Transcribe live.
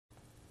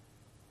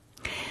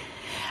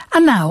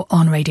And now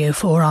on Radio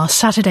 4, our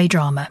Saturday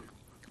drama,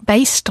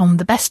 based on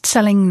the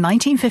best-selling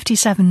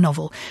 1957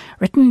 novel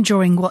written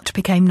during what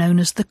became known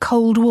as the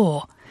Cold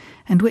War,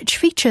 and which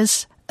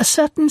features a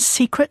certain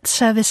Secret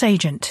Service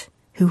agent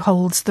who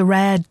holds the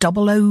rare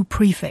 00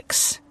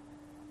 prefix,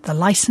 the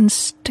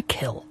license to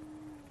kill.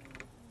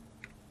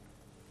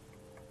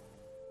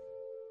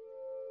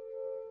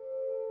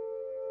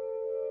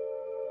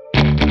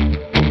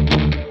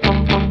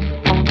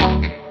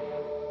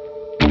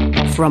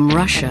 From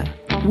Russia,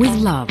 with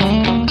Love,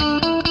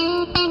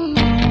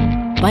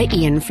 by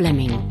Ian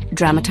Fleming,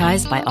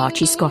 dramatised by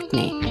Archie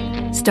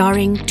Scotney,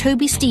 starring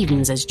Toby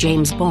Stephens as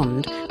James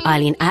Bond,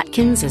 Eileen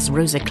Atkins as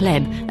Rosa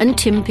Klebb, and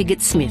Tim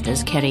Pigott-Smith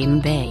as Kerim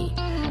Bey,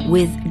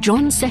 with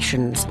John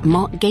Sessions,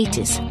 Mark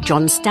Gatiss,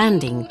 John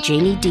Standing,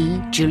 Janie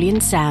Dee, Julian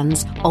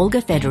Sands,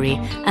 Olga Federy,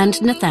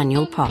 and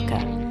Nathaniel Parker.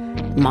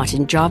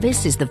 Martin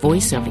Jarvis is the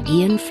voice of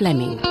Ian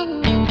Fleming.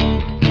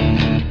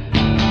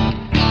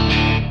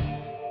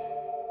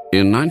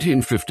 In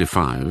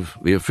 1955,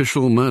 the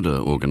official murder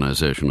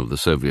organization of the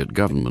Soviet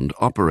government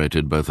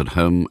operated both at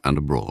home and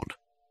abroad.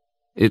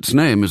 Its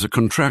name is a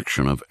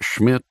contraction of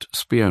Smrt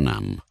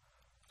Spionam,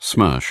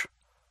 SMERSH,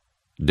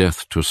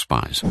 death to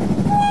spies.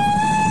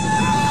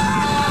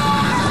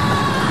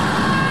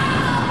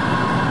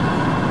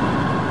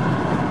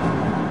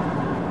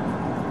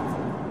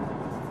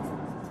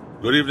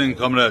 Good evening,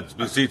 comrades.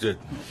 Be seated.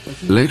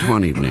 Late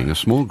one evening, a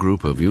small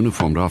group of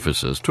uniformed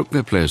officers took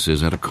their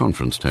places at a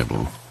conference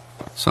table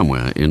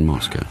somewhere in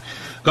Moscow.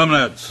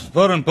 Comrades,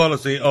 foreign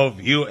policy of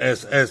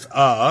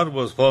USSR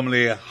was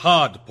formerly a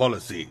hard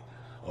policy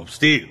of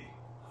steel.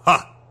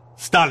 Ha!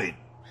 Stalin.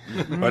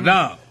 But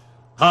now,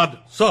 hard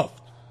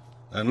soft.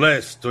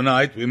 Unless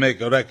tonight we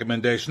make a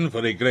recommendation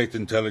for a great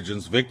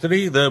intelligence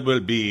victory, there will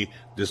be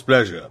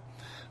displeasure.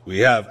 We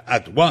have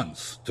at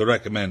once to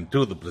recommend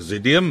to the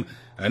Presidium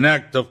an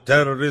act of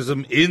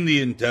terrorism in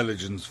the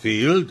intelligence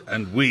field,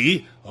 and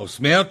we, of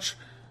SMERSH,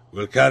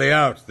 will carry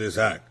out this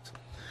act.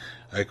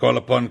 I call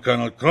upon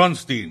Colonel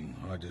Kronstein,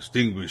 our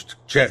distinguished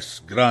chess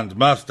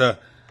grandmaster,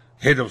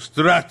 head of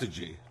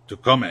strategy, to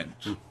comment.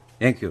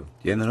 Thank you,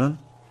 General.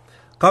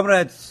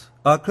 Comrades,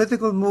 our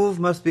critical move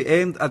must be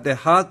aimed at the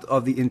heart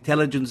of the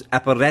intelligence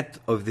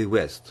apparatus of the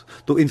West,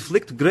 to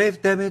inflict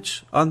grave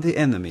damage on the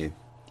enemy.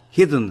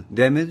 Hidden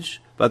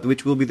damage, but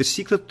which will be the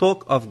secret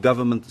talk of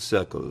government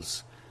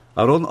circles.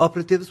 Our own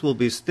operatives will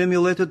be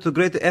stimulated to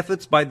greater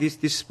efforts by this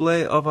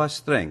display of our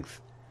strength,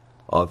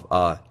 of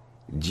our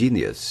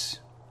genius.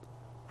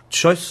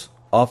 Choice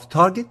of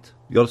target?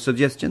 Your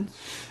suggestions?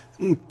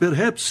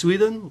 Perhaps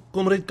Sweden,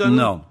 Comrade Colonel?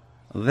 No.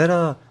 There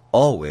are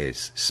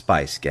always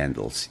spy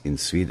scandals in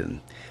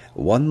Sweden.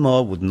 One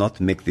more would not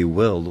make the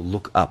world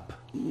look up.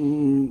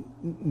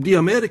 The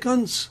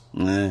Americans?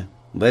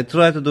 They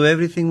try to do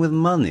everything with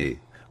money.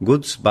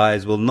 Good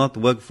spies will not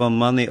work for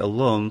money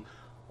alone,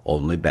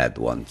 only bad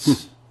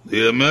ones.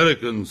 The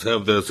Americans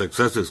have their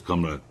successes,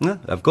 comrade.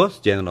 Of course,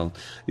 General.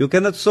 You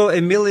cannot sow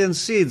 1,000,000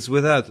 seeds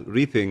without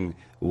reaping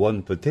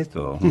one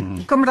potato.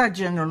 Comrade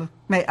General,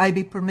 may I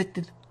be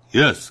permitted?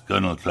 Yes,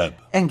 Colonel Klebb.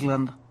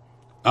 England.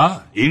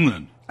 Ah,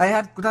 England. I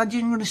have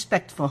grudging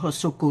respect for her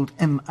so-called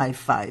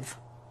MI5.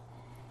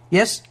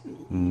 Yes?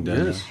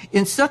 Yes.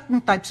 In certain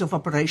types of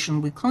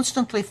operation, we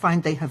constantly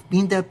find they have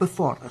been there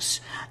before us.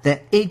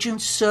 Their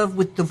agents serve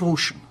with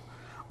devotion.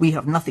 We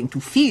have nothing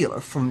to fear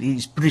from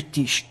these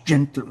British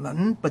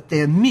gentlemen, but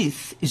their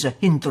myth is a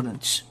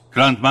hindrance.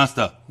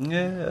 Grandmaster.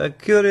 A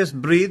curious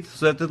breed,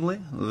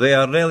 certainly. They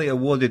are rarely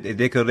awarded a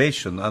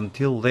decoration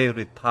until they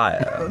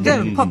retire.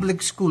 Their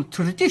public school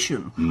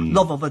tradition,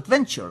 love of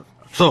adventure.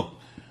 So,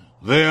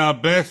 they are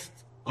best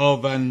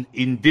of an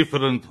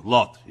indifferent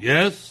lot,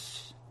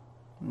 yes?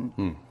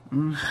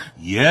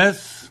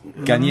 Yes?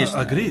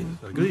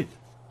 Agreed.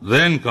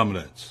 Then,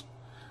 comrades,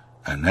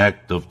 an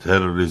act of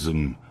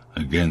terrorism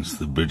against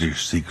the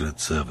British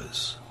Secret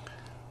Service.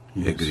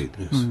 Agreed.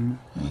 Yes.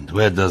 And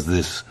where does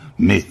this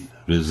myth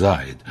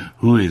reside?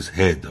 Who is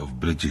head of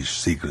British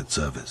Secret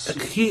Service?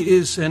 He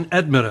is an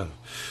admiral,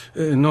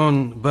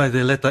 known by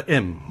the letter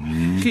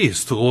M. He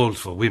is too old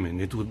for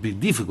women. It would be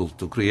difficult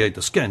to create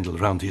a scandal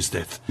around his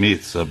death.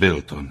 Myths are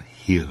built on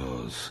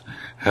heroes.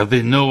 Have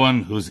they no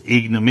one whose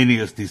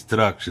ignominious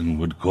destruction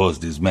would cause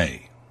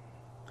dismay?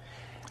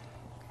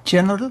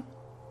 General,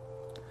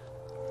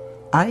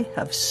 I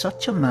have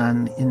such a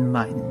man in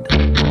mind.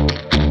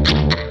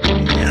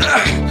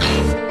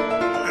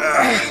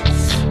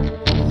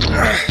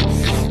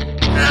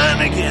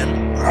 And again.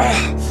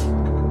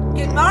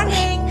 Good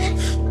morning.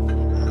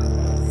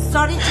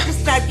 Sorry to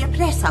disturb your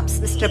press-ups,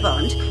 Mr.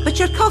 Bond, but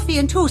your coffee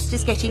and toast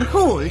is getting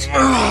cold.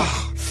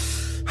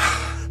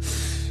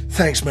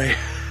 Thanks, mate.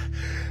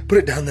 Put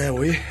it down there,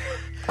 will you?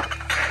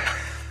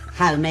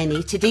 How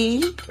many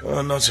today?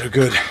 Oh, not so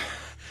good.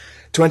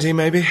 20,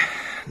 maybe?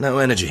 No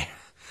energy.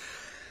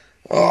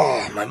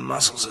 Oh, my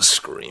muscles are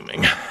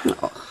screaming.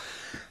 Oh.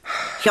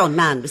 Yon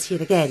man was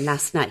here again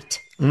last night.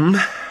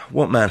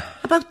 What man?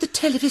 About the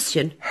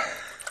television.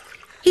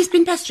 He's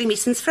been pestering me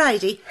since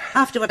Friday.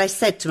 After what I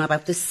said to him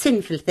about this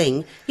sinful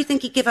thing, you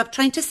think he'd give up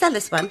trying to sell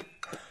us one?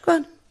 Go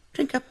on,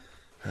 drink up.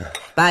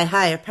 By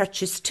hire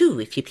purchase too,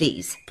 if you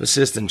please.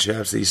 Persistent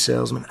chaps, these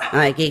salesmen.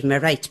 I gave him a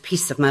right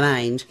piece of my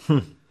mind.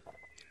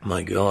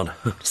 My God.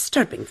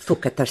 Disturbing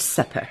folk at their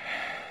supper.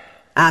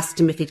 Asked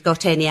him if he'd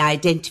got any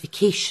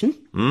identification.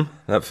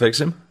 That fix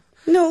him?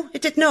 No,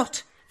 it did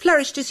not.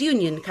 Flourished his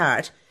union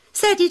card.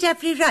 Said he'd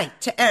every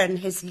right to earn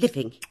his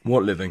living.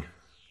 What living?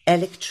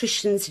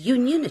 Electricians'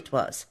 union it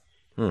was.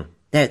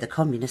 They're the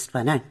communist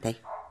one, aren't they?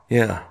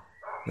 Yeah,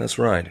 that's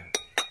right.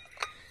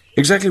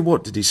 Exactly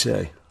what did he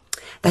say?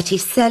 That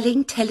he's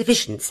selling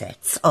television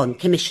sets on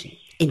commission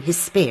in his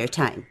spare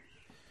time.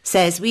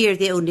 Says we're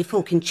the only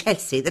folk in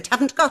Chelsea that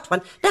haven't got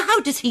one. Now,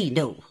 how does he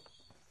know?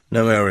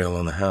 No aerial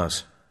on the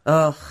house.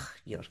 Oh,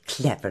 you're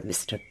clever,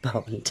 Mr.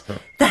 Bond.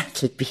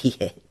 That'll be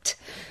it.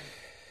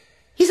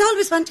 He's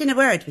always wanting a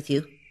word with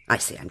you. I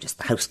say I'm just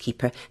the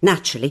housekeeper.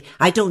 Naturally,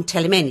 I don't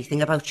tell him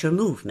anything about your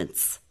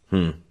movements.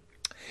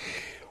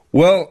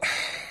 Well,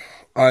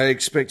 I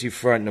expect you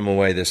frightened him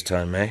away this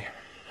time, eh?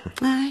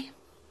 Aye.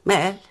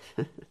 Well,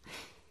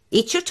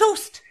 eat your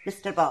toast,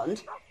 Mr.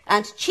 Bond,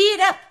 and cheer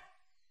up.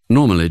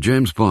 Normally,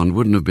 James Bond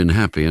wouldn't have been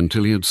happy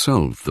until he had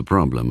solved the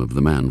problem of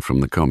the man from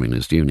the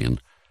Communist Union.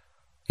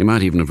 He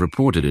might even have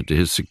reported it to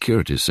his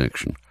security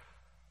section.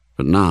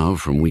 But now,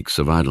 from weeks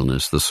of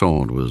idleness, the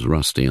sword was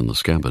rusty in the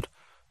scabbard,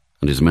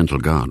 and his mental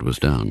guard was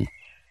down.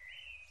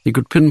 He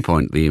could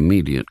pinpoint the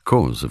immediate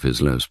cause of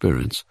his low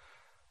spirits.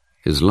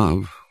 His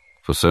love,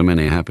 for so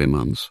many happy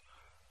months,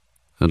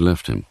 had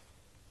left him.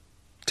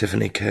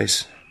 Tiffany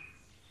Case,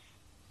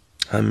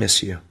 I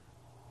miss you.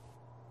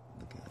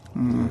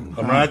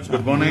 Comrades,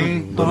 good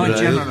morning.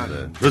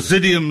 General.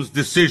 Presidium's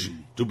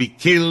decision to be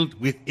killed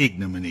with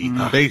ignominy,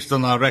 based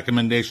on our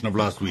recommendation of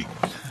last week.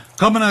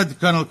 Comrade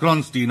Colonel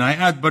Kronstein, I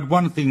add but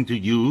one thing to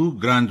you,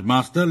 Grand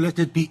Master. Let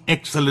it be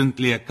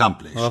excellently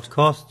accomplished. Of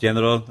course,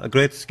 General. A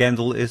great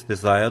scandal is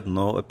desired,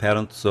 no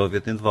apparent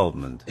Soviet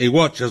involvement. A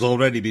watch has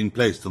already been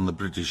placed on the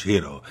British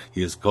hero.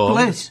 He is called...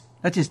 Please,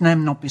 let his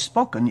name not be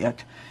spoken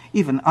yet.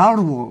 Even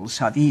our walls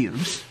have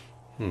ears.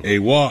 A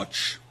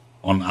watch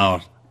on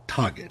our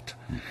target.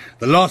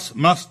 The loss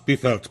must be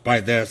felt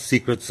by their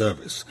secret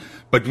service.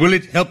 But will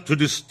it help to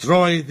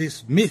destroy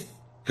this myth,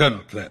 Colonel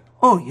Klebb?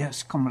 Oh,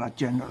 yes, Comrade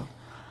General.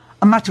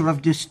 A matter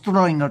of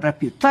destroying a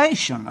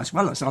reputation as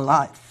well as a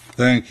life.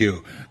 Thank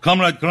you.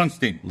 Comrade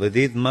Kronstein. The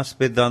deed must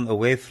be done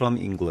away from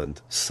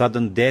England.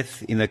 Sudden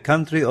death in a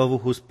country over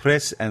whose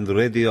press and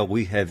radio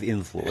we have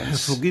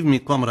influence. Forgive me,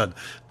 comrade,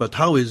 but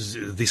how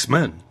is this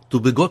man to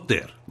be got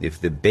there?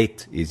 If the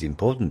bait is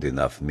important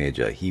enough,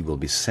 Major, he will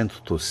be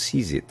sent to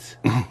seize it.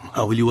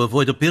 How will you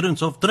avoid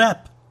appearance of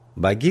trap?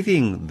 By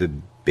giving the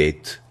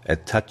bait a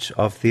touch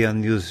of the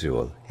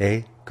unusual,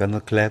 eh,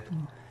 Colonel Klebb?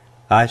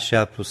 I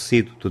shall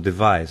proceed to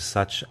devise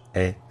such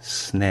a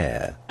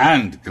snare.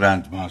 And,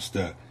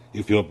 Grandmaster,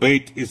 if your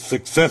bait is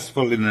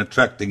successful in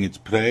attracting its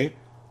prey...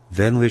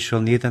 Then we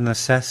shall need an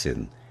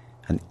assassin,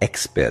 an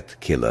expert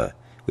killer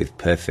with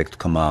perfect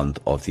command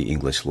of the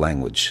English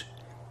language.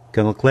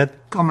 Colonel Klebb?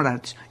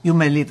 Comrades, you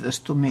may leave this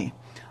to me.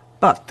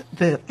 But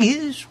there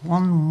is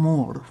one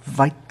more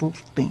vital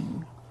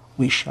thing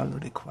we shall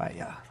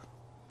require.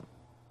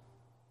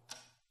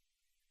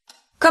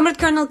 Comrade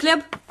Colonel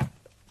Klebb,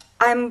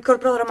 I'm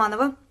Corporal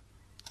Romanova.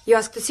 You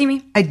asked to see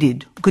me? I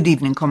did. Good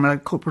evening,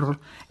 Comrade Corporal.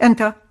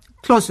 Enter.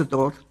 Close the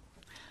door.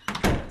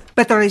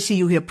 Better I see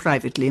you here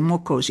privately, more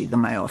cozy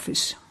than my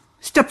office.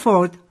 Step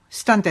forward.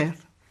 Stand there.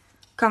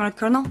 Comrade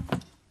Colonel?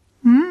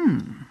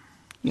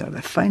 You're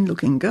a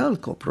fine-looking girl,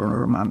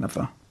 Corporal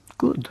Romanova.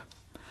 Good.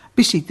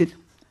 Be seated.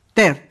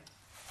 There.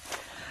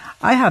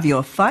 I have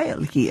your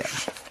file here.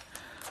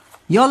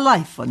 Your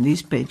life on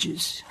these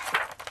pages.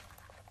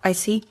 I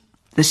see.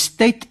 The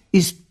state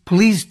is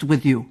pleased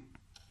with you.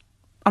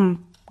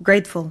 I'm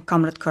grateful,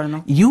 Comrade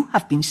Colonel. You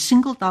have been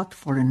singled out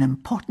for an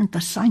important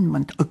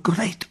assignment, a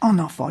great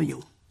honor for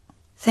you.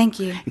 Thank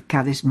you. It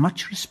carries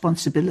much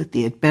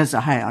responsibility. It bears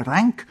a higher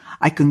rank.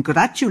 I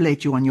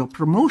congratulate you on your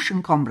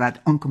promotion, comrade,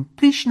 on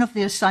completion of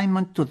the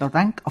assignment to the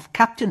rank of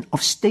Captain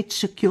of State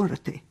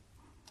Security.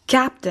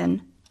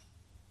 Captain?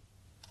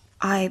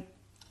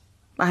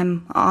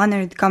 I'm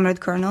honored,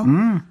 Comrade Colonel.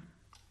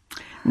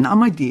 Now,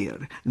 my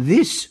dear,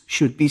 this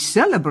should be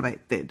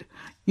celebrated.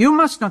 You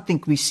must not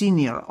think we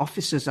senior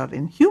officers are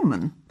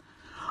inhuman.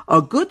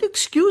 A good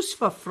excuse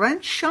for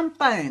French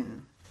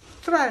champagne.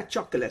 Try a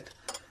chocolate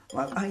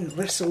while I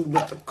wrestle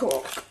with the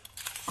cork.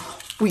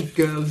 We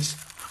girls,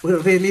 we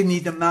really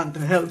need a man to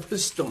help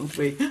us, don't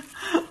we?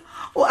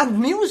 Oh, and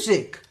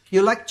music.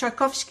 You like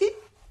Tchaikovsky?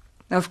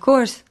 Of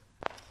course.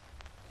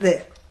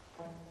 There.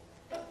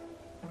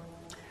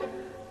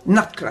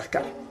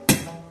 Nutcracker.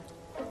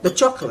 The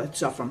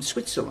chocolates are from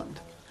Switzerland.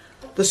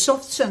 The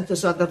soft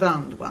centers are the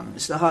round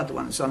ones. The hard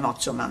ones are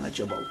not so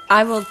manageable.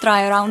 I will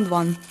try a round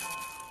one.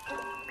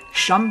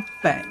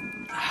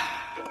 Champagne.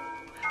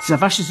 За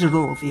ваше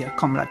здоровье,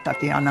 Comrade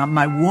Tatiana.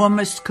 My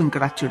warmest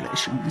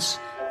congratulations.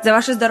 За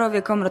ваше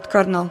здоровье, Comrade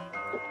Colonel.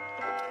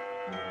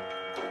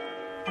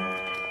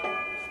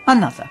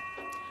 Another.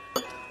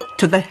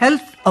 To the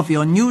health of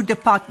your new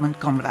department,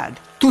 comrade.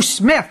 To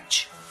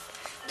smerch.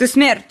 To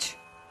smerch.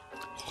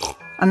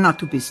 And now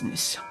to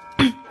business.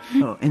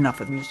 Oh,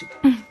 enough of music.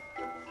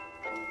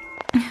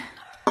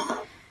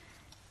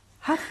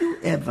 Have you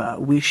ever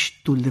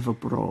wished to live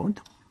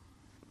abroad?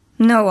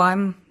 No,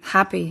 I'm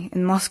happy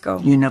in Moscow.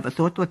 You never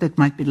thought what it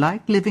might be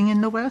like living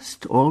in the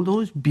West? All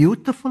those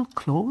beautiful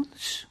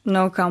clothes?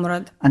 No,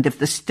 comrade. And if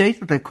the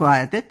state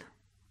required it?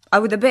 I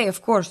would obey,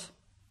 of course.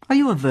 Are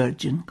you a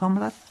virgin,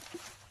 comrade?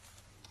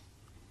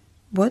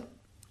 What?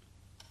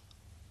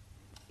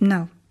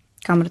 No,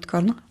 Comrade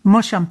Colonel.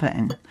 More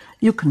champagne.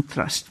 You can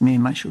trust me,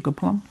 my sugar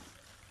plum.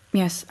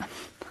 Yes,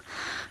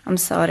 I'm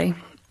sorry.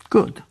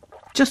 Good.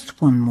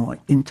 Just one more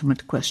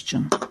intimate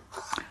question.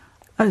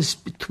 As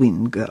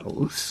between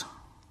girls,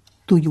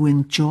 do you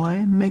enjoy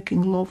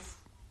making love?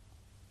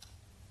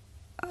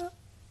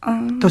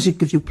 Does it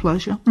give you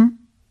pleasure?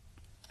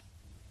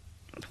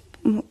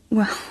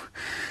 Well,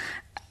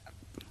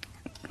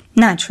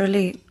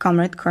 naturally,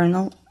 Comrade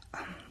Colonel,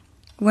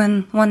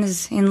 when one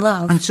is in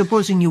love... And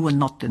supposing you were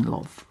not in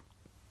love?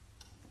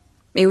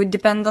 It would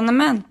depend on the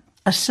man.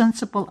 A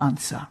sensible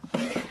answer.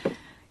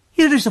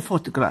 Here is a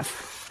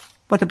photograph.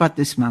 What about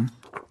this man?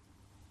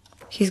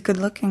 He's good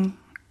looking.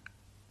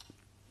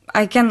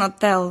 I cannot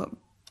tell,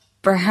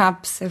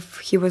 perhaps, if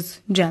he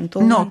was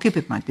gentle. No, keep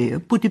it, my dear.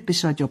 Put it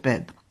beside your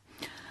bed.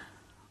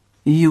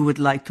 You would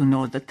like to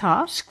know the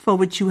task for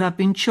which you have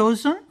been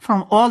chosen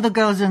from all the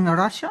girls in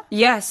Russia?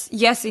 Yes,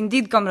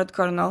 indeed, Comrade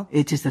Colonel.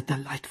 It is a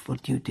delightful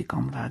duty,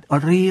 comrade. A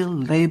real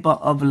labor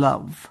of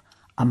love.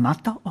 A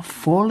matter of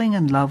falling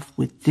in love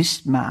with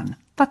this man.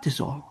 That is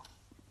all.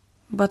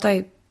 But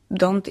I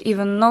don't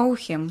even know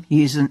him.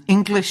 He is an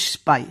English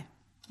spy.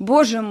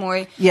 Боже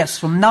мой. Yes,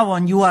 from now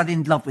on you are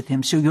in love with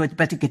him, so you had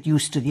better get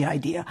used to the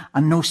idea.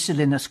 And no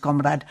silliness,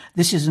 comrade.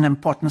 This is an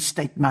important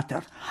state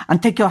matter. And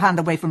take your hand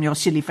away from your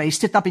silly face,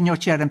 sit up in your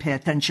chair and pay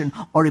attention,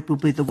 or it will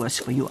be the worse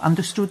for you.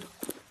 Understood?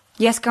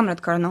 Yes,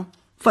 Comrade Colonel.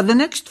 For the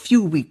next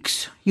few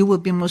weeks, you will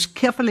be most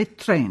carefully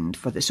trained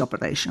for this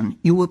operation.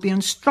 You will be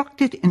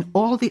instructed in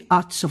all the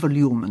arts of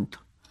allurement.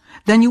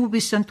 Then you will be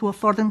sent to a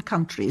foreign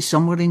country,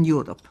 somewhere in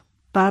Europe,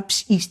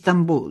 perhaps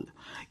Istanbul.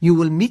 You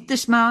will meet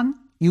this man.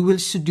 You will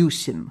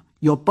seduce him.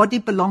 Your body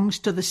belongs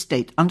to the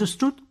state.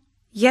 Understood?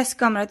 Yes,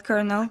 Comrade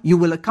Colonel. You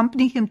will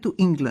accompany him to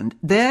England.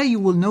 There you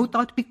will no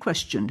doubt be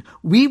questioned.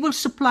 We will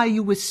supply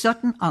you with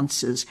certain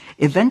answers.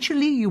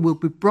 Eventually you will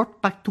be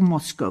brought back to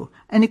Moscow.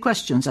 Any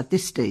questions at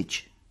this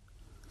stage?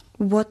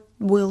 What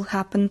will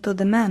happen to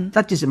the man?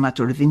 That is a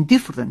matter of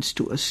indifference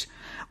to us.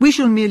 We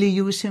shall merely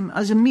use him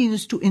as a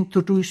means to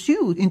introduce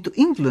you into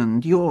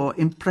England. Your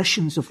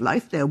impressions of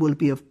life there will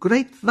be of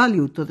great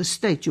value to the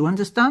state. You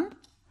understand?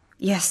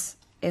 Yes.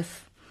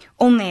 If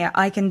only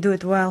I can do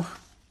it well.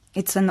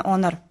 It's an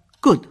honor.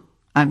 Good.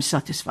 I'm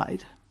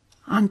satisfied.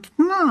 And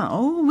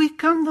now we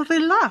can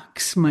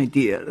relax, my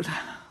dear.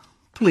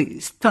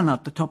 Please, turn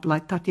out the top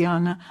light,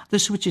 Tatiana. The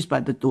switch is by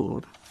the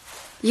door.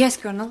 Yes,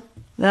 Colonel.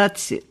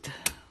 That's it.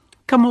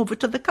 Come over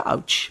to the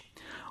couch.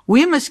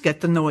 We must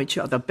get to know each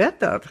other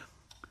better.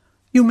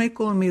 You may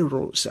call me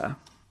Rosa.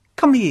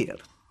 Come here.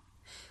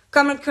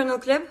 Comrade Colonel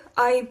Kleb,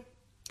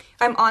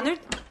 I'm honored.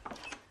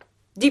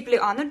 Deeply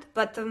honored,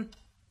 but...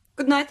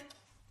 Good night.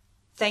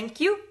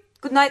 Thank you.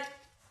 Good night.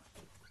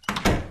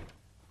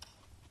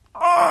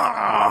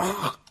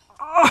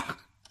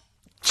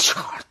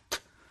 Chart.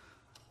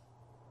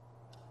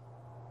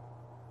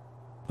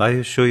 Are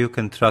you sure you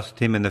can trust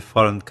him in a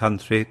foreign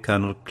country,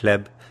 Colonel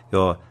Kleb?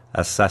 Your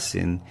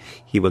assassin.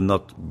 He will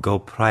not go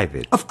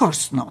private. Of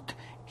course not.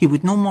 He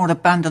would no more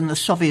abandon the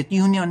Soviet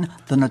Union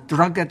than a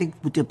drug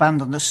addict would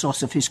abandon the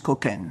source of his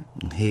cocaine.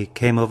 He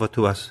came over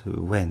to us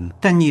when?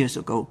 10 years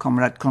ago,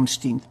 Comrade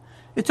Konstantin.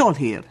 It's all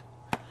here.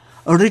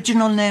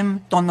 Original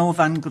name,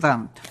 Donovan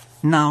Grant.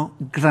 Now,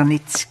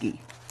 Granitsky.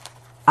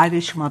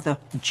 Irish mother,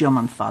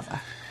 German father.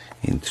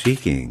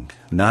 Intriguing.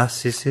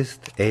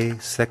 Narcissist,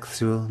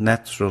 asexual,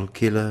 natural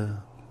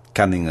killer,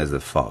 cunning as a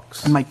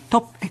fox. And my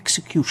top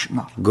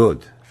executioner.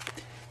 Good.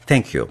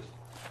 Thank you.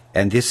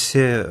 And this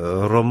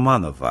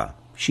Romanova?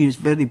 She is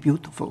very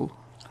beautiful.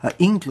 Her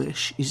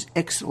English is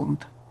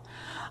excellent.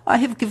 I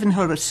have given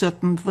her a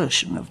certain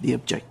version of the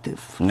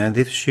objective. And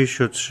if she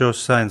should show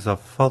signs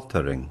of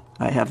faltering?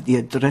 I have the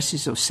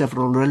addresses of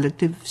several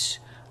relatives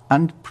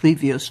and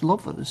previous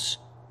lovers.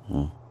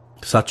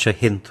 Such a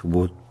hint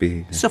would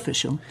be...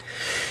 sufficient.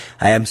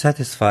 I am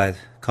satisfied,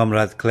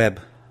 Comrade Kleb.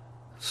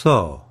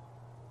 So,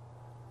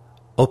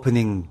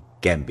 opening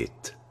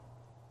gambit.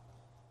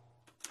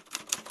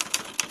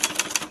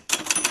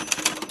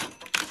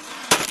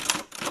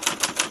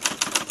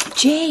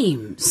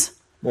 James!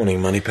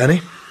 Morning,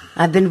 Moneypenny.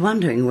 I've been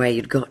wondering where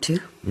you'd got to.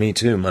 Me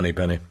too,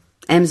 Moneypenny.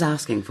 Em's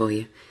asking for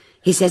you.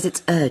 He says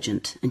it's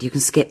urgent and you can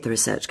skip the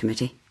research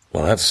committee.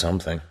 Well, that's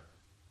something.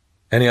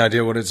 Any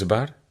idea what it's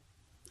about?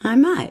 I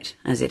might,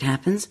 as it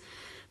happens,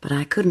 but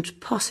I couldn't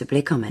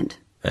possibly comment.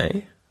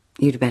 Eh?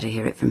 You'd better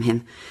hear it from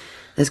him.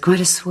 There's quite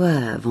a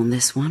swerve on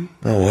this one.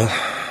 Oh, well,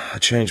 I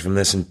changed from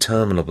this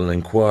interminable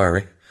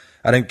inquiry.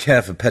 I don't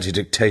care for petty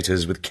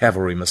dictators with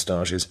cavalry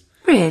moustaches.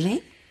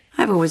 Really?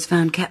 I've always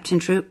found Captain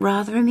Troop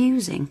rather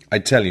amusing. I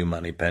tell you,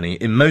 Moneypenny,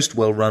 in most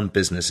well-run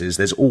businesses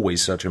there's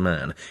always such a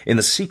man. In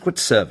the Secret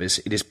Service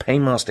it is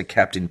Paymaster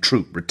Captain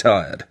Troop,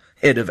 retired,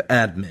 head of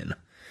admin.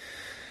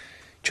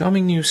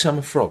 Charming new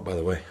summer frock, by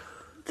the way.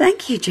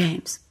 Thank you,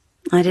 James.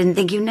 I didn't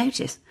think you'd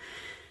notice.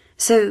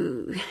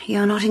 So,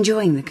 you're not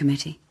enjoying the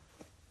committee?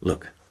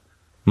 Look,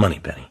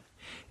 Moneypenny,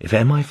 if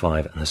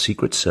MI5 and the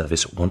Secret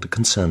Service want to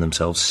concern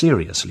themselves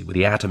seriously with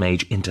the atom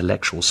age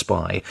intellectual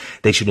spy,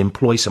 they should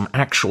employ some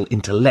actual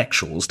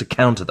intellectuals to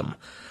counter them.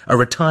 A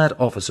retired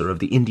officer of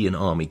the Indian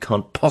Army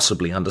can't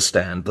possibly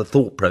understand the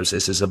thought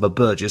processes of a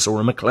Burgess or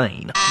a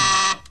Maclean.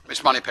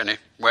 Miss Moneypenny,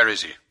 where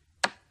is he?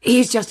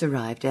 He's just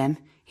arrived, Em.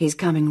 He's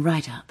coming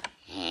right up.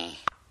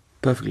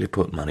 Perfectly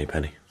put,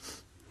 Moneypenny.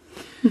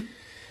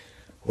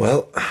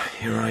 Well,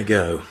 here I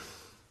go.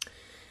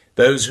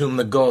 Those whom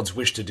the gods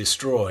wish to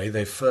destroy,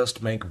 they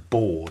first make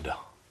bored.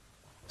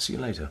 See you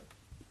later.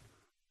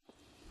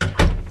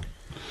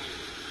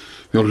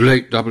 You're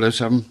late,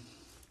 007.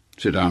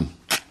 Sit down.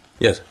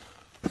 Yes.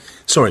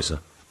 Sorry, sir.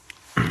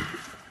 Do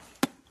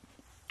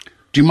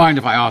you mind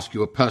if I ask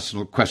you a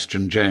personal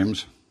question,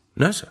 James?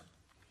 No, sir.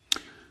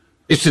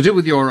 It's to do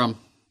with your,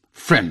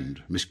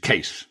 friend, Miss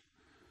Case.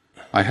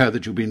 I heard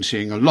that you've been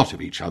seeing a lot of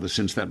each other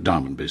since that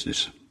diamond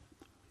business.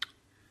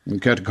 You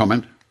care to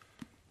comment?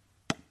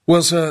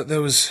 Well, sir,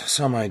 there was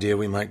some idea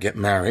we might get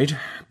married,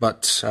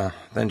 but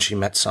then she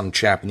met some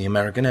chap in the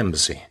American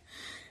Embassy.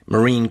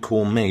 Marine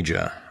Corps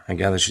Major. I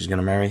gather she's going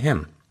to marry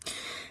him.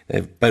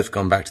 They've both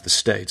gone back to the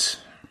States.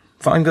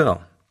 Fine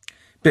girl.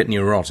 Bit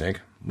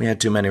neurotic. We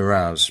had too many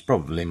rows.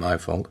 Probably my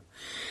fault.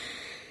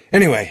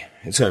 Anyway,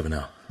 it's over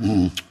now.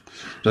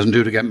 Doesn't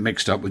do to get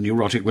mixed up with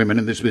neurotic women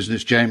in this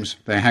business, James.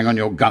 They hang on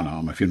your gun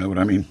arm, if you know what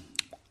I mean.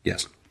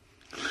 Yes.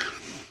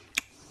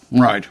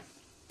 Right.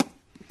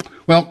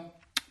 Well,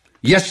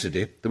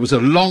 yesterday there was a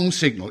long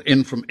signal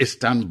in from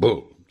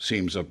Istanbul.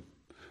 Seems a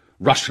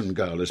Russian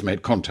girl has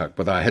made contact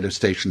with our head of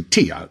Station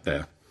T out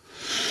there.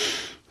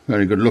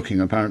 Very good looking,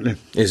 apparently.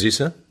 Is he,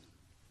 sir?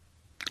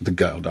 The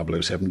girl,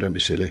 007, don't be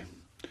silly.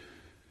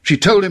 She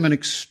told him an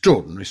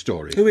extraordinary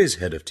story. Who is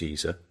head of T,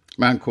 sir?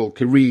 A man called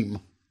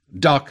Karim.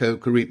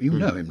 Darko Karim. You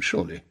know him,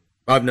 surely.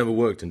 I've never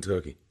worked in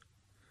Turkey.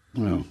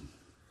 Well,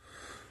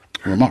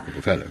 a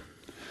remarkable fellow.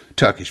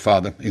 Turkish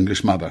father,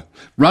 English mother.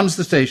 Runs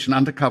the station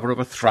under cover of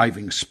a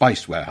thriving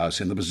spice warehouse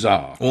in the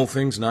bazaar. All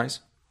things nice?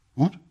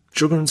 What?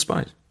 Sugar and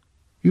spice.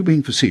 You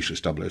being facetious,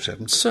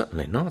 007?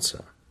 Certainly not,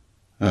 sir.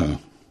 Oh.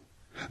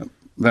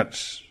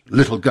 That's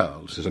little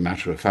girls, as a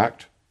matter of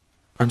fact.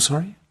 I'm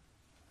sorry?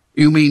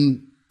 You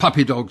mean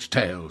puppy dogs'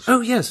 tails?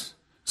 Oh, yes.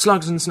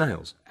 Slugs and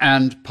snails.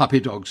 And puppy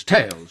dogs'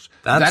 tails.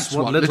 That's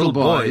what little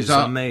boys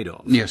are made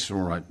of. Yes,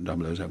 all right,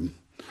 007.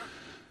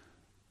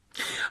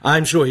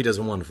 I'm sure he does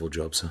a wonderful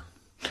job, sir.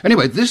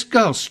 Anyway, this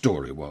girl's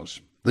story was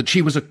that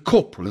she was a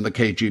corporal in the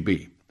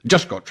KGB.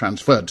 Just got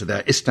transferred to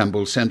their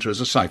Istanbul centre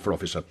as a cipher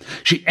officer.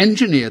 She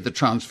engineered the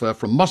transfer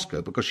from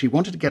Moscow because she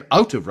wanted to get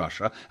out of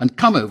Russia and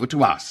come over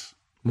to us.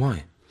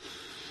 Why?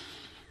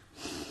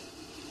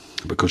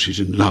 Because she's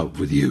in love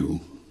with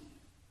you.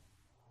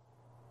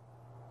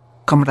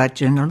 Comrade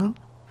General,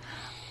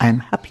 I am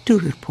happy to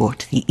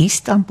report the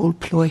Istanbul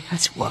ploy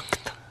has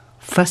worked.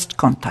 First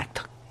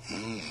contact.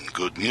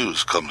 Good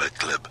news, Comrade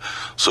Klebb,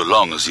 so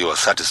long as you are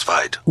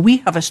satisfied. We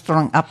have a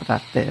strong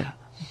apparatus there.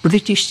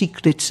 British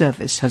Secret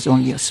Service has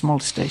only a small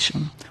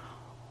station.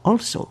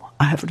 Also,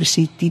 I have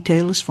received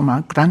details from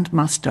our Grand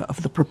Master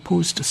of the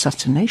proposed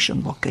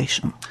assassination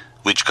location.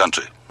 Which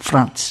country?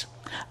 France.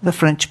 The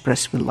French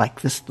press will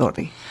like the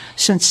story.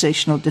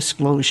 Sensational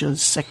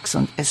disclosures, sex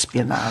and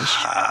espionage.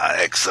 Ah,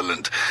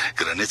 excellent.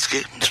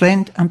 Granitsky?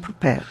 Trained and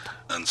prepared.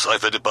 And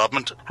Cipher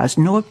Department? Has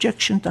no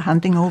objection to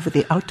handing over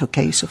the auto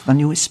case of the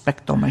new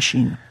Spectre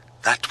machine.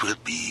 That will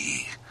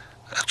be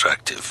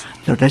attractive.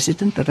 The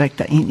resident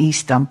director in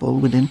Istanbul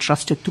will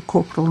entrust it to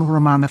Corporal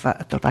Romanova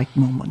at the right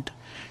moment.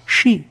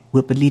 She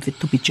will believe it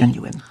to be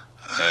genuine.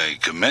 I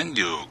commend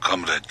you,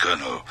 Comrade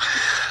Colonel.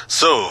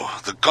 So,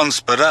 the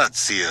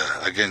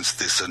conspiratia against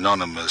this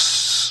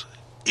anonymous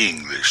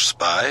English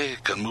spy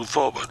can move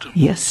forward.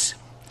 Yes.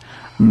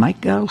 My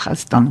girl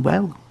has done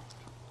well.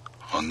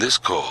 On this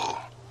call,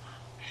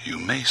 you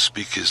may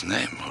speak his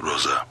name,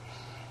 Rosa.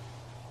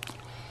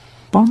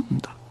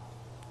 Bond.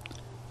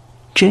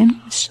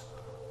 James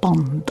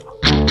Bond.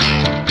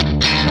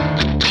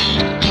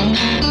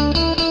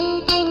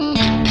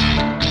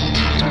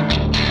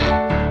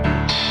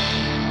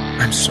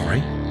 I'm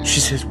sorry? She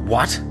says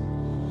what?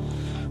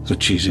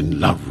 That she's in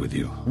love with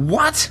you.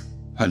 What?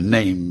 Her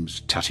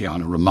name's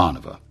Tatiana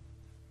Romanova.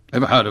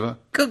 Ever heard of her?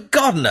 Good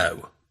God,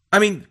 no. I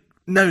mean,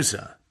 no,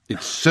 sir.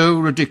 It's so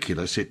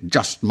ridiculous it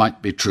just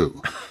might be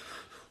true.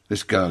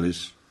 This girl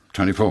is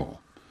 24.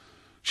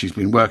 She's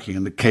been working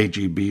in the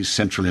KGB's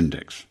Central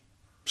Index.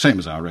 Same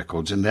as our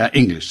records in their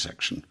English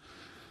section.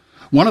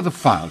 One of the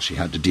files she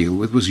had to deal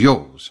with was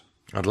yours.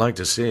 I'd like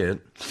to see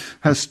it.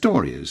 Her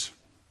story is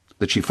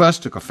that she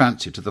first took a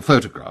fancy to the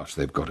photographs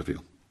they've got of you,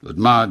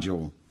 admired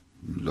your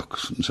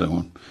looks and so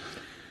on.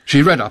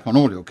 She read up on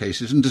all your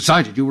cases and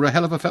decided you were a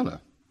hell of a fellow.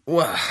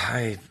 Well,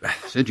 I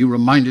said you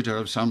reminded her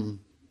of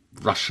some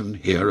Russian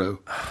hero.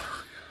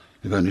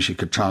 If only she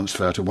could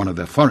transfer to one of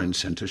their foreign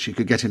centres, she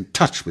could get in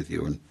touch with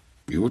you, and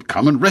you would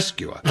come and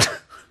rescue her.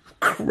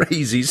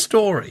 Crazy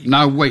story.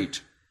 Now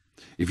wait.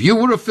 If you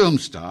were a film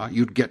star,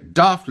 you'd get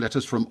daft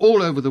letters from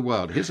all over the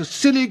world. Here's a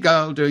silly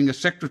girl doing a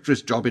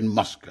secretary's job in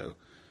Moscow.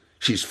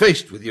 She's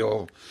faced with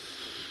your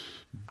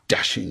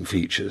dashing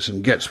features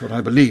and gets what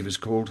I believe is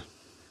called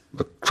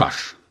a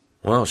crush.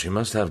 Well, she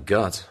must have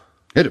guts.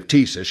 Head of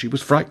Tea says she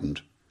was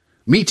frightened.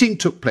 Meeting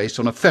took place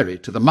on a ferry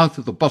to the mouth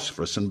of the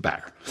Bosphorus and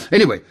back.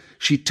 Anyway,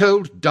 she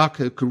told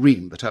Darko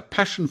Karim that her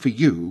passion for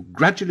you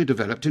gradually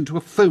developed into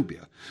a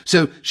phobia.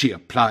 So she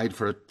applied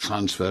for a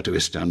transfer to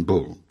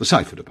Istanbul, the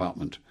cipher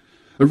department.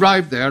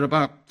 Arrived there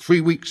about 3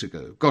 weeks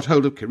ago, got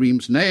hold of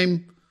Karim's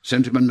name,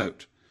 sent him a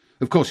note.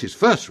 Of course, his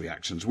first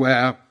reactions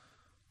were,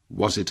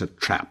 was it a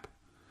trap?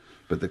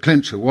 But the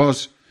clincher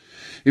was,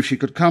 if she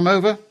could come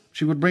over,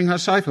 she would bring her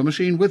cipher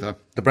machine with her.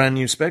 The brand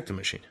new Spectre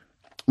machine?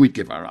 We'd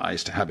give our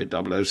eyes to Habit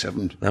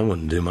 007. That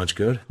wouldn't do much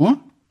good. What?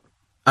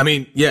 I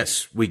mean,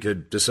 yes, we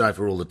could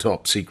decipher all the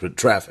top secret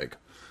traffic.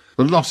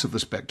 The loss of the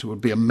Spectre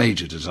would be a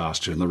major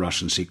disaster in the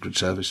Russian Secret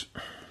Service.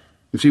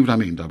 You see what I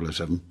mean,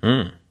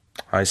 007?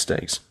 High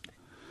stakes.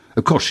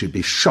 Of course, she'd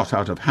be shot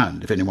out of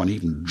hand if anyone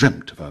even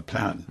dreamt of her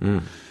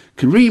plan.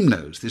 Karim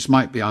knows this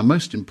might be our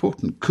most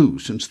important coup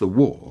since the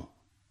war.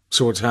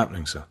 So what's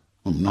happening, sir?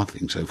 Well,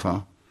 nothing so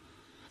far.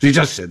 She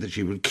just said that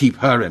she would keep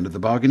her end of the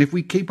bargain if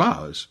we keep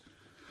ours.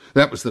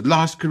 That was the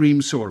last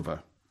Karim saw of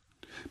her.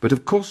 But,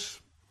 of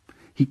course,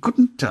 he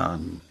couldn't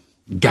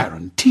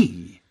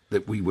guarantee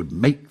that we would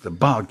make the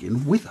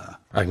bargain with her.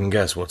 I can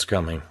guess what's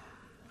coming.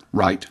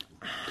 Right.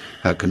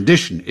 Her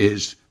condition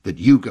is that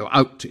you go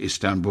out to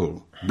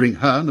Istanbul, bring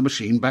her and the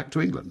machine back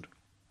to England.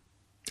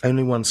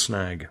 Only one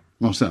snag.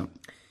 What's that?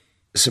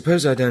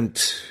 Suppose I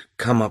don't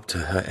come up to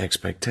her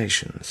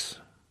expectations.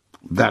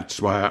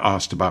 That's why I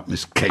asked about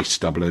Miss Case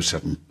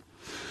 007.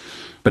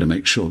 Better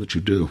make sure that you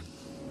do.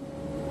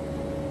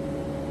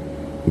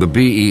 The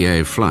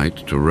BEA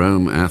flight to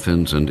Rome,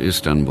 Athens and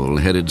Istanbul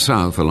headed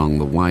south along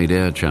the wide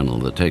air channel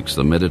that takes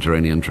the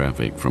Mediterranean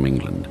traffic from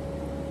England.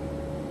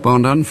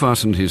 Bond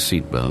unfastened his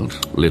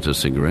seatbelt, lit a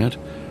cigarette,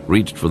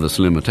 reached for the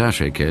slim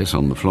attaché case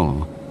on the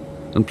floor,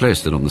 and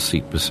placed it on the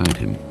seat beside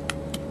him.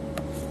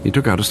 He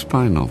took out a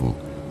spy novel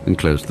and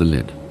closed the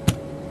lid.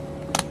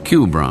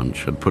 Q Branch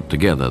had put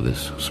together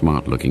this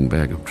smart-looking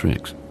bag of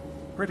tricks.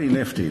 Pretty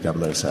nifty,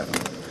 007.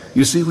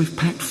 You see, we've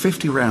packed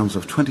 50 rounds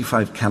of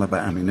 25 caliber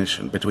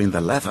ammunition between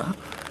the leather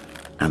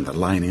and the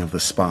lining of the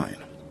spine.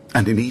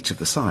 And in each of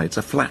the sides,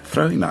 a flat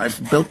throwing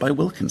knife built by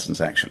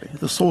Wilkinson's, actually,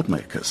 the sword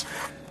makers.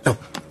 Oh,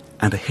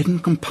 and a hidden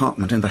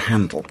compartment in the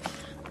handle.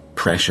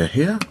 Pressure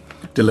here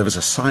delivers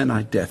a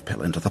cyanide death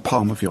pill into the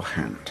palm of your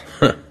hand.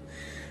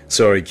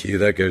 Sorry, Q,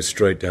 that goes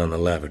straight down the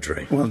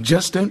lavatory. Well,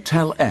 just don't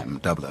tell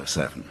M,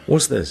 007.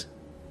 What's this?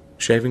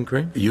 Shaving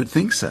cream? You'd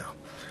think so.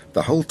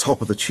 The whole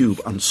top of the tube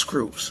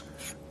unscrews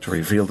to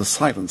reveal the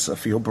silencer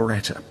for your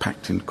Beretta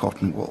packed in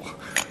cotton wool.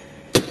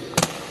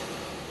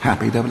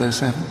 Happy,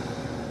 007?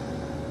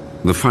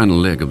 The final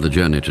leg of the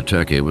journey to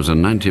Turkey was a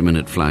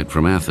 90-minute flight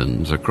from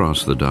Athens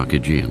across the dark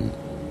Aegean.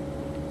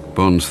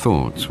 Bond's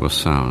thoughts were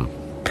sour.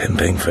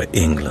 Pimping for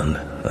England,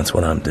 that's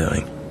what I'm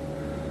doing.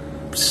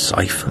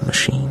 Cipher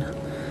machine?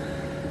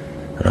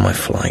 And am I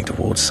flying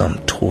towards some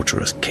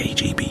torturous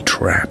KGB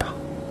trap?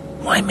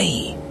 Why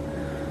me?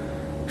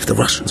 If the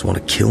Russians want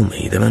to kill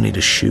me, they'll only to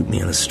shoot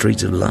me in the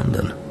streets of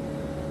London.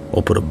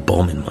 Or put a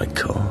bomb in my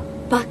car.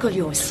 Buckle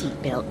your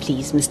seatbelt,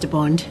 please, Mr.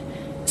 Bond.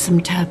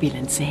 Some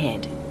turbulence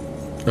ahead.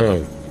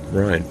 Oh,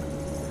 right.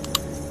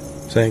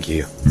 Thank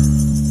you.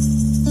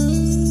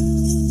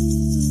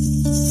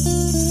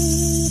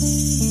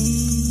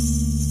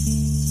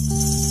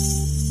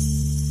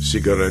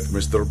 Cigarette,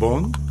 Mr.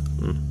 Bond?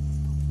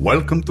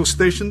 Welcome to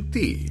Station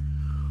T.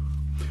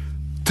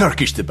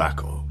 Turkish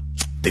tobacco.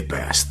 The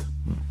best.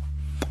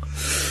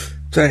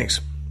 Thanks.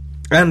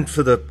 And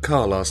for the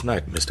car last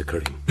night, Mr.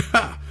 Karim.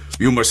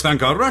 You must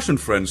thank our Russian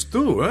friends,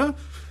 too, eh?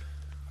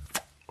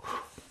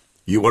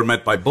 You were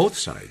met by both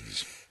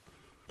sides.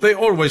 They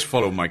always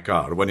follow my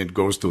car when it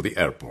goes to the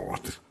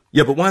airport.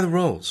 Yeah, but why the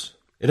rolls?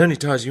 It only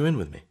ties you in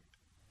with me.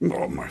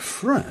 Oh, my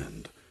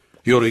friend.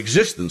 Your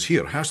existence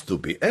here has to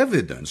be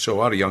evident so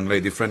our young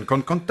lady friend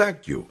can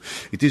contact you.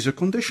 It is a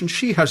condition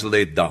she has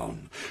laid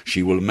down.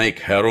 She will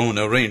make her own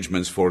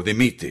arrangements for the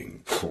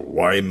meeting.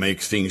 Why make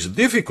things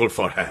difficult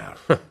for her?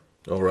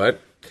 All right.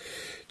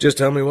 Just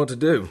tell me what to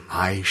do.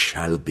 I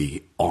shall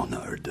be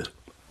honored.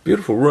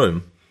 Beautiful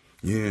room.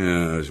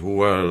 Yes,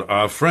 well,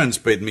 our friends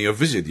paid me a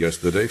visit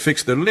yesterday,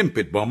 fixed a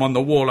limpet bomb on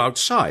the wall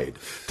outside,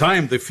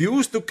 timed the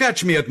fuse to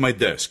catch me at my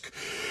desk.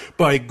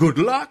 By good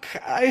luck,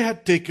 I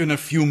had taken a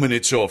few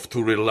minutes off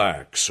to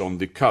relax on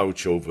the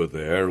couch over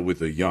there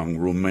with a young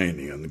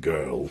Romanian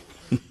girl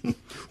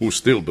who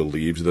still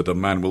believes that a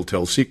man will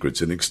tell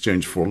secrets in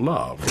exchange for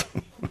love.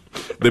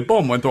 The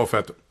bomb went off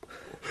at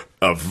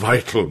a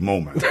vital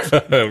moment.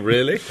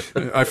 Really?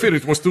 I fear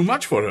it was too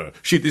much for her.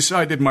 She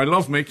decided my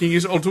lovemaking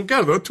is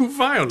altogether too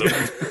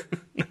violent.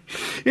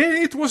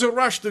 It was a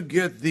rush to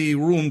get the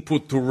room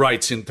put to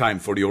rights in time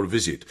for your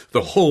visit.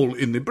 The hole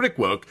in the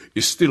brickwork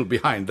is still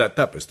behind that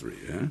tapestry.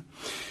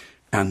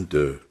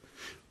 And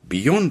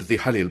beyond the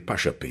Halil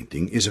Pasha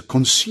painting is a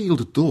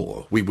concealed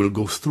door. We will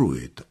go through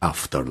it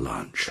after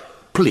lunch.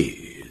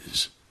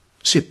 Please,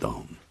 sit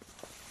down.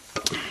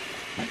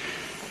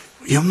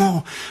 You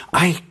know,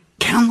 I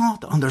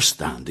cannot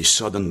understand this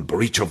sudden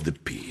breach of the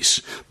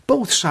peace.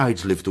 Both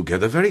sides live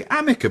together very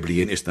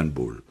amicably in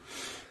Istanbul.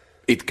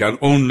 It can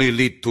only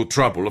lead to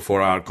trouble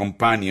for our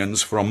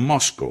companions from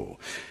Moscow.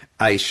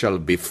 I shall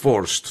be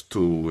forced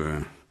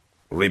to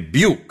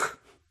rebuke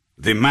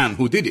the man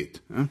who did it,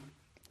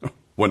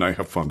 when I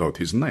have found out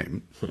his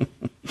name.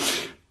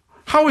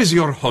 How is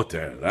your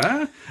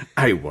hotel,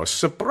 I was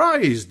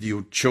surprised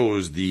you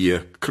chose the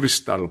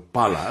Crystal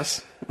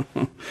Palace.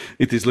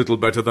 It is little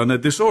better than a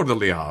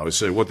disorderly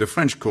house, what the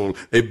French call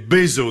a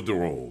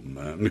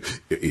besodrome.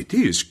 It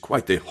is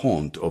quite a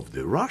haunt of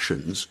the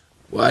Russians.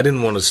 Well, I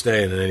didn't want to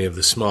stay in any of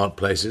the smart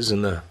places,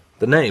 and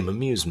the name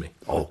amused me.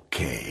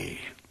 Okay.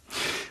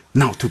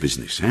 Now to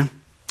business,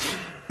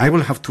 I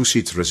will have 2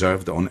 seats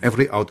reserved on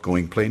every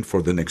outgoing plane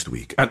for the next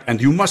week. And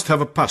you must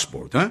have a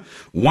passport,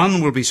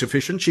 One will be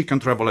sufficient. She can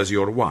travel as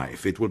your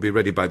wife. It will be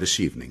ready by this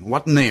evening.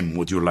 What name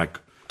would you like?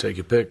 Take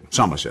your pick.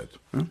 Somerset.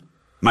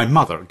 My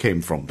mother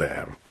came from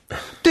there.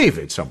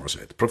 David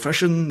Somerset.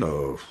 Profession,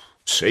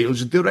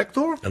 sales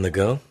director. And the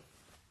girl?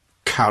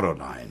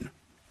 Caroline.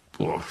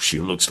 Oh, she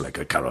looks like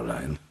a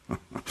Caroline.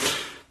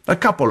 A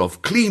couple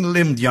of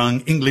clean-limbed young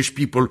English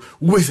people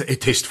with a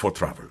taste for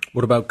travel.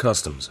 What about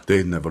customs?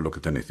 They never look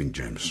at anything,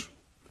 James.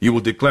 You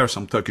will declare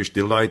some Turkish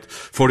delight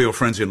for your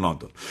friends in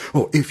London.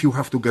 Oh, if you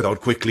have to get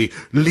out quickly,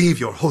 leave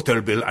your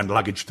hotel bill and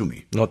luggage to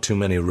me. Not too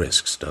many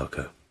risks,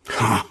 Darko.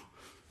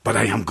 But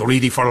I am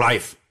greedy for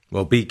life.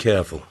 Well, be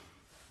careful.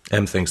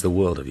 M thinks the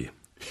world of you.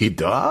 He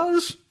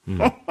does? In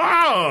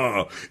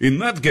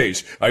that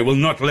case, I will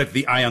not let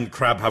the iron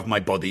crab have my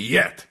body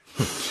yet.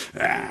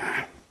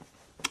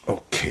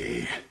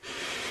 Okay.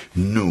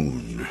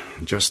 Noon.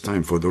 Just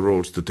time for the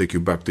rolls to take you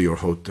back to your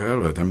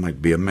hotel. There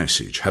might be a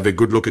message. Have a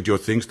good look at your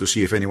things to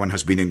see if anyone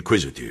has been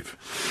inquisitive.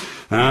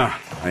 I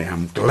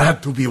am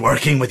glad to be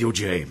working with you,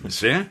 James.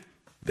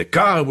 The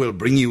car will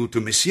bring you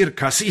to Monsieur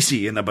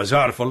Kassisi in the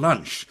bazaar for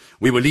lunch.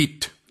 We will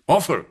eat,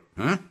 offer,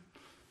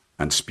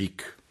 and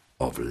speak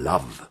of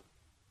love.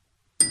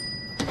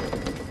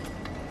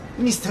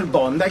 Mr.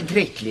 Bond, I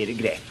greatly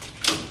regret.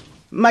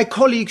 My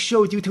colleague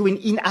showed you to an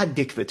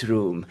inadequate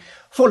room.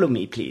 Follow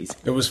me, please.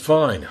 It was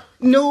fine.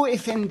 No,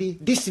 Effendi.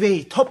 This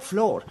way, top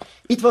floor.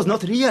 It was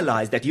not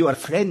realized that you are a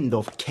friend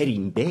of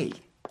Kerim Bey.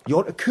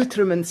 Your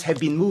accoutrements have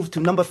been moved to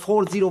number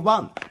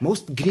 401.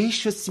 Most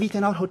gracious suite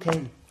in our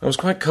hotel. I was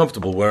quite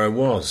comfortable where I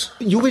was.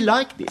 You will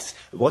like this.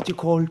 What you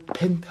call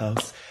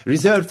penthouse.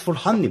 Reserved for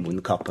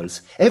honeymoon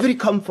couples. Every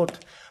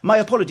comfort. My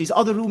apologies,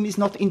 other room is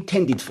not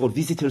intended for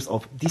visitors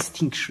of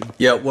distinction.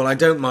 Yeah, well, I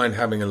don't mind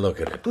having a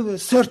look at it.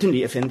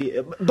 Certainly,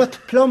 Effendi. But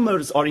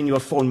plumbers are in your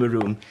former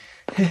room.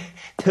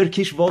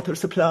 Turkish water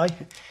supply.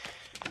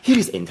 Here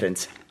is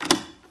entrance.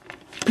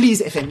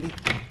 Please, Effendi.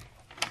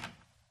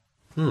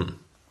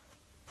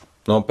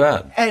 Not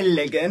bad.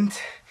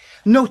 Elegant.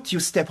 Note you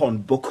step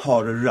on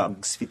Bukhara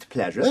rugs with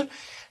pleasure.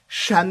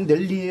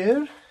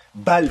 Chandelier.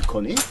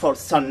 Balcony for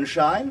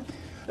sunshine.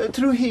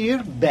 Through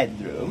here,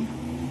 bedroom.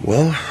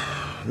 Well,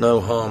 no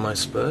harm, I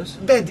suppose.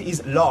 Bed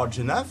is large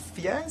enough,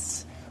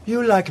 yes?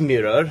 You like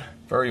mirror?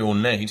 Very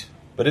ornate.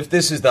 But if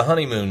this is the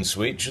honeymoon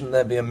suite, shouldn't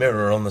there be a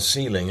mirror on the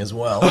ceiling as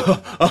well?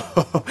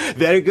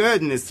 Very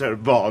good, Mr.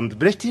 Bond.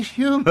 British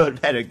humour,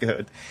 very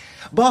good.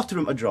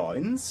 Bathroom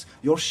adjoins,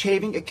 your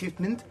shaving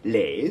equipment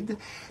laid.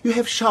 You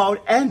have shower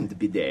and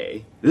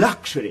bidet.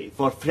 Luxury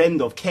for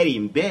friend of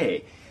Kerim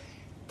Bey.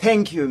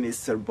 Thank you,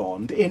 Mr.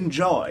 Bond.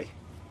 Enjoy.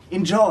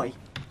 Enjoy.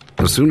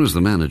 As soon as the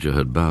manager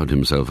had bowed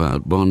himself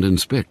out, Bond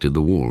inspected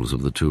the walls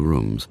of the 2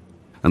 rooms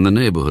and the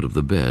neighbourhood of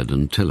the bed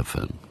and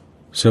telephone.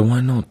 So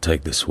why not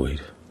take the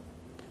suite?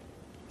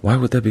 Why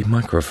would there be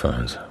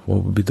microphones?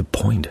 What would be the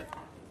point?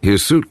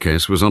 His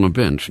suitcase was on a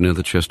bench near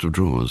the chest of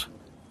drawers.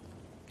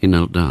 He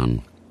knelt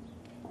down.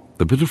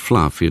 The bit of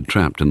fluff he had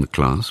trapped in the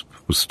clasp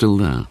was still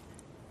there.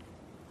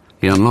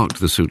 He unlocked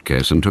the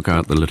suitcase and took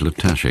out the little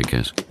attaché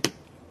case.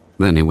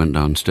 Then he went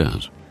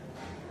downstairs.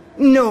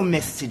 No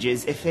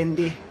messages,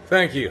 Effendi.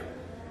 Thank you.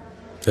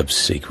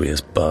 Obsequious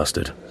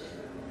bastard.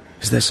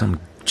 Is there some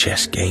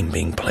chess game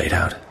being played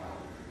out?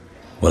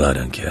 Well, I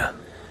don't care.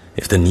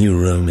 If the new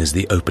room is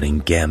the opening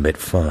gambit,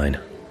 fine.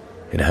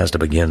 It has to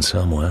begin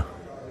somewhere.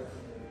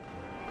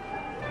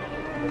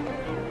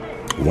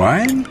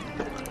 Wine?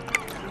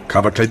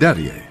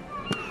 Cavaclederie.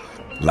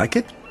 Like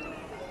it?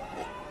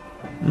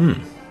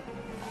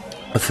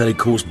 A fairly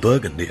coarse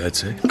burgundy, I'd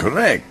say.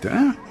 Correct,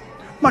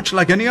 Much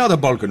like any other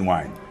Balkan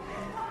wine.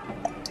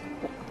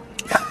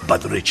 Yeah,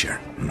 but richer.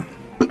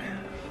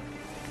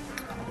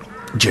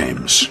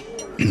 James,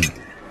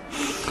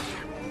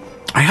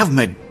 I have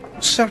made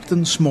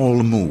certain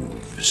small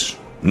moves.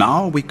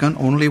 Now we can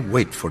only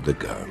wait for the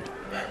girl.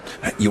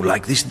 You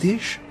like this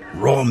dish?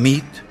 Raw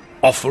meat,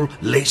 offal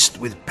laced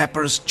with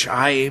peppers,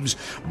 chives,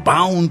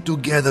 bound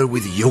together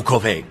with yolk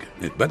of egg.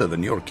 It's better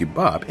than your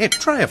kebab. Hey,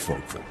 try a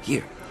forkful.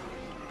 Here.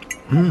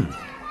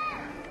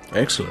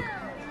 Excellent.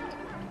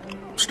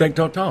 Steak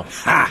tartare.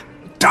 Ha!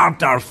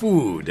 Tartar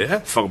food, eh?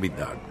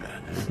 Formidable.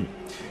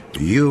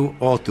 You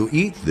ought to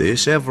eat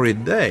this every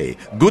day.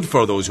 Good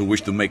for those who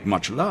wish to make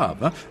much love.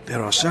 Huh?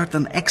 There are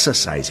certain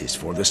exercises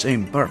for the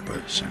same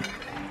purpose.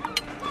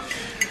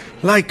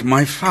 Like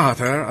my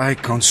father, I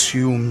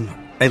consume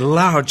a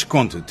large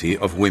quantity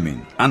of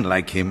women.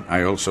 Unlike him,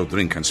 I also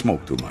drink and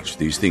smoke too much.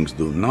 These things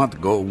do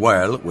not go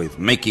well with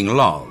making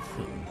love.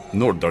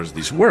 Nor does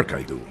this work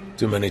I do.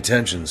 Too many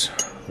tensions.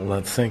 A lot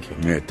of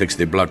thinking. Yeah, it takes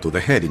the blood to the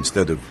head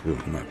instead of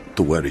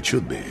to where it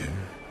should be.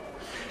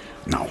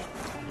 Now,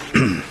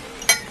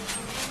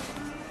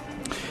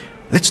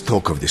 let's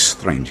talk of this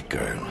strange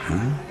girl,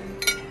 huh?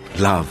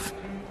 Love.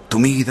 To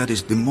me, that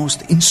is the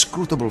most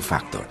inscrutable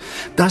factor.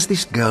 Does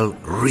this girl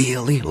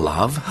really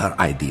love her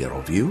idea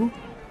of you?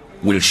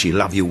 Will she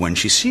love you when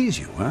she sees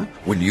you, huh?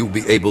 Will you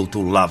be able to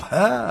love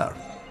her?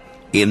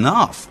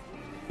 Enough.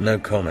 No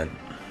comment.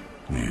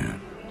 Yeah,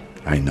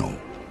 I know.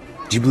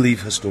 Do you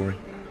believe her story?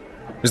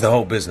 Is the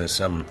whole business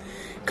some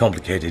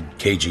complicated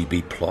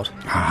KGB plot?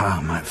 Ah,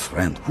 my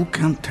friend, who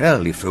can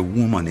tell if a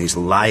woman is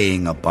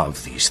lying about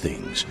these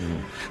things?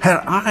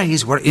 Her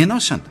eyes were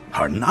innocent.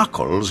 Her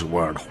knuckles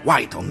were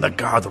white on the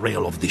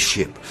guardrail of the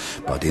ship.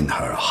 But in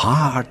her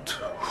heart...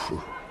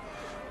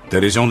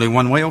 There is only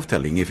one way of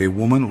telling if a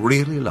woman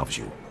really loves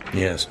you.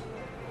 Yes.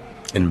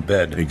 In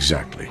bed.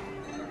 Exactly.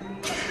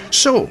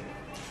 So,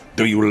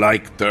 do you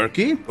like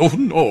turkey? Oh,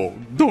 no,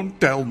 don't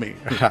tell me.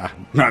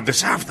 Now,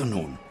 this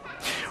afternoon,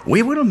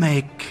 we will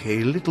make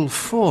a little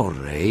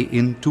foray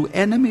into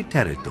enemy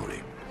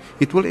territory.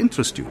 It will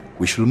interest you.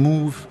 We shall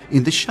move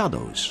in the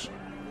shadows,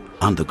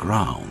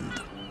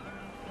 underground.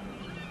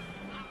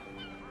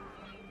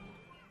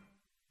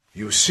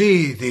 You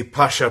see the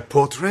Pasha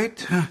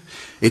portrait?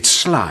 It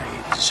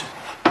slides.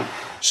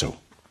 So.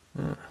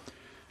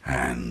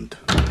 And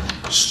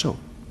so.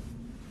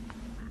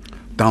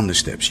 Down the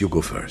steps, you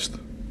go first.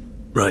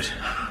 Right.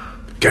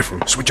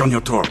 Careful, switch on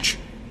your torch.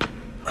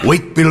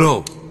 Wait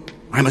below.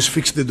 I must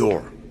fix the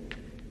door.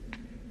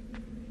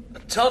 A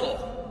tunnel?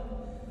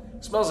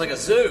 Smells like a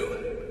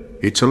zoo.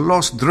 It's a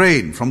lost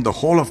drain from the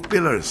Hall of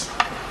Pillars.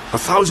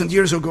 1,000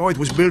 years ago, it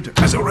was built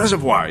as a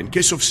reservoir in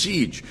case of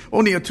siege.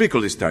 Only a trickle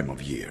this time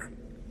of year.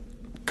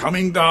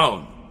 Coming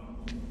down.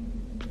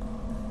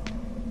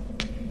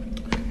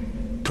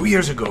 2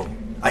 years ago,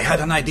 I had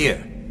an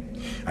idea.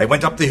 I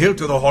went up the hill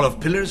to the Hall of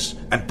Pillars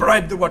and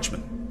bribed the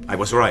watchman. I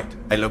was right.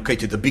 I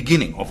located the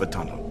beginning of a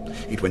tunnel.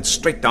 It went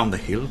straight down the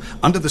hill,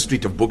 under the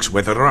Street of Books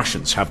where the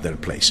Russians have their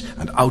place,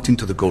 and out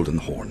into the Golden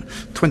Horn,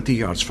 20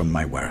 yards from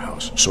my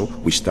warehouse. So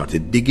we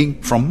started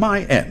digging from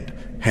my end,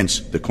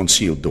 hence the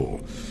concealed door.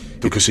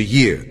 Took us a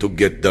year to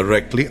get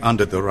directly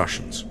under the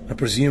Russians. I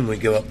presume we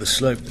go up the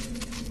slope.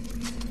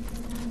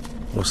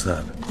 What's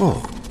that?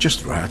 Oh,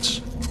 just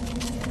rats.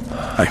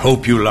 I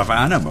hope you love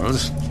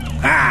animals.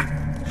 Ha!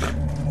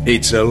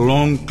 It's a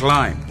long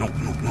climb. No,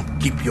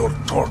 keep your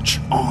torch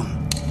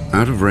on.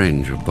 Out of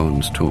range of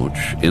Bond's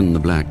torch, in the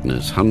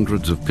blackness,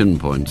 hundreds of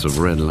pinpoints of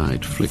red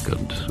light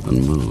flickered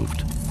and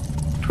moved.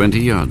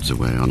 20 yards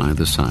away on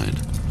either side,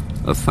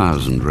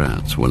 1,000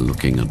 rats were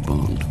looking at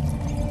Bond.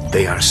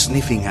 They are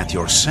sniffing at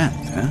your scent,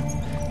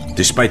 eh?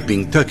 Despite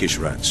being Turkish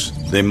rats,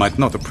 they might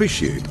not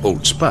appreciate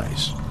Old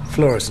Spice.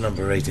 Florist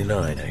number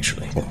 89,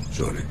 actually. Oh,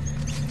 sorry.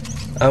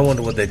 I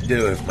wonder what they'd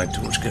do if my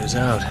torch goes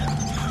out.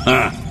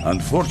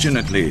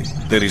 Unfortunately,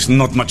 there is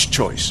not much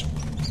choice.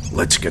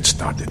 Let's get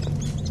started.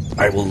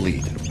 I will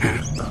lead.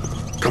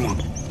 Come on.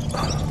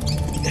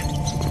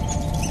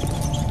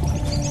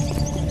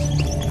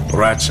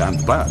 Rats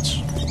and bats.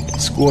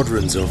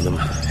 Squadrons of them,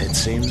 it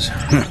seems.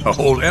 A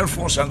whole Air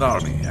Force and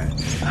Army.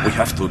 We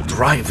have to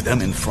drive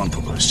them in front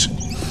of us.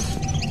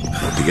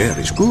 But the air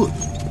is good.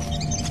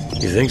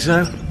 You think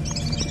so?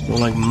 More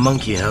like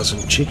monkey house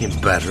and chicken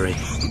battery.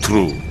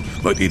 True,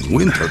 but in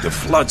winter the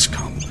floods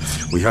come.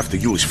 We have to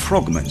use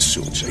frogman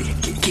suits.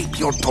 Keep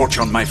your torch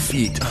on my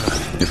feet.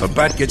 If a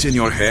bat gets in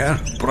your hair,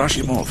 brush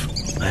him off.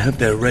 I hope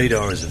their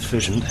radar is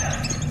efficient.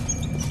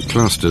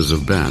 Clusters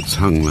of bats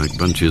hung like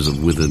bunches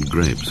of withered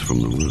grapes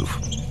from the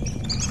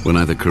roof. When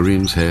either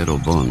Kareem's head or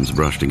Bond's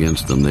brushed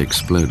against them, they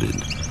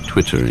exploded,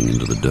 twittering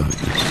into the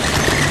darkness.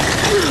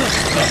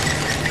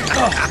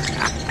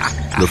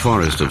 The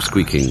forest of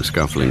squeaking,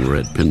 scuffling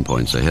red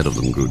pinpoints ahead of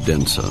them grew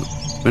denser.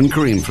 When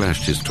Kareem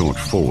flashed his torch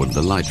forward,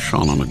 the light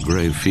shone on a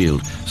grey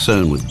field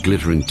sown with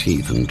glittering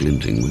teeth and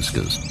glinting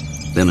whiskers.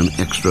 Then an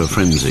extra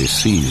frenzy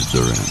seized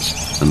the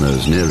rats, and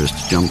those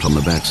nearest jumped on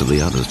the backs of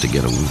the others to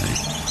get away.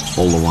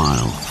 All the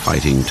while,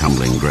 fighting,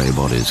 tumbling grey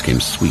bodies came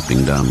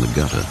sweeping down the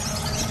gutter.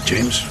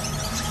 James,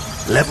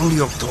 level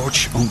your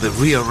torch on the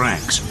rear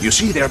ranks. You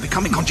see, they are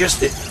becoming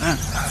congested.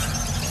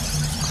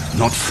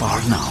 Not far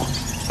now.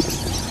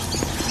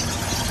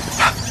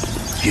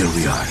 Here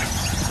we are.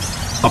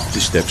 Up the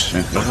steps.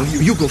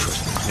 You go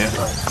first.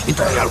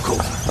 Into the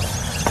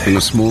alcove. In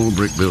a small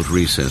brick-built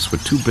recess were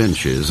two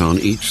benches on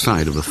each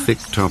side of a thick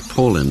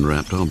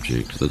tarpaulin-wrapped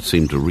object that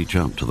seemed to reach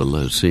up to the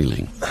low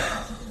ceiling.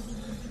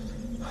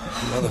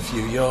 Another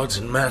few yards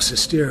in mass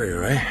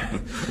hysteria, eh?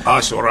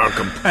 Us or our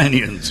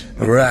companions.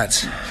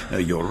 Rats.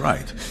 You're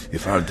right.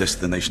 If our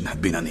destination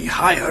had been any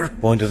higher...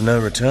 Point of no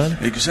return?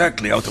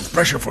 Exactly. Out of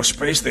pressure for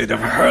space, they'd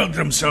have hurled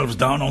themselves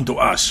down onto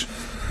us.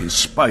 In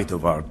spite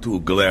of our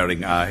two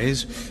glaring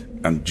eyes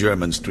and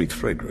German street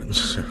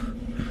fragrance.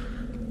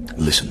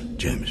 Listen,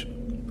 James.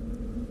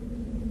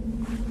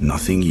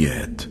 Nothing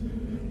yet,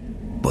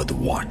 but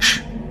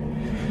watch.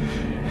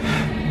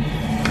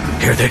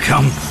 Here they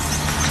come.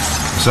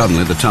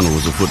 Suddenly, the tunnel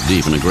was a foot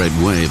deep in a great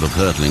wave of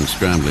hurtling,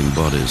 scrambling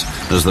bodies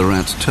as the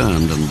rats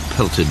turned and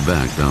pelted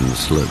back down the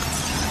slope.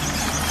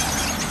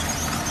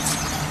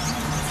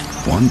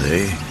 One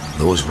day,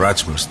 those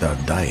rats will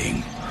start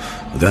dying.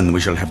 Then we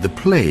shall have the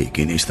plague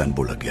in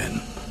Istanbul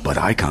again. But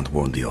I can't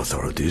warn the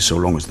authorities so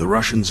long as the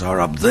Russians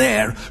are up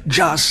there,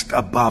 just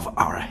above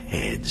our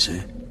heads.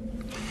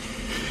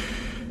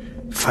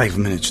 5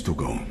 minutes to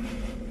go.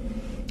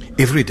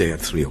 Every day at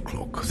 3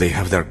 o'clock, they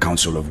have their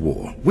council of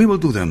war. We will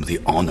do them the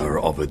honor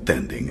of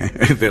attending.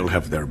 They'll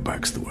have their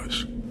backs to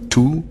us.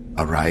 2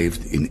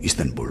 arrived in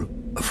Istanbul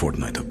a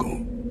fortnight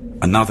ago.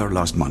 Another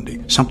last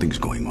Monday. Something's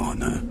going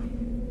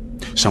on.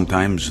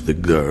 Sometimes the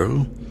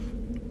girl,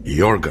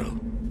 your girl,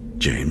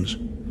 James,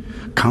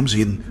 comes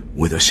in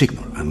with a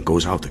signal and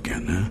goes out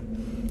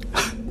again.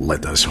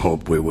 Let us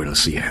hope we will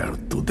see her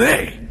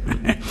today.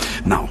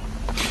 Now,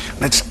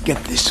 let's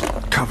get this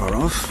cover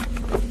off.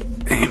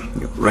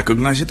 You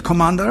recognize it,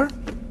 Commander?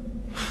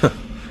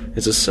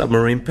 It's a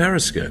submarine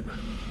periscope.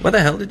 Where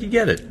the hell did you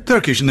get it?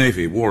 Turkish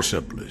Navy war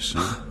surplus.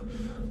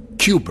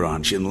 Q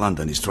branch in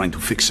London is trying to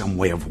fix some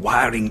way of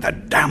wiring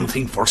that damn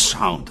thing for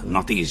sound.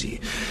 Not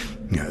easy.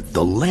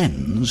 The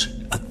lens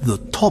at the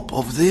top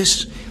of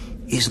this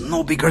is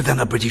no bigger than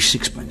a British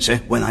sixpence.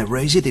 When I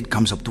raise it, it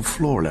comes up to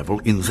floor level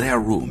in their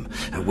room.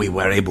 We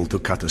were able to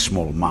cut a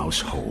small mouse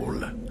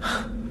hole.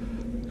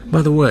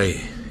 By the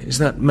way, is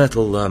that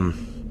metal,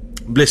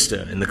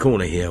 blister in the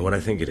corner here what I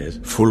think it is?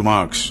 Full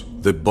marks.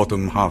 The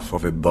bottom half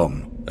of a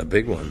bomb. A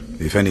big one.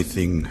 If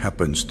anything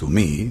happens to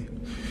me,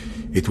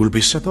 it will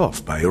be set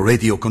off by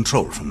radio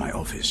control from my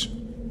office.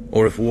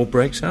 Or if war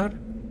breaks out?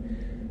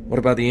 What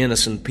about the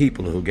innocent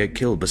people who get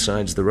killed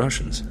besides the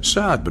Russians?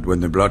 Sad, but when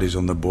the blood is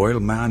on the boil,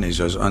 man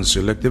is as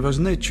unselective as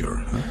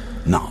nature.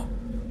 Now,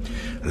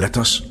 let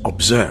us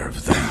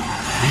observe them.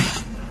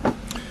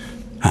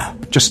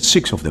 Just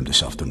 6 of them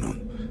this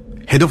afternoon.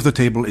 Head of the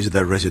table is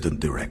the resident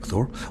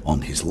director.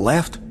 On his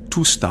left,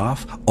 2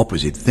 staff.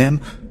 Opposite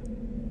them,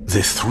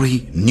 the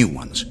 3 new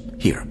ones.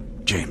 Here,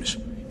 James,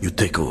 you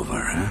take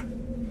over,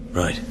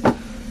 Right.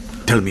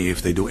 Tell me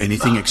if they do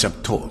anything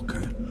except talk.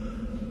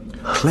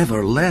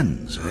 Clever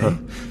lens,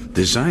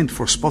 Designed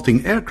for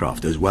spotting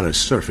aircraft as well as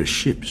surface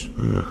ships.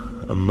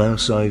 A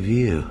mouse-eye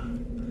view.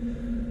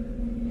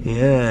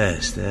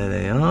 Yes, there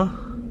they are.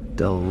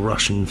 Dull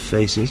Russian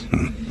faces.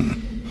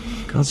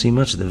 Can't see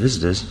much of the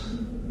visitors.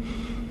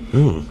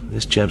 Ooh,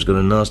 this chap's got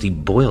a nasty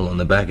boil on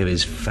the back of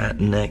his fat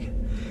neck.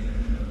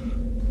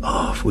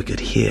 Oh, if we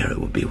could hear, it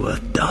would be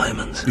worth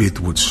diamonds.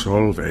 It would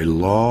solve a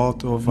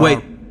lot of...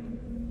 Wait!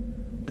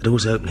 The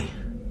door's opening.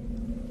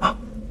 Oh,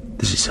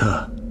 this is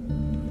her.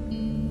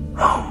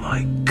 Oh,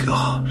 my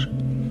God.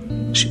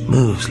 She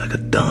moves like a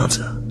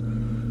dancer.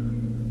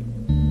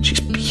 She's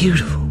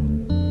beautiful.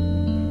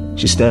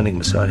 She's standing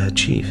beside her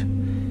chief,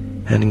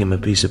 handing him a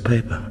piece of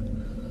paper.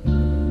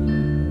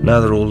 Now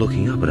they're all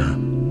looking up at her.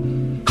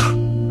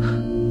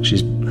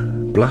 She's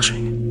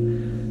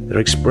blushing. Their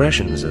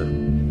expressions are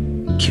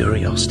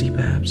curiosity,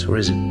 perhaps, or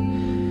is it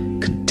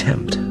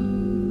contempt?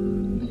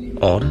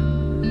 Odd.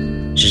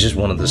 She's just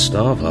one of the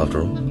staff,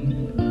 after all.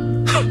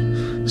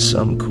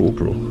 Some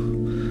corporal.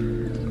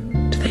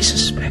 Do they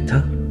suspect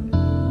her?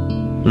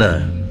 No,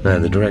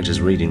 the director's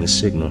reading the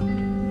signal.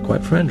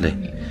 Quite friendly.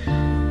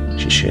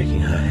 She's shaking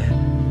her head,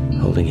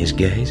 holding his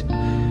gaze.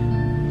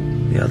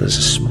 The others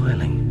are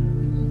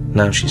smiling.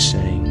 Now she's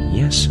saying,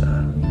 "Yes,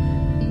 sir."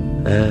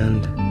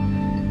 And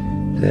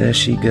there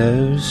she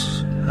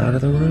goes, out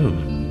of the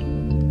room.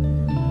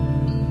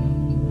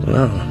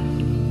 Well,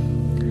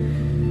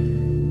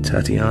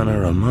 Tatiana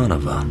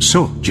Romanova.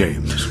 So,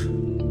 James.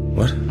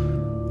 What?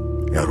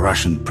 A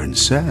Russian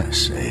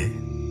princess, eh?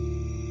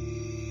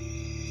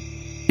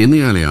 In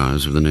the early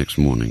hours of the next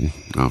morning,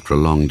 after a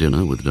long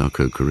dinner with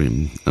Darko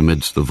Karim,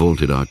 amidst the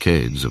vaulted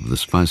arcades of the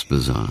Spice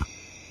Bazaar,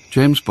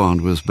 James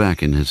Bond was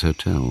back in his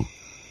hotel.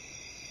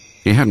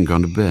 He hadn't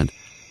gone to bed.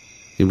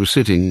 He was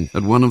sitting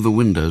at one of the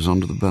windows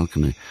onto the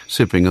balcony,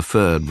 sipping a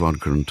third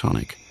vodka and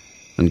tonic,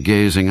 and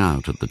gazing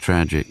out at the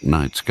tragic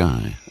night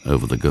sky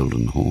over the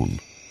Golden Horn.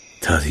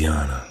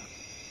 Tatiana.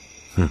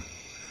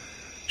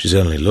 She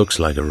certainly looks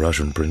like a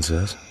Russian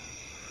princess.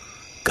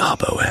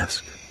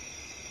 Garbo-esque.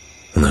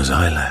 And those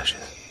eyelashes.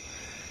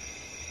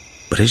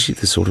 But is she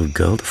the sort of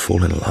girl to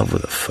fall in love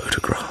with a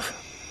photograph?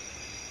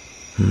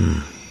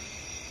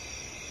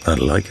 I'd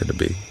like her to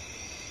be.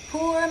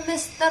 Poor Miss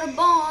Mr.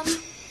 Bond,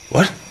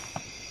 What?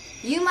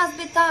 you must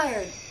be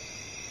tired.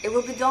 It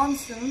will be dawn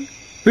soon.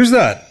 Who's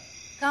that?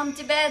 Come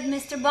to bed,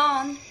 Mr.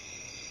 Bond.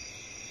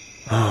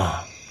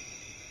 Ah.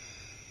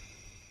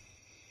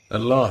 At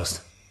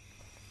last.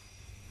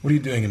 What are you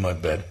doing in my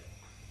bed?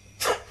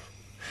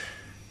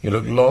 You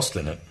look lost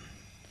in it.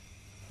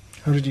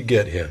 How did you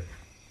get here?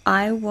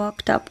 I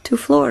walked up 2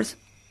 floors.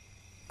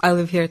 I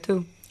live here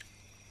too.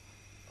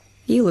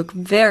 You look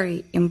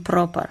very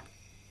improper.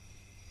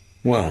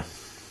 Well,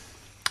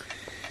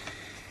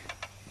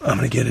 I'm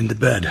gonna get into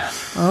bed.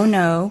 Oh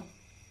no,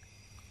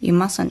 you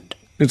mustn't.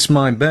 It's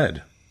my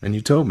bed, and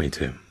you told me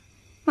to.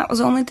 That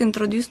was only to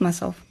introduce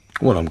myself.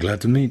 Well, I'm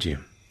glad to meet you.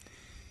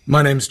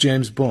 My name's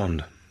James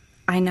Bond.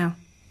 I know.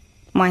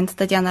 Mine's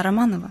Tatiana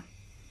Romanova.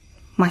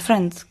 My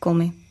friends call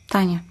me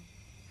Tanya.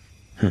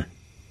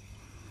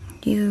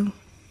 You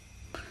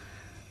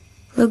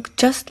look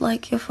just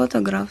like your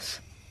photographs.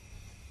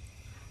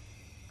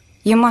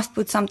 You must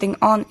put something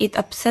on. It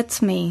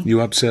upsets me. You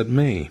upset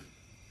me.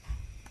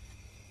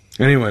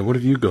 Anyway, what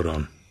have you got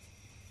on?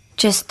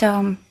 Just,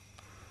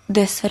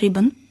 this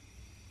ribbon.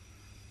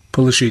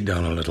 Pull the sheet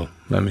down a little.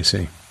 Let me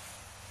see.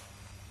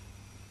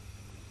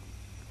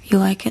 You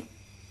like it?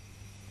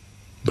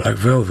 Black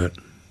velvet.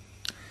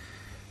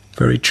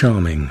 Very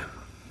charming.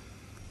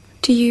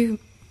 Do you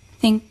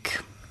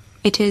think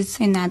it is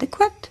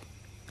inadequate?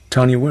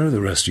 Tanya, where are the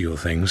rest of your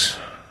things?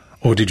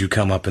 Or did you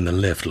come up in the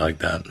lift like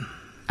that?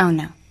 Oh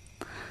no.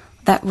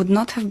 That would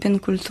not have been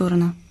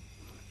kulturno.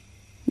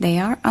 They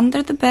are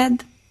under the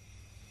bed.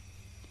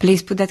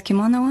 Please put that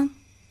kimono on.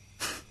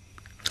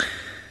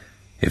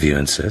 If you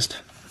insist.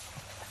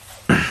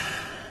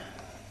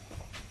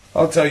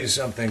 I'll tell you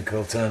something,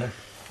 Coltana.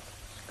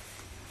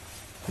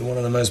 You're one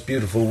of the most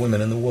beautiful women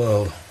in the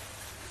world.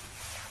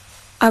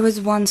 I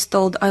was once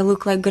told I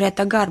look like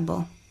Greta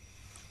Garbo.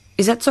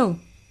 Is that so?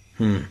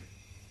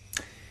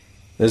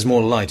 There's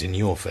more light in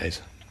your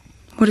face.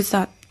 What is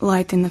that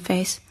light in the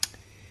face?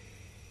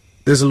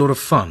 There's a lot of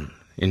fun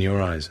in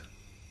your eyes.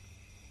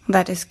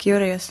 That is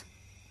curious.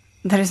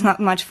 There is not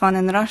much fun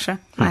in Russia.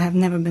 I have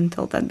never been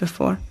told that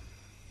before.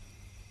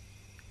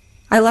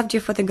 I loved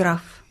your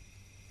photograph.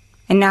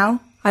 And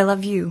now I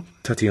love you.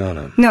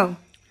 Tatiana. No.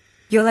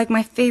 You're like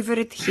my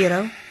favorite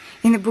hero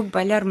in a book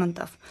by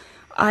Lermontov.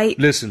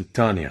 Listen,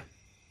 Tanya.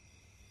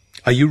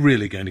 Are you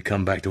really going to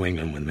come back to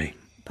England with me?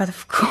 But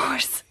of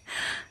course.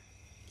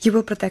 You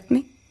will protect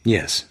me?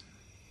 Yes.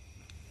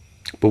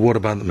 But what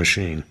about the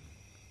machine?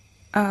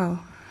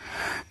 Oh.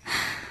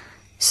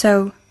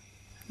 So,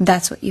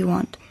 that's what you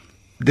want.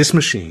 This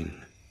machine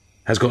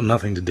has got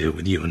nothing to do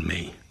with you and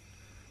me.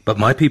 But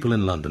my people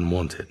in London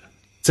want it.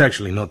 It's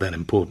actually not that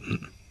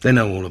important. They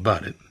know all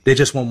about it. They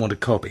just want one to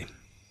copy.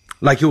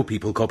 Like your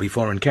people copy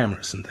foreign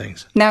cameras and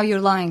things. Now you're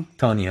lying.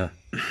 Tanya.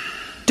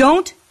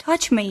 Don't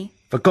touch me.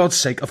 For God's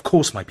sake, of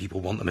course my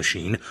people want the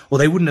machine, or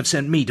they wouldn't have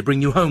sent me to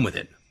bring you home with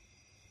it.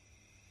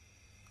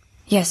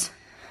 Yes.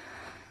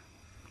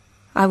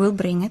 I will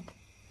bring it.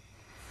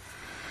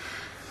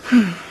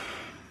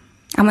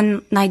 I'm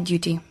on night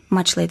duty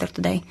much later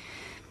today.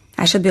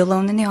 I shall be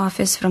alone in the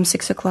office from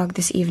 6 o'clock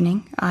this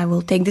evening. I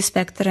will take the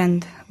Spectre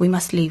and we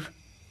must leave.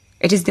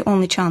 It is the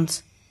only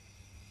chance.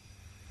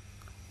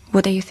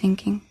 What are you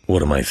thinking?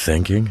 What am I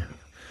thinking?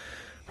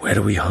 Where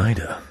do we hide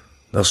her?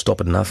 They'll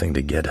stop at nothing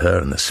to get her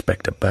and the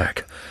Spectre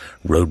back.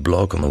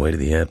 Roadblock on the way to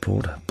the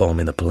airport, bomb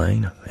in the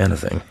plane,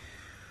 anything.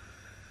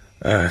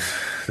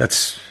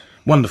 That's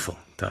wonderful,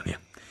 Tanya.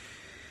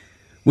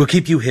 We'll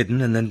keep you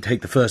hidden and then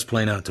take the first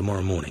plane out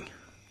tomorrow morning.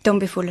 Don't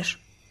be foolish.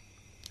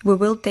 We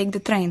will take the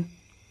train.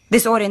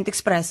 This Orient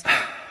Express.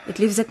 It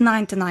leaves at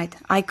 9 tonight.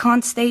 I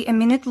can't stay a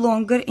minute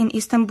longer in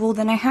Istanbul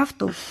than I have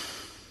to.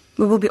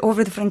 We will be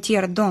over the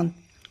frontier at dawn.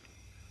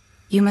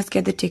 You must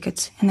get the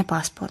tickets and the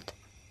passport.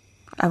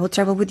 I will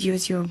travel with you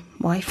as your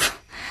wife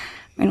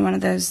in one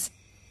of those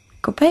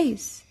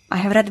coupes I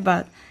have read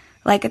about,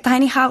 like a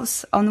tiny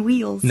house on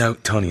wheels. No,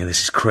 Tanya,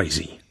 this is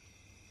crazy.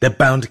 They're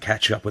bound to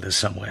catch up with us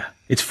somewhere.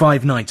 It's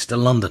 5 nights to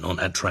London on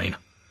that train.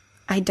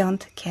 I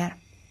don't care.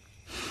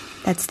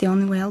 That's the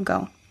only way I'll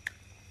go.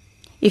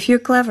 If you're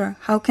clever,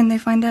 how can they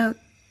find out?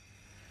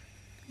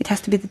 It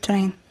has to be the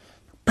train.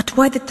 But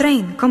why the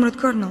train, Comrade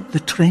Colonel? The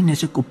train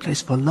is a good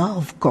place for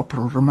love,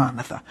 Corporal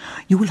Romanova.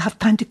 You will have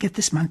time to get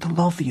this man to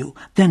love you.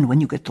 Then,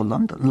 when you get to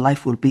London,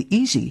 life will be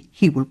easy.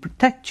 He will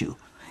protect you.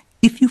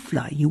 If you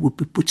fly, you will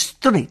be put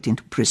straight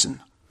into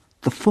prison.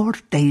 The 4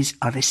 days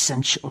are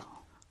essential.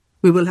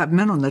 We will have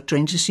men on the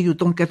train to see you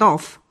don't get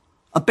off.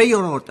 Obey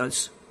your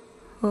orders.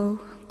 Oh,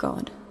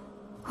 God.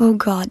 Oh,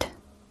 God.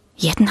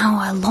 Yet now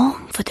I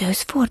long for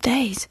those 4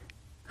 days.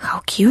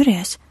 How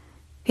curious.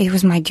 It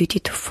was my duty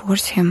to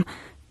force him,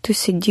 to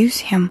seduce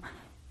him.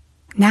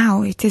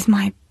 Now it is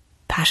my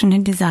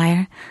passionate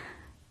desire.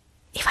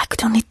 If I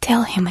could only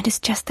tell him it is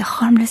just a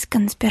harmless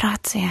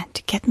conspiracy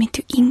to get me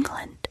to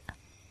England.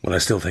 Well, I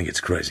still think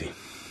it's crazy.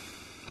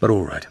 But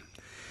all right.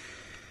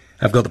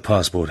 I've got the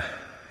passport.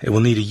 It will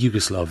need a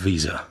Yugoslav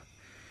visa.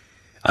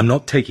 I'm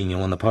not taking you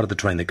on the part of the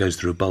train that goes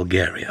through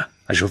Bulgaria.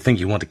 I shall think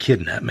you want to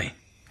kidnap me.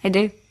 I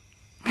do.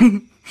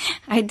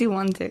 I do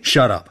want to.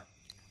 Shut up.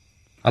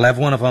 I'll have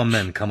one of our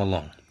men come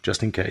along,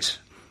 just in case.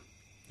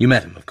 You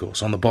met him, of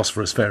course, on the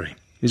Bosphorus ferry.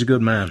 He's a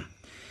good man.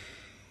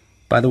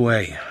 By the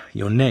way,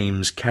 your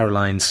name's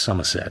Caroline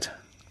Somerset.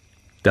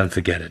 Don't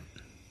forget it.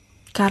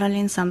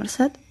 Caroline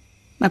Somerset?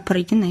 A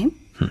pretty name.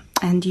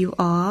 And you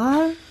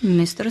are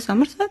Mr.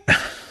 Somerset?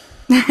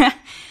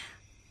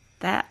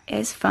 That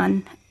is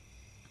fun.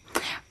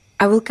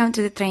 I will come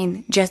to the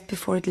train just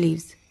before it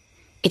leaves.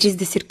 It is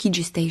the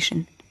Sirkiji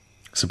station.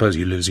 Suppose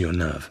you lose your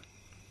nerve.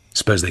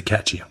 Suppose they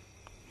catch you.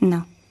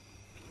 No.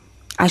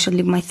 I shall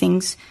leave my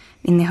things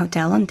in the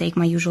hotel and take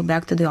my usual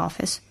bag to the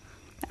office.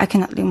 I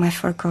cannot leave my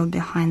fur coat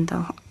behind,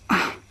 though.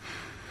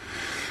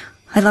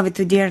 I love it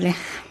too dearly.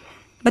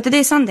 But today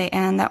is Sunday,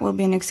 and that will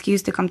be an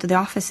excuse to come to the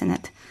office in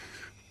it.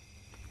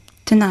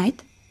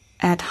 Tonight,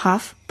 at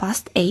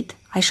 8:30,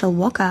 I shall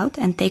walk out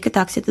and take a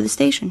taxi to the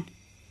station.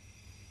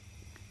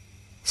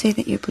 Say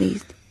that you're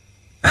pleased.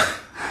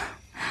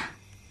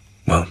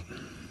 Well,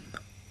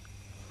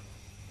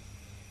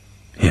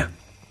 here.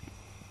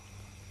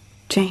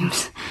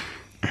 James.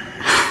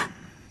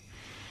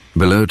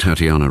 Below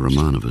Tatiana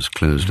Romanova's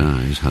closed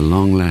eyes, her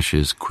long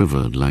lashes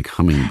quivered like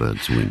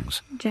hummingbirds'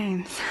 wings.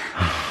 James.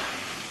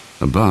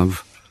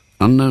 Above,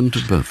 unknown to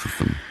both of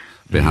them,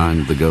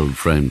 behind the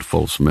gold-framed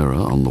false mirror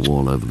on the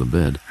wall over the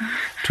bed,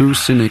 two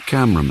cine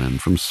cameramen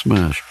from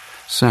Smersh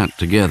sat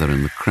together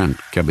in the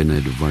cramped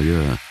cabinet de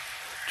voyeur,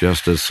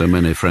 just as so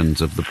many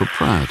friends of the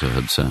proprietor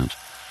had sat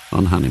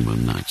on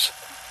honeymoon nights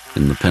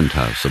in the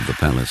penthouse of the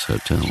Palace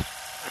Hotel.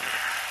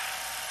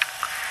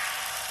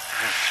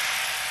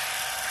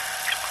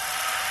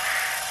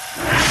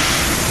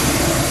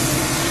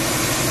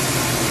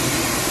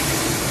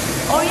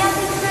 Orient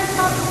Express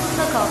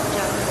hattımızda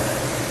kalkacak.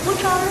 Bu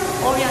çağrı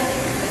Orient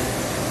Express.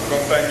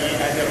 Compagnie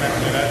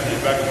internationale des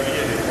bateliers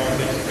et des grands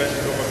express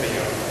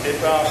européens.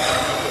 Départ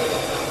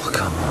Oh,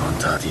 come on,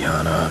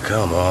 Tatiana,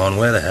 come on.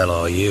 Where the hell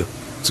are you?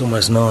 It's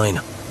almost 9.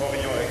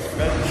 Orient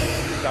Express,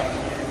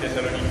 Istanbul,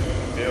 Thessaloniki,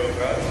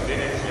 Beograd,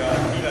 Venezia,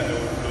 Milano.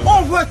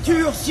 En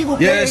voiture, s'il vous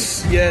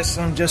plaît. Yes,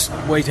 I'm just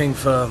waiting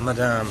for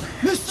Madame.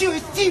 Monsieur,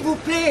 s'il vous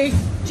plaît.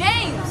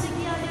 James!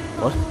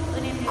 What?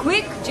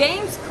 Quick,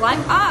 James,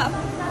 climb up!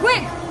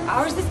 Quick!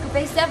 Ours is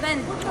Coupe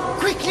 7.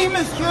 Quickly,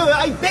 monsieur,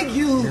 I beg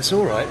you. It's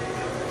all right.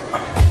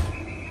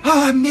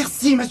 Ah,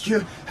 merci,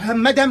 monsieur.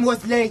 Madame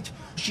was late.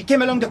 She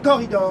came along the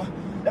corridor.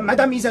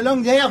 Madame is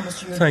along there,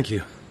 monsieur. Thank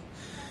you.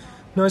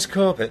 Nice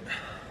carpet.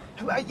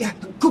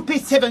 Coupe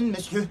 7,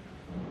 monsieur.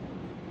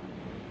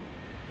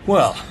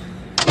 Well,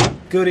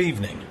 good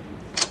evening.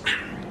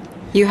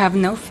 You have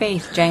no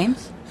faith,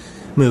 James?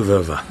 Move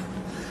over.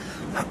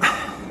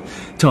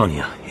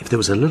 Tanya, if there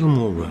was a little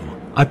more room,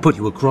 I'd put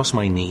you across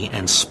my knee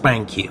and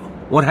spank you.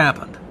 What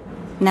happened?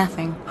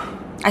 Nothing.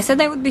 I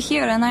said I would be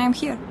here, and I am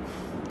here.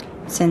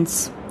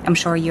 Since I'm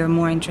sure you're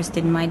more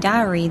interested in my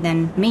diary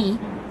than me,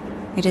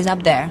 it is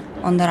up there,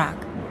 on the rack.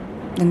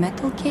 The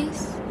metal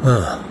case?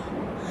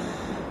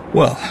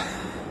 Well,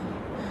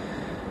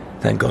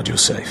 thank God you're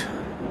safe.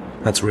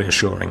 That's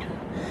reassuring.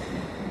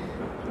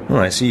 Oh,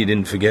 I see you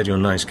didn't forget your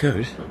nice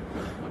coat.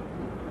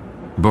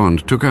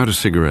 Bond took out a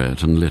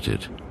cigarette and lit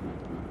it.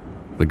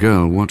 The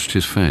girl watched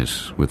his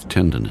face with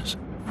tenderness.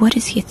 What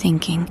is he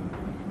thinking?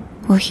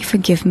 Will he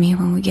forgive me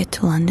when we get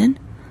to London?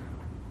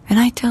 And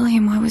I tell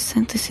him I was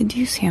sent to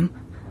seduce him,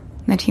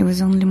 that he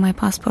was only my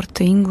passport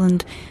to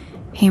England,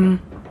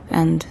 him,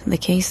 and the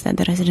case that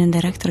the resident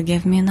director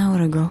gave me an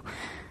hour ago.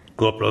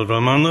 Corporal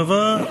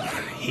Romanova,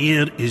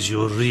 here is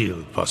your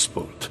real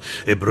passport.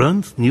 A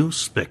brand new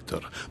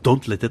Spectre.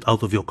 Don't let it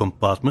out of your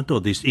compartment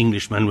or this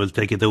Englishman will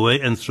take it away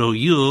and throw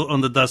you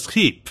on the dust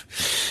heap.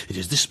 It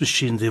is this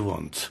machine they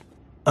want.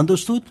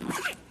 Understood?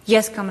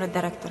 Yes, Comrade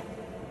Director.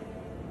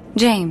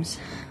 James,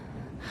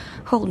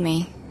 hold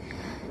me.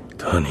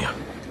 Tanya.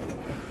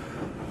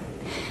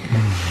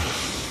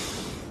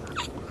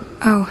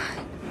 Oh,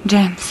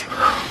 James.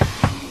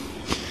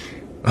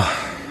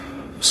 Oh,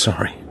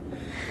 sorry.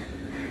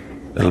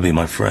 That'll be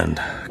my friend,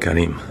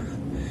 Karim.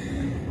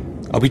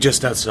 I'll be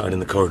just outside in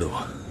the corridor.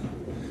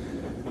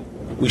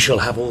 We shall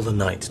have all the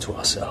night to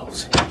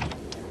ourselves.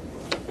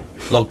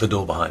 Lock the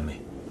door behind me.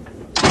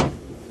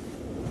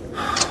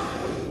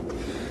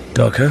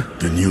 Darko?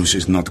 The news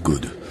is not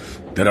good.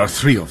 There are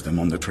 3 of them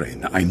on the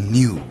train. I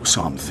knew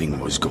something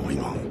was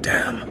going on.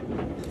 Damn.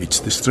 It's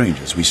the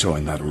strangers we saw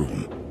in that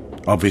room.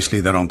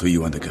 Obviously, they're onto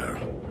you and the girl.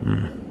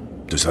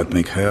 Does that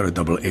make her a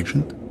double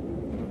agent?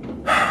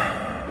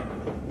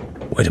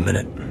 Wait a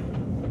minute.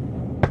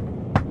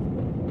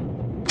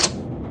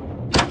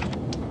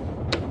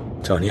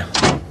 Tanya?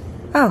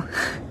 Oh,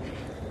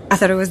 I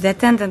thought it was the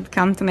attendant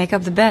come to make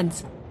up the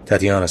beds.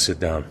 Tatiana, sit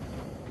down.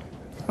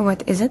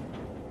 What is it?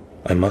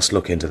 I must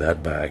look into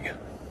that bag.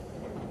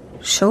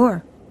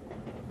 Sure.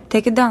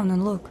 Take it down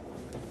and look.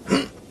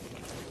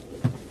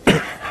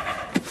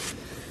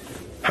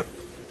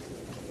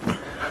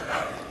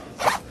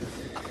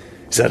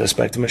 Is that a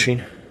Spectre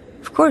machine?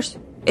 Of course.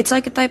 It's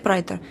like a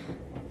typewriter.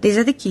 These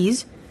are the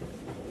keys.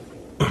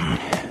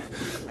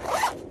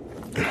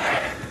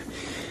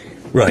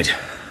 Right.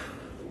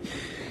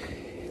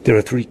 There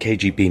are 3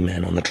 KGB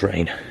men on the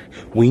train.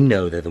 We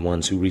know they're the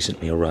ones who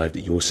recently arrived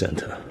at your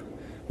center.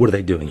 What are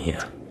they doing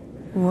here?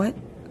 What?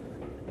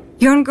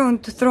 You aren't going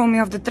to throw me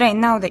off the train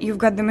now that you've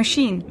got the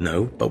machine?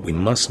 No, but we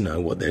must know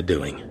what they're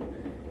doing.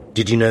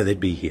 Did you know they'd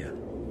be here?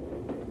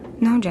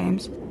 No,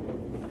 James.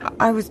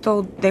 I was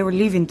told they were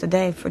leaving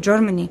today for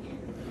Germany.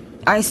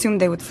 I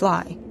assumed they would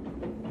fly.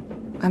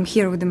 I'm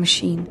here with the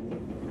machine.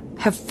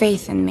 Have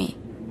faith in me.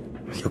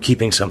 You're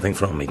keeping something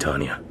from me,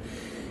 Tanya.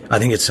 I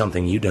think it's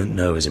something you don't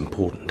know is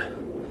important.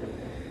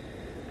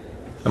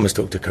 I must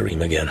talk to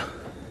Karim again.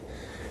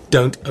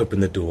 Don't open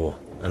the door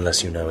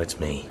unless you know it's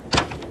me.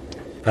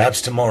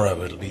 Perhaps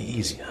tomorrow it'll be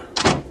easier.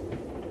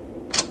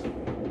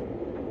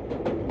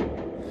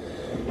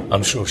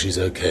 I'm sure she's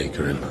okay,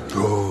 Karim.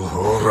 Oh,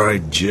 all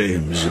right,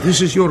 James.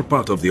 This is your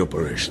part of the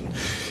operation.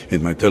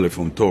 In my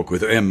telephone talk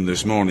with M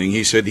this morning,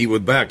 he said he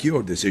would back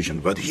your decision,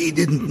 but he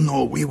didn't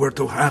know we were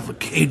to have a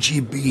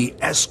KGB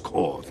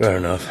escort. Fair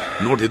enough.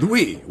 Nor did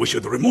we. We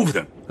should remove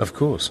them. Of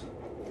course.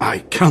 I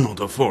cannot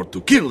afford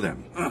to kill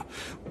them.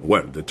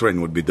 Well, the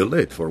train would be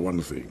delayed for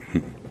one thing.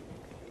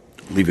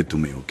 Leave it to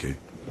me, okay?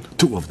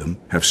 2 of them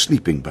have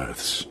sleeping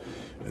berths.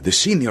 The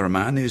senior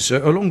man is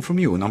along from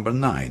you, number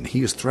 9.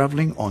 He is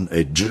traveling on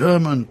a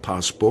German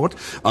passport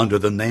under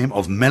the name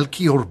of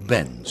Melchior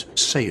Benz,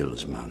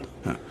 salesman.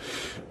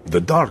 The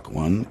dark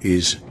one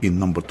is in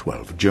number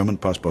 12, German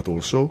passport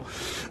also,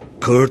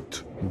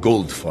 Kurt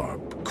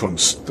Goldfarb,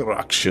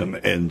 construction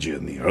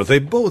engineer. They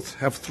both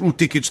have through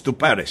tickets to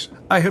Paris.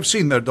 I have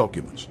seen their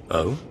documents.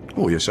 Oh?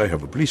 Oh, yes, I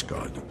have a police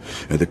card.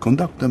 The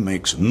conductor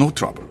makes no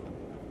trouble.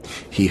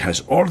 He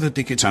has all the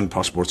tickets and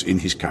passports in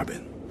his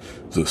cabin.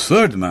 The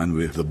third man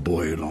with the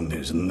boil on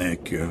his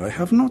neck, I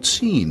have not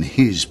seen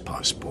his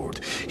passport.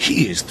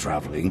 He is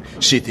traveling,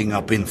 sitting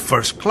up in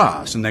first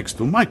class next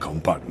to my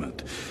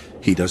compartment.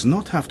 He does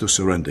not have to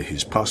surrender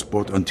his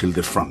passport until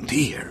the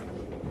frontier.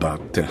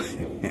 But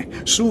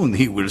soon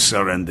he will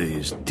surrender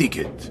his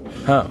ticket.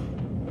 How?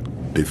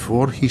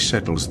 Before he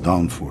settles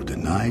down for the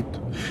night,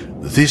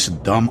 this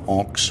dumb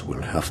ox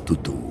will have to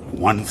do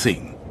one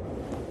thing.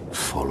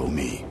 Follow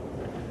me.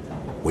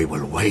 We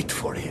will wait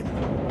for him.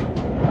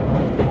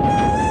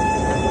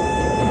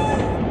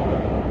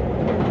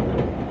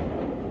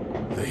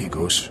 There he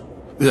goes.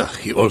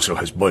 He also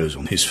has boils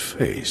on his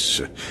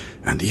face.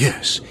 And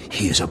yes,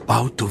 he is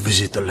about to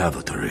visit the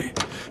lavatory.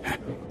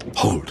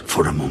 Hold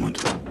for a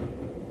moment.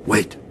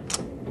 Wait.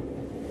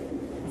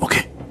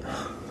 Okay.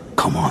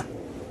 Come on.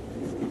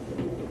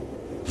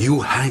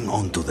 You hang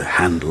on to the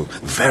handle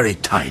very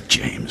tight,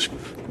 James.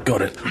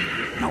 Got it.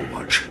 Now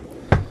watch.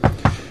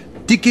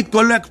 Ticket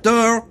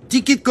collector!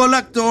 Ticket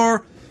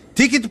collector!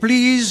 Ticket,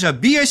 please!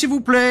 Billet, s'il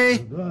vous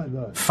plaît!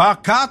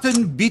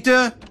 Fahrkarten,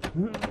 bitte!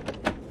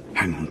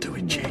 Hang on to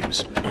it,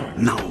 James.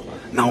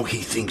 Now he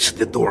thinks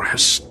the door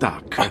has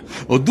stuck.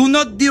 Oh, do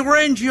not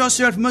derange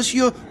yourself,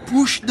 monsieur.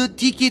 Push the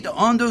ticket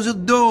under the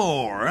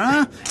door,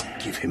 huh?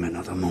 Give him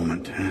another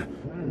moment, huh?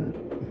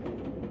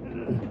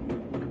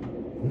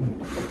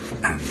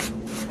 And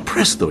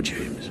presto,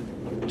 James.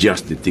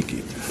 Just the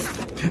ticket.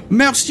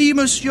 Merci,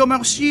 monsieur,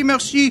 merci,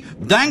 merci.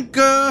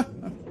 Danke.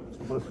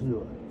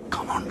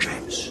 Come on,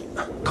 James.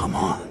 Come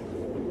on.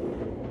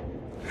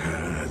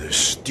 The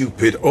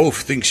stupid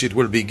oaf thinks it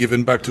will be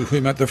given back to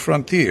him at the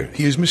frontier.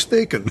 He is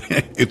mistaken.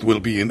 It will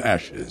be in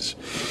ashes.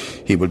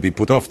 He will be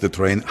put off the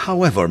train,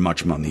 however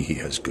much money he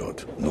has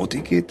got. No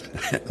ticket,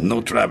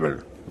 no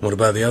travel. What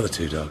about the other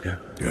 2, Darko?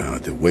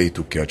 The way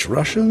to catch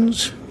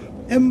Russians?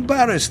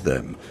 Embarrass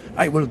them.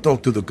 I will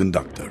talk to the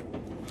conductor.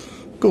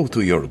 Go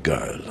to your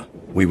girl.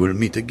 We will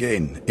meet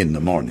again in the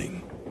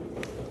morning.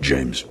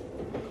 James,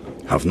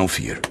 have no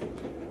fear.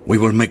 We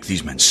will make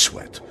these men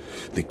sweat.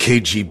 The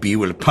KGB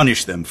will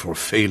punish them for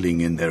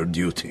failing in their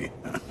duty.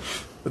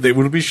 They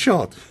will be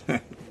shot.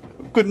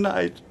 Good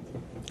night.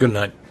 Good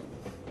night.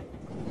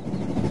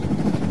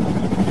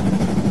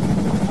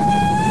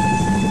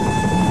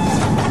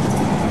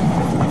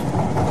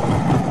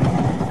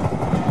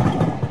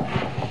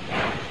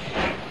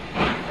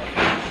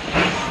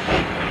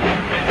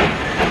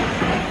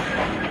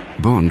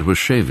 Bond was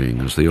shaving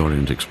as the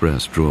Orient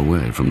Express drew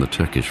away from the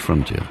Turkish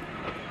frontier.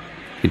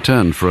 He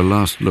turned for a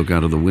last look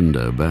out of the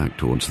window back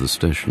towards the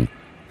station,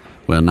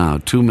 where now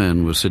 2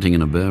 men were sitting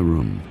in a bare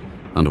room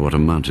under what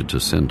amounted to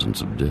sentence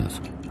of death.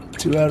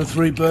 2 out of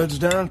 3 birds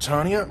down,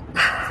 Tanya.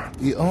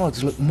 The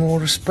odds look more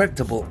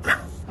respectable.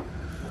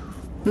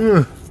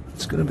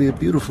 It's going to be a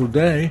beautiful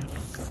day.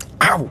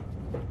 Ow!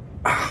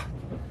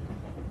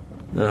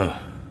 Oh.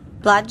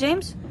 Blood,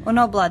 James? Or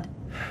no blood?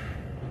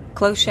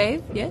 Close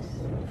shave, yes?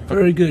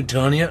 Very good,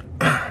 Tanya.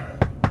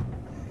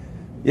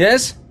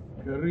 Yes?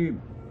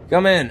 Karim.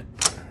 Come in.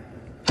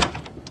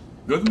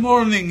 Good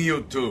morning,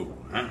 you two.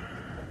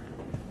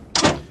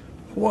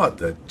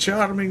 What a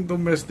charming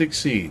domestic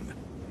scene.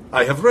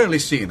 I have rarely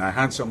seen a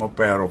handsomer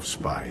pair of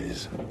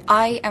spies.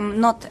 I am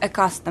not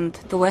accustomed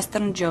to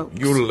Western jokes.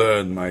 You'll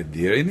learn, my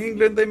dear. In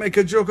England, they make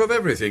a joke of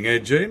everything, eh,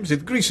 James?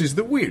 It greases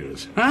the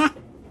wheels, huh?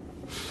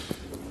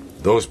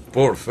 Those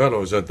poor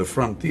fellows at the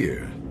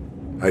frontier.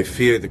 I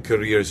fear the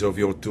careers of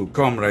your two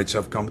comrades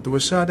have come to a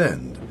sad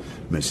end,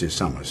 Mrs.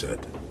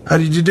 Somerset. How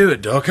did you do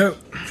it, Darko?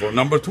 For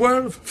number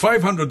 12,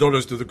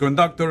 $500 to the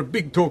conductor,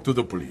 big talk to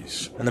the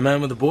police. And the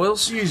man with the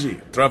boils? Easy.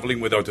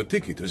 Traveling without a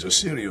ticket is a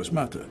serious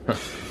matter.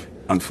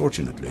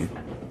 Unfortunately,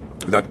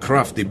 that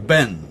crafty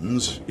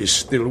Benz is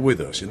still with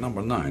us in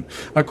number 9.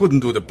 I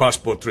couldn't do the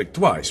passport trick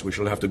twice. We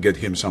shall have to get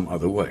him some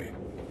other way.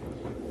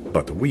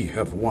 But we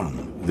have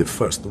won the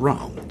first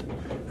round,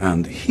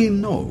 and he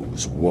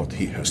knows what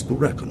he has to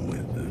reckon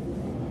with.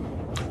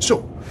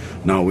 So,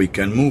 now we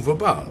can move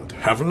about,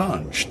 have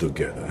lunch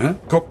together, eh?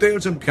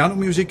 Cocktails and piano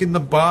music in the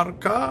bar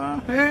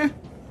car, eh?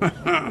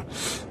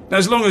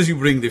 As long as you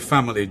bring the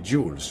family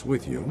jewels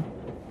with you.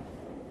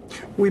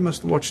 We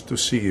must watch to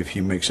see if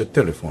he makes a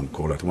telephone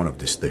call at one of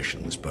the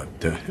stations, but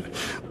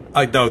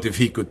I doubt if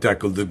he could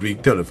tackle the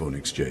Greek telephone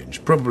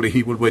exchange. Probably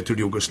he will wait till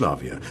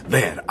Yugoslavia.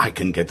 There, I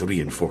can get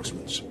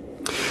reinforcements.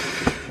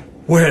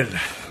 Well,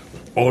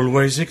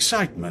 always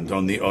excitement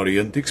on the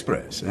Orient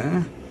Express,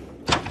 eh?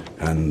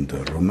 And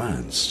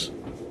romance.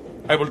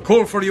 I will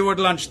call for you at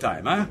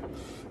lunchtime, eh?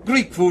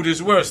 Greek food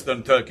is worse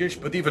than Turkish,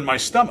 but even my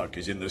stomach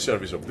is in the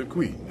service of the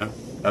Queen. Eh?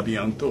 A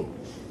bientôt.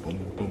 Bum,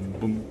 bum,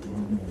 bum.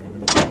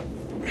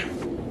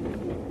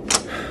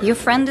 Your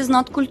friend is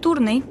not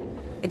kulturny.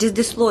 It is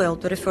disloyal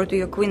to refer to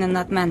your queen in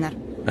that manner.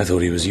 I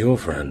thought he was your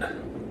friend.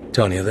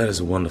 Tanya, that is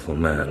a wonderful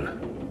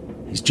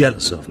man. He's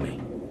jealous of me.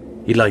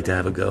 He'd like to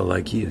have a girl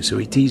like you, so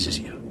he teases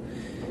you.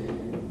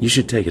 You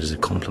should take it as a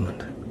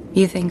compliment.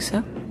 You think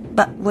so?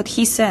 But what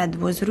he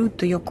said was rude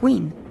to your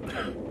queen.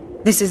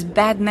 This is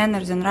bad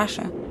manners in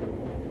Russia.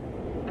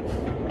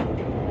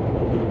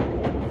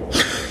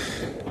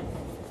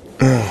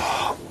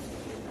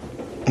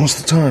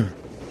 What's the time?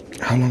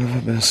 How long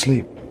have I been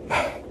asleep?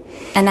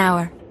 An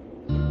hour.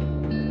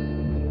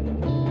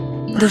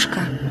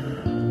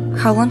 Dushka,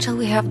 how long shall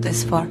we have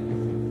this for?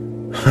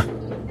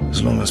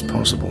 As long as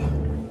possible.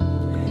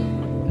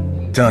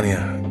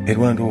 Tanya, it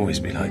won't always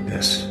be like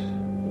this.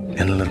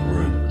 In a little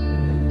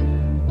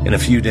room. In a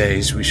few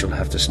days, we shall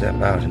have to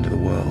step out into the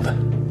world.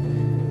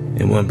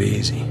 It won't be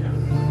easy.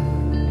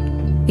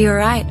 You're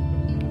right.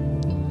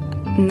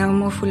 No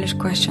more foolish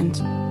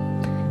questions.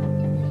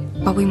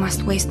 But we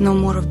must waste no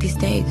more of these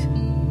days.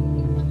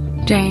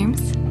 James?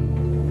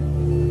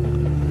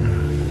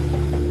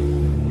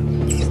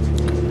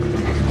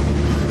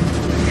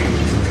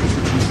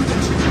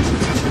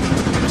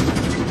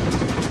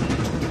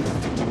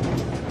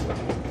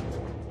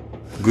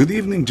 Good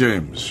evening,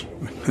 James.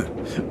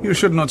 You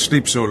should not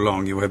sleep so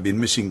long. You have been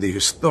missing the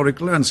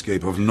historic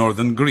landscape of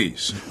northern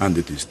Greece, and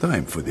it is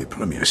time for the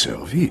premier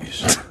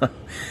service.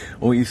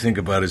 All you think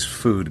about is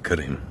food,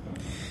 Karim.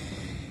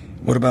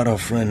 What about our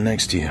friend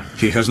next to you?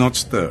 He has not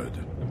stirred.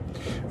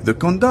 The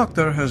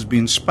conductor has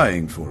been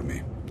spying for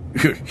me.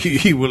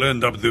 He will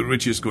end up the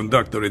richest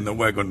conductor in the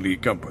Wagon Lee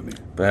Company.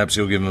 Perhaps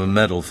you'll give him a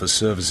medal for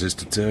services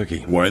to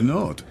Turkey. Why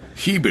not?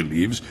 He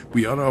believes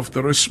we are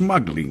after a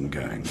smuggling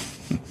gang.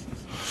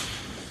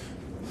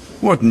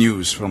 What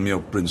news from your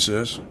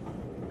princess?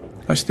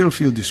 I still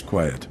feel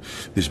disquiet.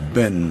 This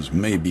Benz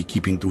may be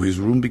keeping to his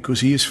room because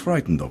he is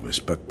frightened of us,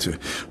 but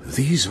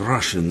these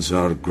Russians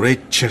are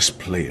great chess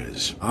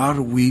players.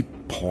 Are we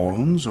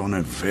pawns on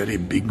a very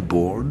big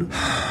board?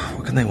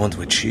 What can they want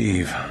to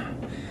achieve?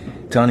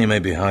 Tanya may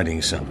be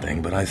hiding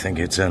something, but I think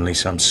it's only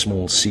some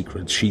small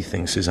secret she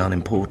thinks is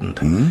unimportant.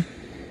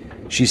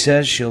 She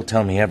says she'll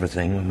tell me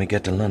everything when we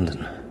get to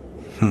London.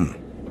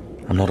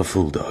 I'm not a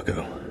fool,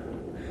 Darko.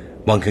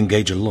 One can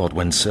gauge a lot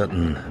when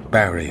certain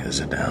barriers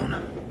are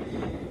down.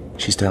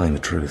 She's telling the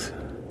truth.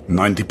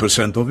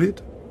 90% of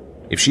it?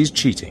 If she's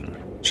cheating,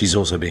 she's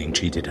also being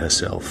cheated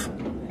herself.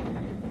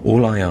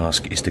 All I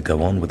ask is to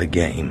go on with the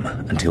game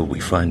until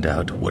we find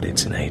out what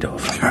it's in aid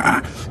of.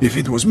 If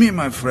it was me,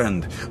 my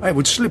friend, I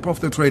would slip off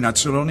the train at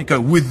Salonika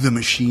with the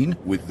machine,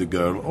 with the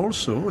girl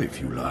also,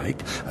 if you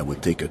like. I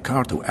would take a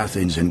car to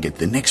Athens and get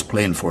the next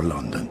plane for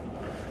London.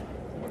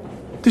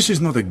 This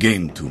is not a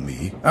game to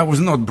me. I was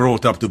not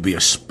brought up to be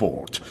a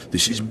sport.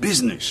 This is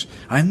business.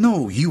 I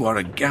know you are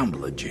a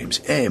gambler,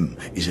 James. M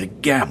is a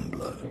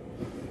gambler.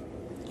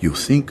 You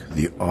think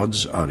the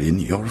odds are in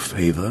your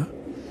favor?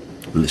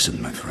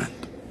 Listen, my friend.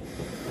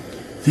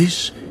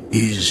 This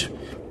is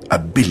a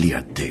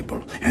billiard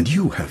table, and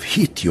you have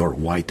hit your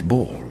white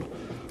ball.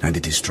 And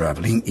it is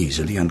traveling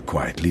easily and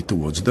quietly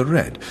towards the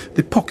red.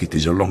 The pocket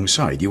is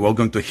alongside. You are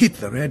going to hit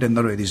the red, and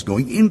the red is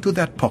going into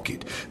that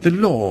pocket. The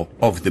law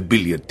of the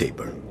billiard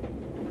table.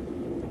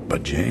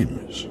 But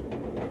James,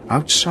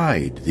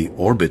 outside the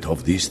orbit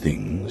of these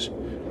things,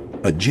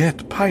 a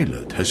jet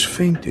pilot has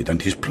fainted,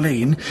 and his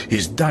plane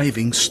is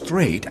diving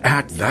straight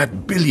at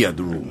that billiard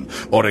room.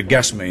 Or a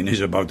gas main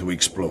is about to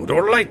explode,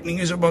 or lightning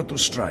is about to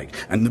strike,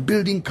 and the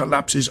building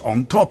collapses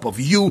on top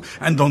of you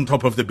and on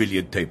top of the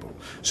billiard table.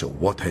 So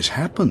what has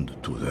happened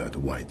to that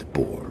white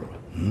ball?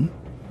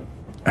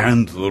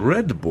 And the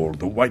red ball,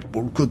 the white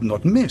ball could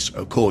not miss,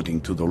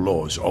 according to the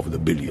laws of the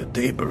billiard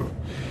table.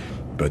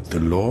 But the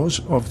laws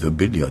of the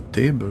billiard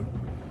table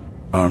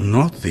are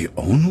not the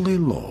only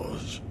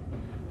laws.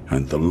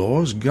 And the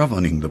laws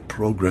governing the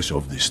progress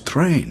of this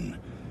train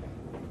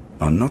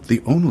are not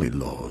the only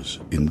laws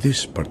in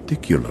this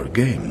particular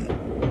game.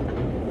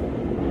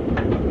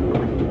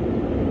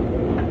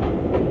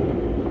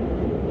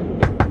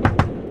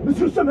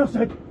 Monsieur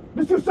Somerset!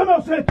 Monsieur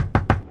Somerset!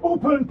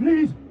 Open,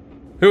 please!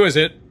 Who is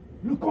it?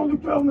 Le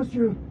conducteur,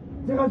 monsieur.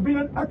 There has been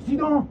an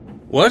accident.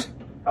 What?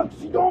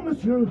 Accident,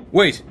 monsieur.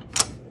 Wait.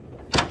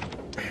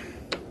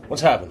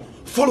 What's happened?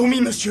 Follow me,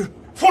 monsieur.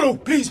 Follow,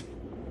 please.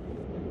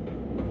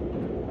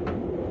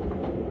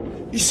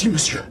 Ici,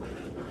 monsieur.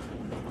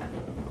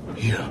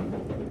 Here.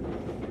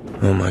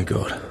 Oh, my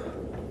God.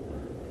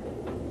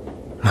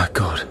 My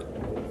God.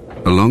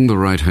 Along the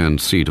right-hand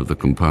seat of the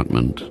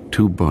compartment,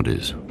 two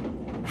bodies,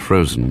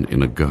 frozen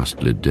in a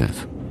ghastly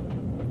death.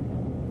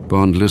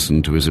 Bond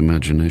listened to his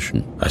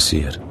imagination. I see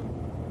it.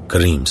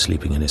 Karim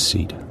sleeping in his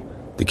seat.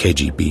 The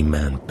KGB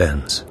man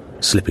bends,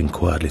 slipping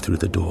quietly through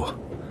the door.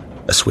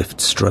 A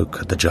swift stroke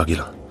at the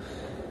jugular.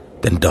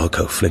 Then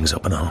Darko flings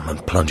up an arm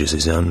and plunges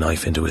his own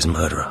knife into his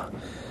murderer.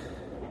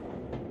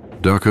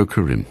 Darko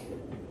Karim.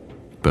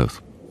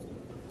 Both.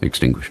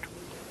 Extinguished.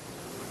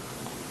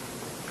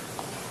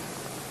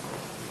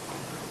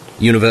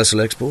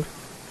 Universal export?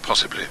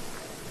 Possibly.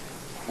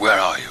 Where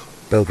are you?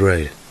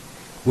 Belgrade.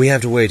 We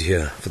have to wait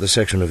here for the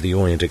section of the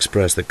Orient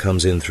Express that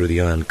comes in through the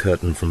Iron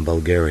Curtain from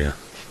Bulgaria.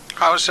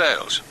 How are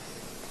sales?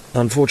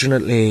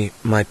 Unfortunately,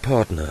 my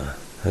partner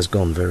has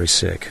gone very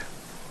sick.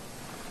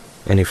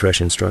 Any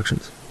fresh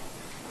instructions?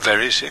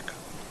 Very sick?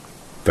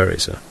 Very,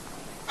 sir.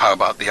 How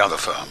about the other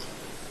firm?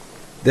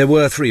 There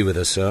were 3 with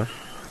us, sir.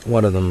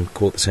 One of them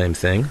caught the same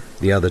thing.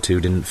 The other 2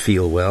 didn't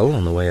feel well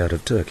on the way out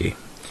of Turkey.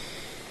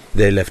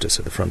 They left us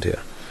at the frontier.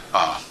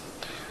 Ah.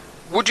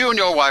 Would you and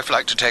your wife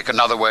like to take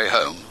another way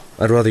home?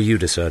 I'd rather you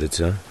decided,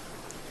 sir.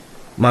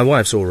 My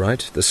wife's all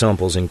right. The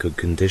sample's in good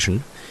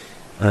condition.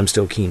 I'm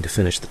still keen to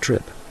finish the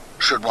trip.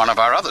 Should one of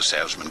our other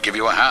salesmen give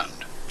you a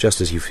hand? Just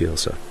as you feel,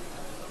 sir.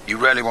 You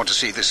really want to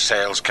see this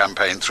sales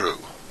campaign through?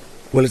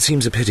 Well, it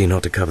seems a pity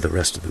not to cover the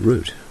rest of the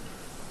route.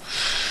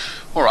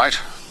 All right.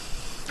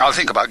 I'll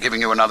think about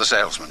giving you another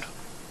salesman.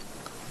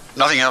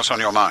 Nothing else on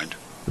your mind?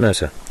 No,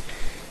 sir.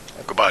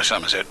 Goodbye,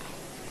 Somerset.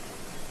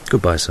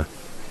 Goodbye, sir.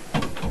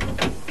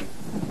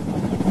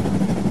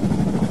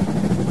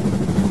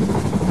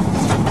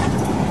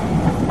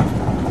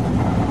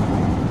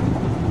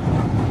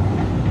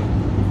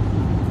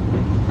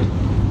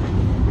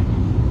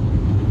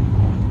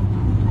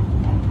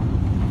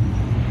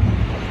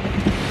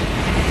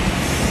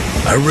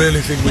 I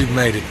really think we've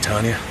made it,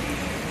 Tanya.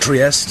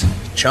 Trieste,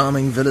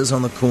 charming villas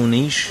on the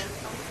Corniche.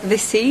 The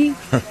sea?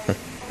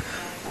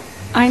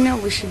 I know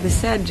we should be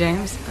sad,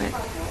 James, but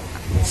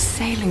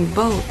sailing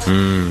boat.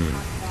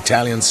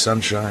 Italian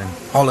sunshine,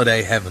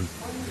 holiday heaven.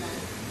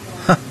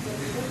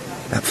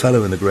 That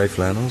fellow in the grey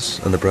flannels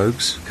and the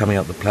brogues coming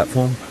up the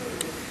platform.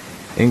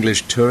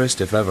 English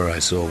tourist if ever I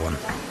saw one.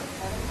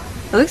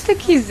 Looks like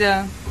he's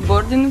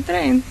boarding a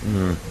train.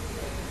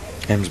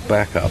 M's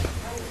back up.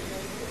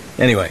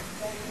 Anyway,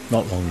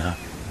 not long now.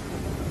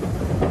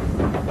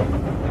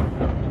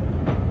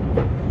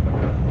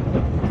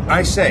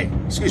 I say,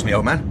 excuse me,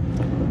 old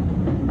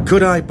man.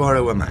 Could I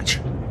borrow a match?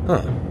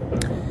 Oh.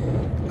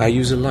 I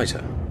use a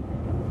lighter.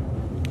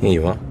 Here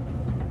you are.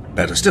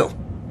 Better still.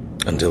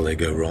 Until they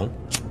go wrong.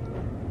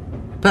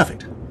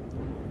 Perfect.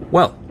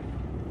 Well,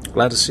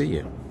 glad to see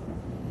you.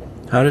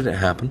 How did it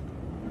happen?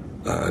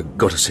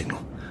 Got a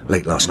signal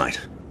late last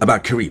night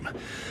about Karim.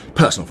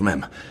 Personal from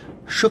M.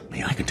 Shook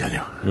me, I can tell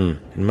you.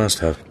 It must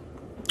have.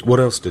 What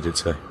else did it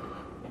say?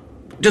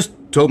 Just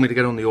told me to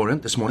get on the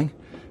Orient this morning.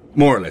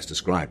 More or less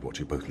described what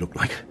you both look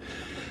like.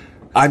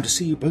 I'm to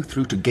see you both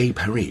through to Gay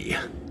Paris.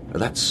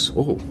 That's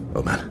all,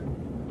 old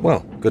man.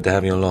 Well, good to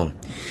have you along.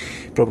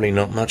 Probably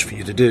not much for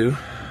you to do.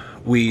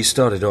 We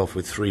started off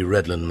with 3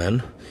 Redland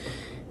men.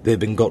 They've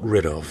been got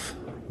rid of,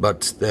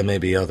 but there may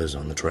be others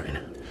on the train.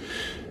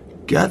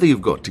 Gather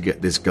you've got to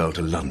get this girl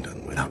to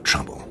London without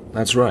trouble.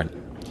 That's right.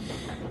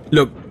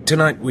 Look,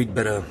 tonight we'd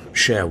better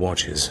share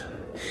watches.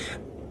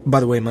 By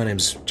the way, my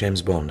name's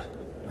James Bond.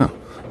 Oh,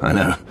 I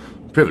know.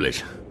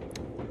 Privilege.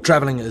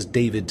 Travelling as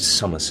David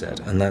Somerset,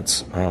 and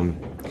that's,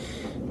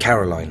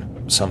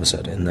 Caroline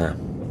Somerset in there.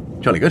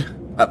 Jolly good.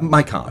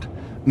 My card.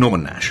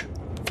 Norman Nash.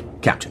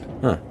 Captain.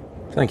 Oh,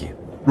 thank you.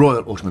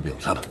 Royal Automobile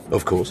Club.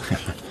 Of course.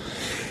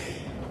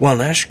 Well,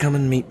 Nash, come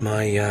and meet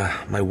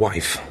my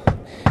wife.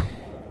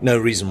 No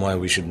reason why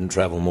we shouldn't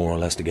travel more or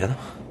less together.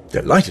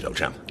 Delighted, old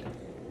chap.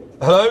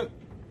 Hello,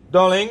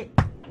 darling.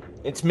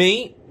 It's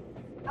me.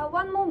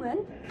 One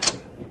moment.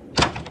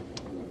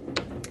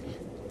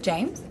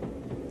 James?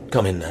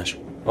 Come in, Nash.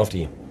 After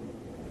you.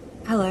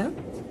 Hello.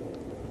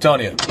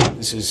 Tanya,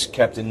 this is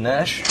Captain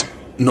Nash.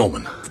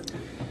 Norman.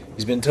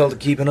 He's been told to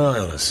keep an eye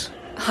on us.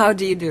 How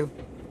do you do?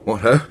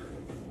 What, her?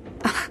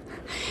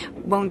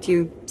 Won't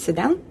you sit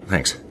down?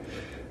 Thanks.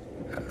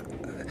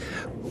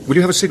 Will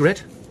you have a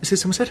cigarette, Mrs.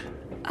 Somerset?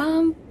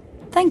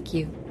 Thank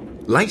you.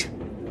 Light?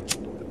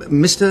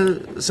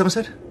 Mr.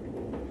 Somerset?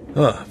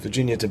 Ah,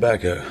 Virginia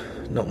tobacco.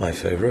 Not my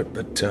favourite,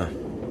 but,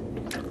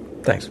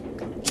 thanks.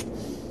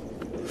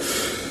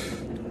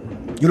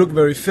 You look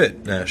very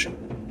fit, Nash.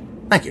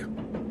 Thank you.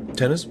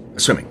 Tennis?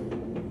 Swimming.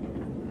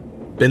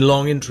 Been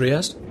long in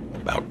Trieste?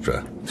 About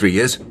 3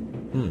 years.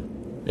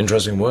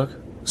 Interesting work?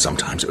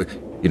 Sometimes.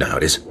 You know how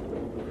it is.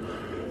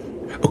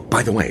 Oh,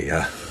 by the way,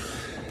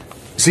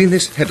 seen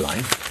this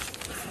headline?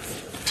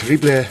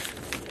 Terrible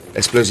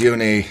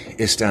Esplosione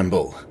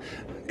Istanbul.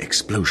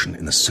 Explosion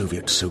in the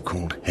Soviet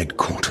so-called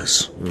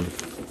headquarters.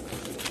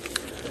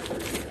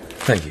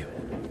 Thank you.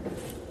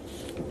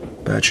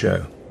 Bad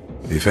show.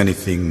 If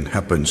anything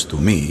happens to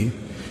me,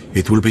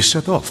 it will be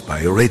set off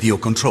by radio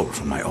control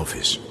from my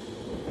office.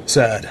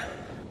 Sad.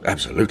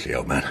 Absolutely,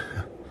 old man.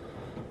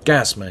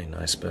 Gas main,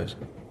 I suppose.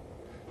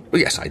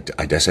 Well, yes, I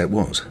dare say it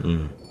was.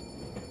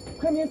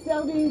 Premier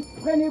service,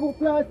 prenez vos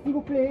places, s'il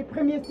vous plaît.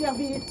 Premier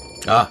service.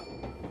 Ah,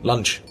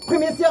 lunch.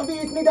 Premier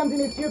service, mesdames et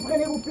messieurs,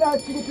 prenez vos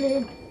places, s'il vous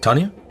plaît.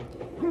 Tanya?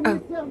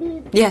 Premier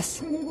service.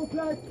 Yes. Prenez vos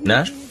places.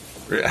 Nash?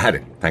 Had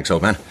it. Thanks,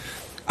 old man.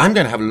 I'm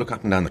going to have a look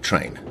up and down the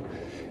train.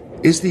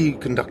 Is the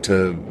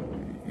conductor,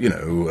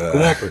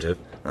 cooperative?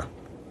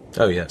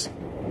 Oh, yes.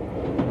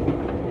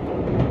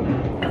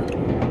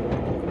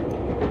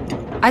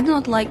 I do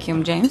not like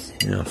him, James.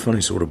 Yeah, funny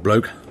sort of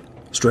bloke.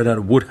 Straight out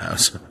of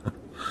Woodhouse.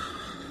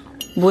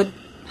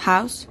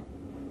 Woodhouse?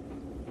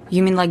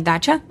 You mean like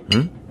Dacha?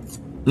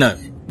 No,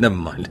 never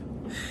mind.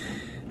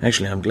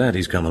 Actually, I'm glad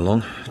he's come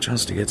along. A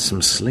chance to get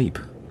some sleep.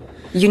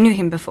 You knew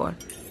him before?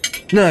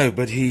 No,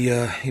 but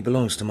he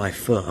belongs to my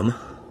firm.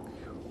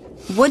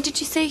 What did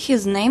you say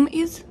his name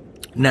is?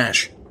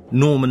 Nash.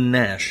 Norman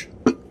Nash.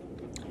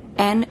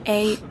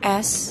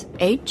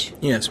 N-A-S-H?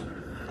 Yes.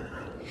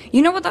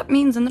 You know what that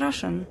means in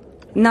Russian?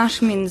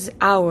 Nash means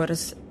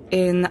ours.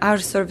 In our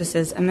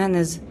services, a man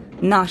is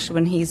Nash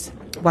when he's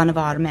one of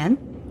our men,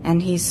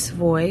 and he's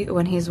Svoi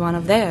when he's one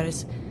of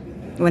theirs,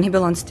 when he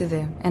belongs to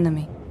the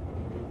enemy.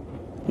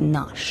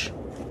 Nash.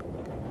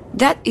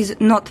 That is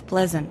not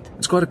pleasant.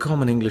 It's quite a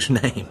common English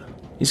name.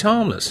 He's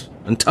harmless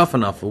and tough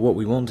enough for what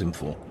we want him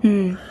for.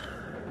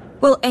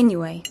 Well,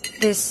 anyway,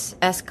 this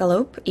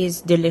escalope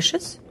is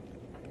delicious.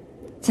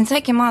 Since I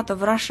came out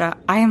of Russia,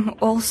 I am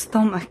all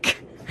stomach.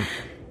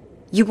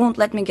 You won't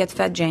let me get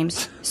fat,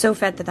 James. So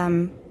fat that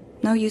I'm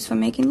no use for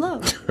making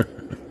love.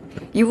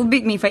 You will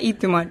beat me if I eat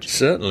too much.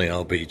 Certainly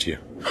I'll beat you.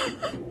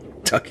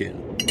 Tuck in.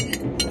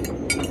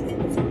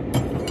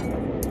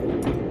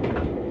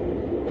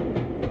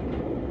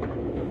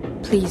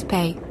 Please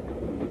pay.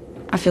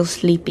 I feel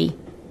sleepy.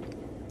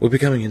 We'll be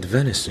coming into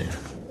Venice soon.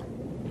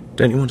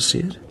 Don't you want to see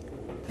it?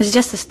 It's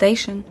just a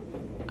station.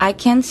 I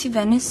can see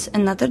Venice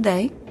another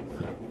day.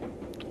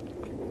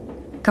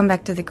 Come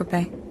back to the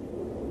coupe.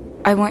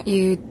 I want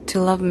you to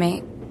love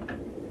me.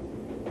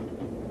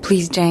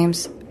 Please,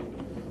 James,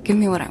 give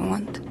me what I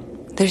want.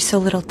 There's so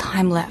little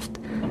time left.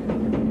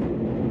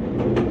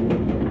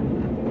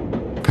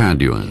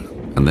 Padua,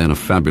 and then a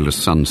fabulous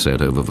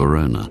sunset over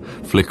Verona,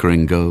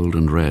 flickering gold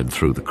and red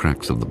through the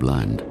cracks of the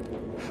blind.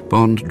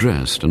 Bond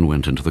dressed and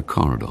went into the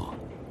corridor.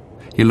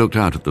 He looked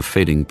out at the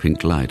fading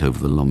pink light over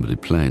the Lombardy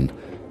plain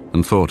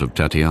and thought of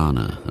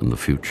Tatiana and the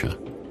future.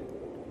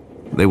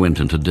 They went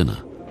into dinner.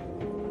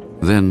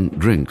 Then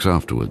drinks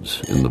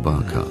afterwards in the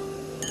bar car.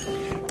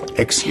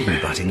 Excuse me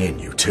butting in,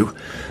 you two,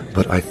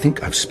 but I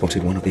think I've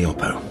spotted one of the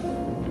Oppo.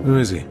 Who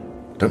is he?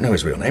 Don't know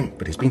his real name,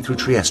 but he's been through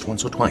Trieste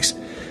once or twice.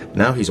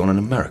 Now he's on an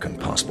American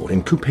passport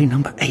in coupe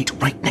number 8,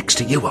 right next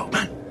to you, old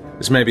man.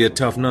 This may be a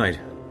tough night.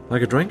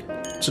 Like a drink?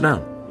 Sit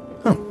down.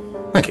 Oh,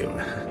 thank you.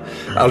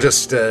 I'll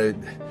just,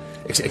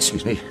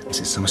 excuse me,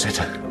 Mrs. Somerset.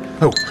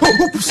 Oh,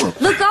 oops.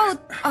 Look out!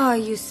 Oh,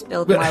 you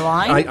spilled my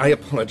wine. I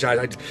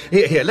apologise.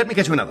 Here, let me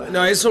get you another.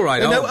 No, it's all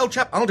right. No, old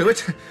chap, I'll do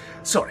it.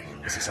 Sorry,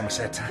 Mrs.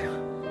 Somerset.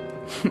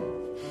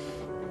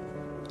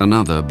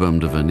 Another bum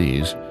de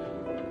Venise,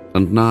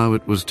 and now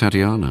it was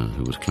Tatiana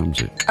who was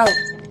clumsy. Oh,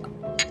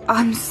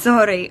 I'm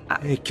sorry.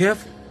 Hey,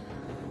 careful.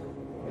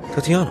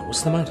 Tatiana,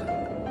 what's the matter?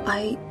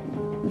 I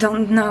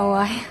don't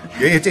know.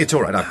 It's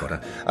all right, I've got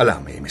her. Allow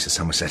me, Mrs.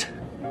 Somerset.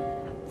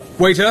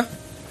 Waiter?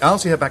 I'll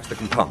see her back to the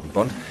compartment,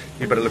 Bond.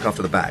 You'd better look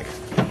after the bag.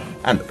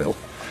 And the bill.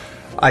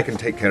 I can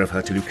take care of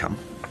her till you come.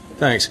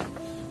 Thanks.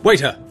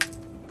 Waiter!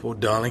 Poor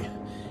darling.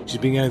 She's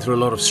been going through a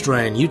lot of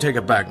strain. You take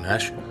her back,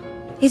 Nash.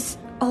 It's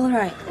all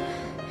right.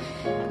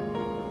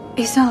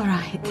 It's all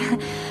right.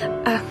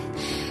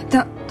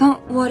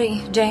 Don't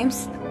worry,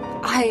 James.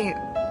 I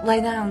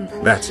lie down.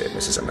 That's it,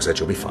 Mrs. Somerset.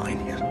 You'll be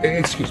fine. Yes.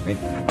 Excuse me.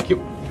 Thank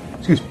you.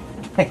 Excuse me.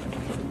 Hey.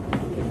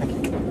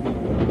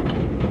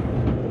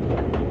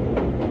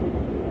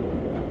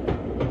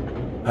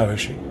 How is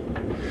she?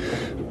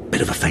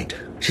 Bit of a faint.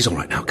 She's all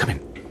right now. Come in.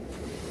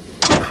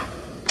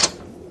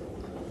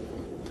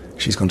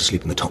 She's gone to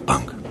sleep in the top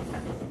bunk.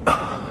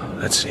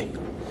 Let's see.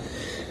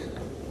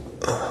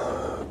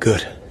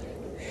 Good.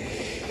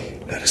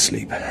 Let her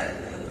sleep.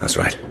 That's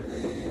right.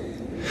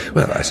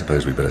 Well, I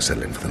suppose we'd better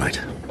settle in for the night.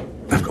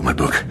 I've got my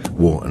book,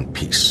 War and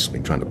Peace.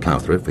 Been trying to plough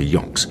through it for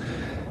yonks.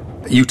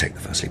 You take the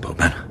first sleep, old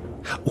man.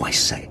 Oh, I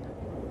say,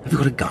 have you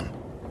got a gun?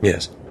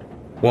 Yes.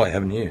 Why,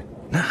 haven't you?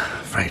 No,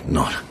 afraid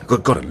not.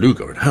 I've got a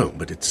Luger at home,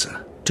 but it's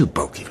too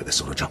bulky for this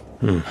sort of job.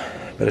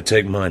 Better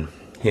take mine.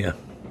 Here.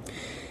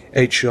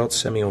 8-shot,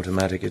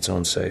 semi-automatic, it's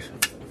on safe.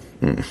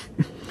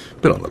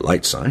 Bit on the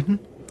light side.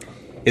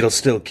 It'll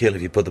still kill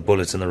if you put the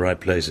bullets in the right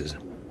places.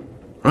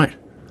 Right.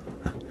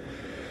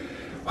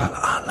 Well,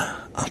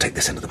 I'll take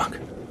this into the bunk.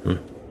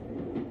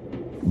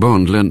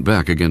 Bond leant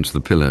back against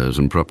the pillows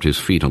and propped his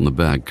feet on the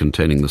bag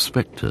containing the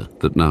Spectre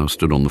that now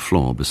stood on the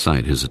floor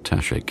beside his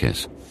attaché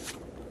case.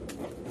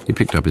 He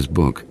picked up his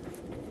book,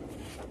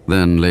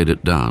 then laid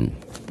it down,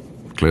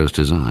 closed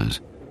his eyes.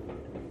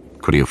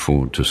 Could he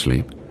afford to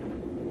sleep?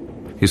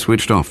 He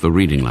switched off the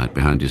reading light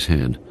behind his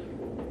head.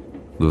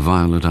 The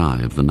violet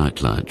eye of the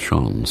nightlight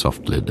shone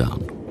softly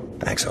down.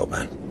 Thanks, old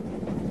man.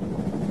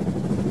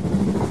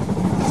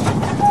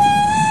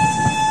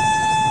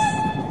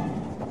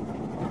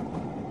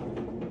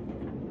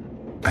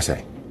 I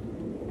say,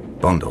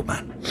 Bond, old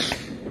man.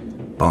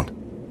 Bond.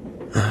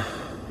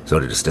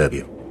 Sorry to disturb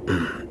you.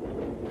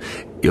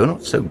 You're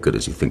not so good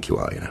as you think you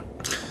are, you know.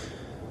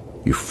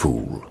 You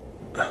fool.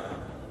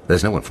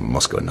 There's no one from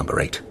Moscow in number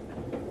 8.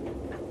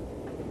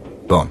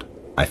 Bond,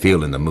 I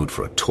feel in the mood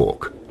for a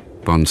talk.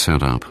 Bond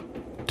sat up.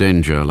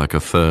 Danger, like a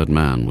third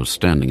man, was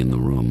standing in the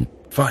room.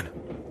 Fine.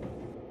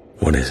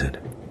 What is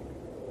it?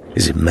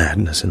 Is it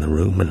madness in the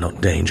room and not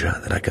danger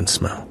that I can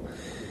smell?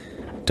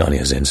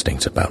 Tanya's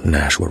instincts about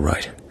Nash were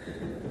right.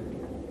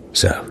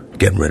 So,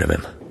 get rid of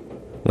him.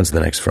 When's the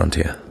next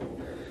frontier?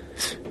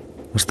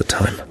 What's the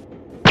time?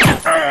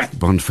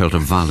 Bond felt a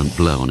violent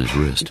blow on his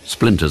wrist.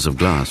 Splinters of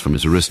glass from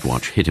his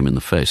wristwatch hit him in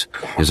the face.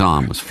 His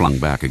arm was flung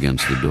back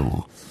against the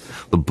door.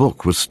 The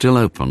book was still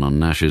open on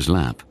Nash's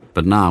lap,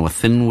 but now a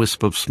thin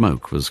wisp of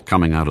smoke was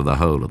coming out of the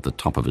hole at the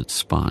top of its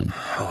spine.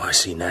 Oh, I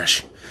see,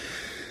 Nash.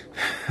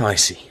 I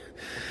see.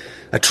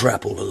 A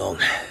trap all along.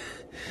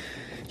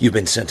 You've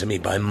been sent to me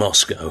by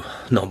Moscow,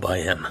 not by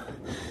him.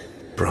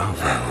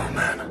 Bravo,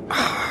 man.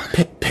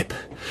 Pip.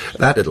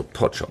 That little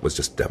pot shot was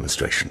just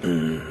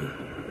demonstration.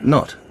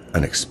 Not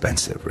an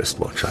expensive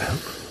wristwatch, I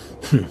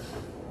hope.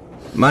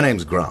 My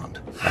name's Grant,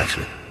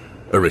 actually.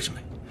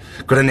 Originally.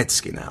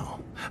 Granitsky now.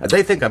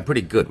 They think I'm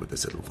pretty good with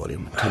this little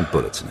volume. 10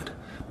 bullets in it.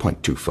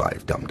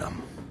 .25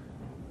 dum-dum.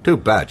 Too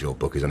bad your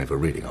book is only for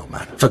reading, old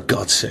man. For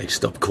God's sake,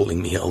 stop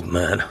calling me old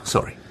man.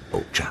 Sorry,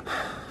 old chap.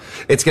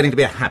 It's getting to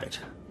be a habit.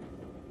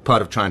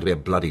 Part of trying to be a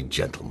bloody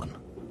gentleman.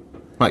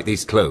 Like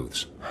these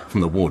clothes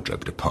from the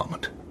wardrobe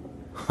department.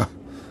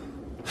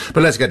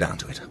 But let's get down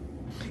to it.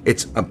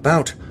 It's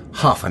about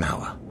half an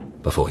hour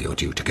before you're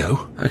due to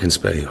go. I can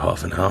spare you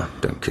half an hour.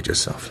 Don't kid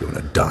yourself. You're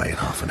going to die in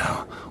half an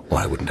hour, or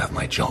I wouldn't have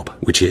my job.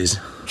 Which is?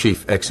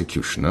 Chief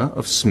Executioner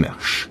of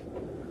Smersh.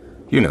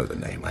 You know the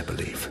name, I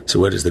believe. So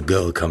where does the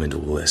girl come into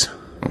all this?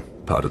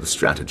 Part of the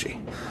strategy.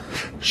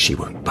 She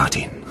won't butt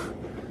in.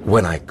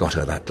 When I got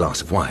her that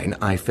glass of wine,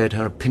 I fed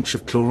her a pinch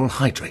of chloral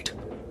hydrate.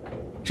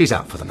 She's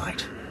out for the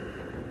night.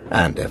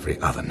 And every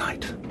other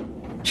night.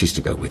 She's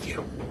to go with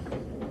you.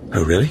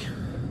 Oh, really?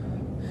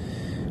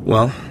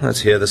 Well,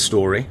 let's hear the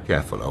story.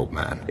 Careful, old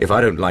man. If I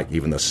don't like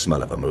even the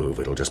smell of a move,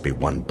 it'll just be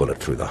one bullet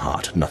through the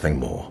heart, nothing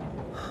more.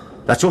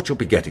 That's what you'll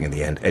be getting in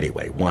the end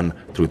anyway, one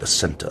through the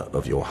center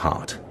of your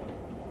heart.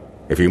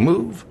 If you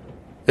move,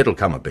 it'll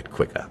come a bit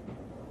quicker.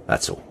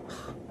 That's all.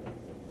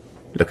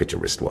 Look at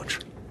your wristwatch.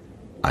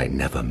 I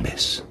never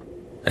miss.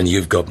 And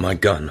you've got my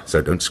gun.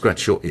 So don't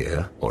scratch your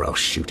ear, or I'll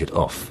shoot it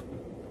off.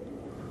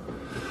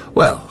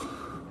 Well,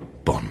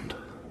 Bond.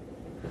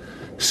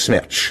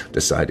 Smersh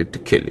decided to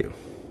kill you.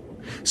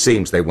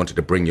 Seems they wanted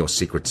to bring your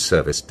Secret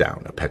Service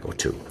down a peg or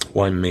two.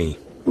 Why me?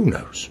 Who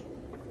knows?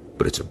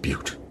 But it's a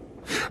beaut.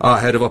 Our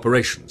head of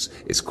operations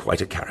is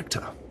quite a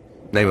character.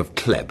 Name of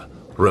Klebb.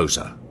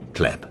 Rosa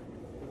Klebb.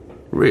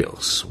 Real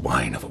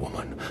swine of a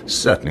woman.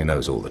 Certainly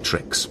knows all the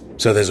tricks.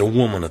 So there's a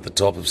woman at the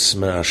top of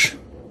Smersh.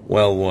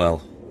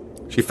 Well.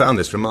 She found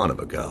this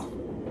Romanova girl.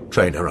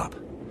 Trained her up.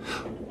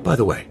 By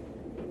the way,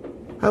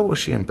 how was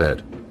she in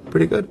bed?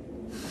 Pretty good?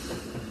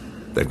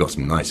 They've got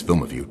some nice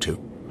film of you, too.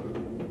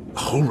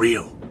 Oh,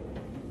 real.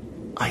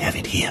 I have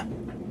it here.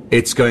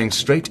 It's going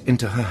straight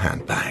into her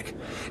handbag.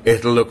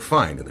 It'll look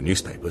fine in the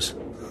newspapers.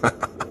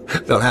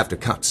 They'll have to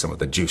cut some of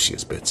the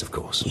juiciest bits, of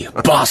course. You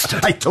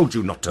bastard! I told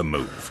you not to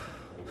move.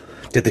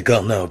 Did the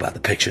girl know about the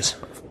pictures?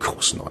 Of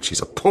course not.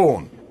 She's a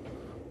pawn.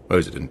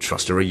 Rosa didn't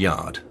trust her a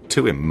yard.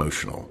 Too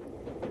emotional.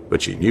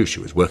 But she knew she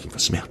was working for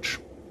Smersh.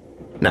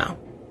 Now,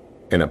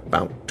 in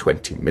about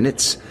 20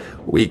 minutes,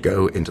 we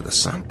go into the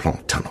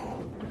Saint-Plan tunnel.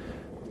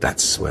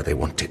 That's where they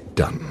want it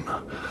done.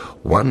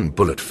 One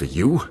bullet for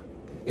you,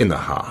 in the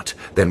heart,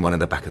 then one in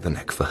the back of the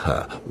neck for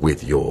her,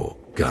 with your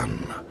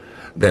gun.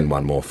 Then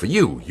one more for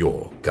you,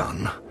 your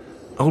gun.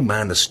 Old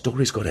man, the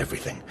story's got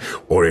everything.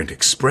 Orient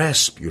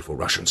Express, beautiful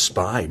Russian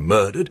spy,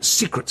 murdered,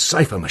 secret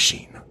cipher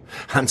machine.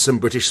 Handsome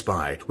British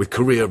spy, with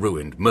career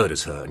ruined,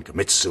 murders her and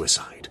commits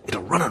suicide.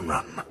 It'll run and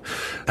run.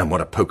 And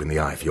what a poke in the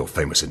eye for your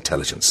famous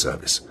intelligence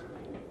service.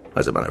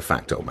 As a matter of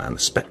fact, old man, the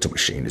Spectre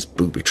machine is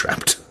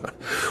booby-trapped.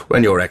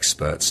 When your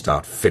experts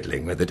start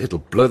fiddling with it, it'll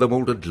blow them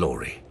all to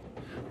glory.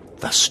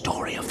 The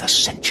story of the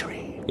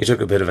century. You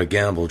took a bit of a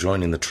gamble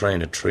joining the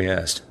train at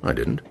Trieste. I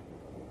didn't.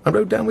 I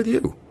rode down with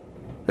you.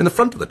 In the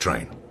front of the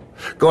train.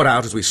 Got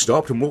out as we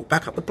stopped and walked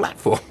back up the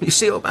platform. You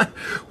see, old man,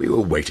 we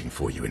were waiting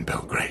for you in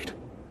Belgrade.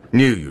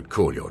 Knew you'd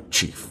call your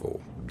chief or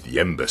the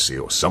embassy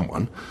or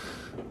someone.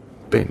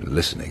 Been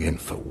listening in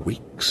for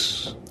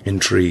weeks.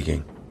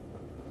 Intriguing.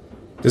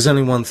 There's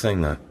only one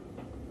thing, though.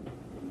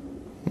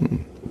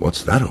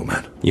 What's that, old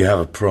man? You have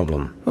a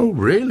problem. Oh,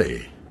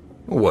 really?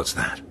 What's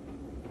that?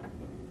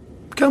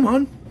 Come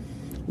on.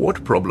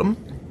 What problem?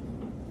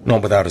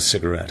 Not without a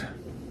cigarette.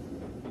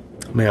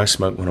 May I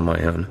smoke one of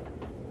my own?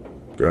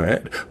 Go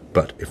ahead.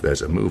 But if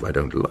there's a move I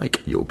don't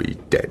like, you'll be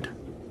dead.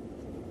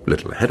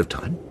 Little ahead of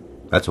time.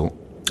 That's all.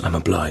 I'm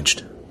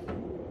obliged.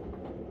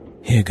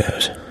 Here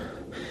goes.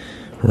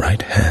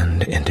 Right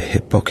hand into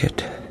hip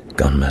pocket.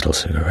 Gunmetal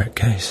cigarette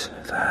case.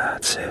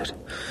 That's it.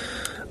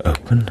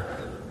 Open.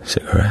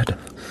 Cigarette.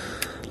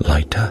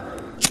 Lighter.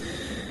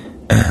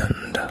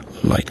 And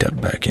lighter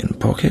back in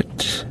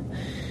pocket.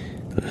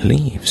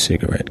 Leave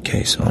cigarette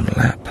case on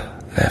lap.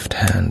 Left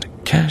hand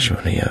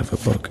casually over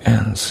book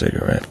and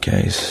cigarette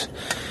case.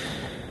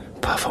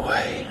 Puff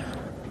away.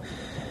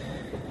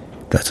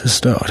 That's a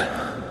start.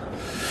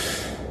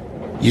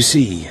 You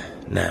see,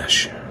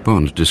 Nash.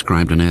 Bond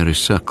described an airy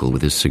circle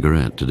with his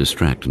cigarette to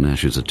distract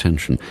Nash's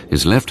attention.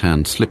 His left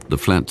hand slipped the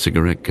flat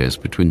cigarette case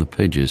between the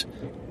pages.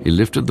 He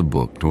lifted the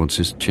book towards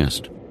his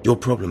chest. Your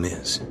problem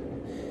is,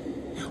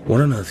 what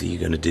on earth are you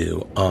going to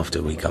do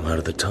after we come out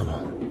of the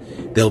tunnel?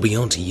 They'll be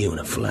onto you in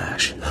a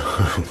flash.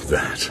 Oh,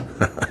 that.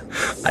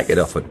 I get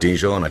off at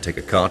Dijon and I take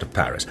a car to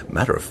Paris.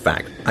 Matter of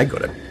fact, I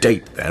got a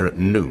date there at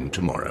noon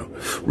tomorrow.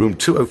 Room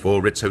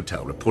 204, Ritz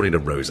Hotel, reporting to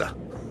Rosa.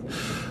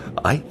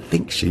 I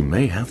think she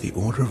may have the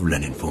Order of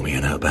Lenin for me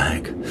in her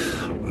bag.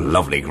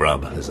 Lovely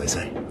grub, as they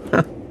say.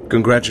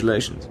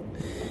 Congratulations.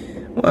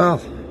 Well,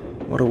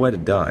 what a way to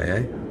die,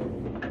 eh?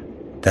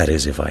 That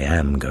is, if I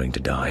am going to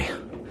die.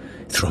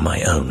 Through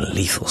my own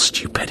lethal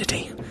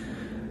stupidity.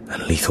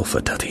 And lethal for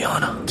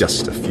Tatiana.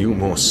 Just a few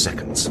more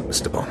seconds,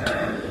 Mr. Bond.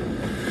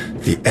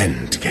 The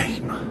end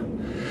game.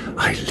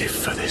 I live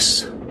for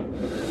this.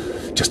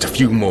 Just a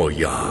few more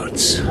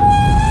yards.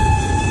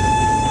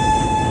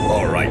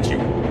 All right, you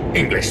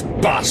English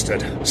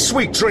bastard.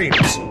 Sweet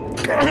dreams.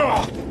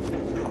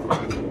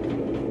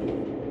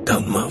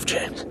 Don't move,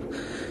 James.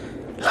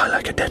 Lie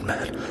like a dead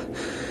man.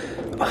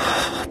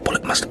 Oh,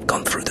 bullet must have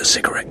gone through the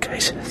cigarette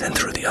case, then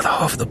through the other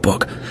half of the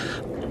book.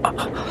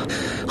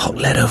 Hot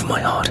lead over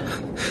my heart.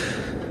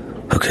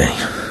 Okay.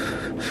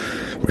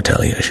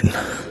 Retaliation.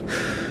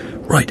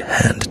 Right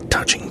hand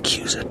touching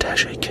Q's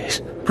attaché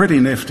case. Pretty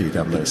nifty,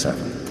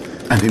 007.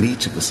 And in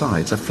each of the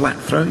sides, a flat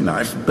throwing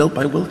knife built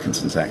by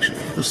Wilkinson's, actually,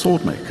 the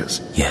sword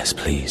makers. Yes,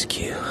 please,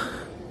 Q.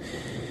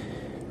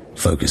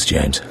 Focus,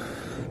 James.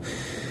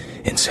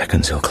 In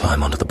seconds, he'll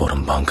climb onto the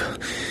bottom bunk,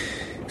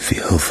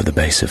 feel for the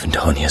base of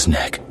Antonia's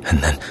neck, and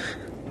then...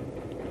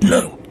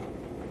 No.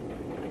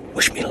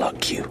 Wish me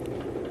luck, Q.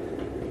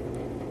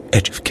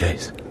 Edge of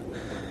case.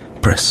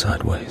 Press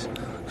sideways.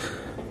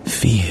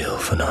 Feel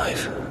for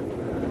knife.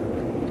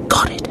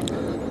 Got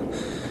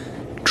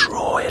it.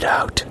 Draw it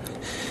out.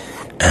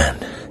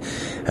 And,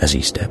 as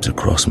he steps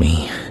across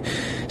me,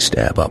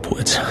 stab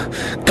upwards.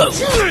 Go!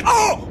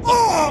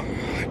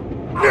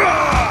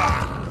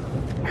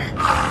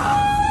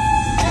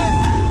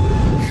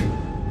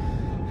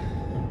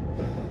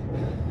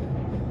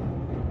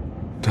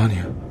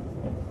 Tanya.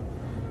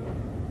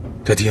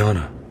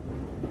 Tatiana.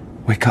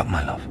 Wake up,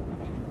 my love.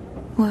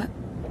 What?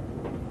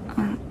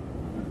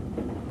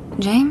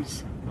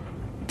 James?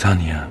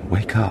 Tanya,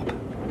 wake up.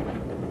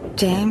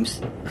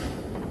 James?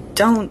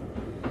 Don't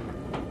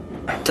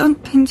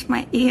pinch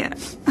my ear.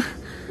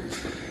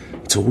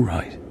 It's all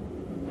right.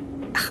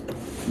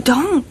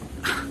 Don't.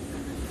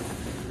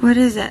 What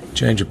is it?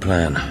 Change of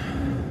plan.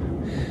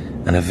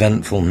 An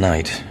eventful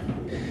night.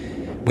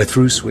 We're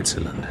through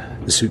Switzerland.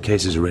 The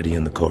suitcases are ready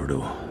in the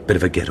corridor. Bit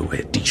of a getaway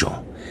at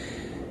Dijon.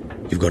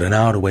 You've got an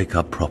hour to wake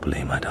up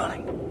properly, my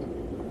darling.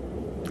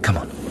 Come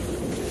on.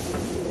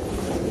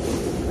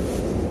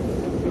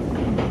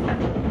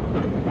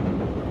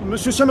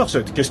 Monsieur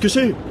Somerset, qu'est-ce que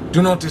c'est?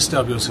 Do not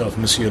disturb yourself,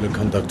 Monsieur le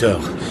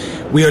Conducteur.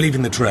 We are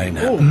leaving the train.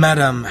 Oh.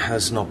 Madame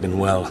has not been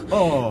well.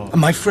 Oh.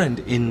 My friend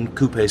in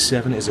Coupe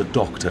 7 is a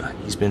doctor.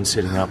 He's been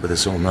sitting up with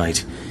us all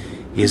night.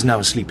 He is now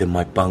asleep in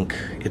my bunk.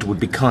 It would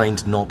be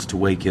kind not to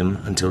wake him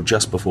until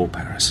just before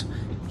Paris.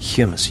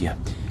 Here, monsieur.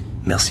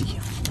 Merci.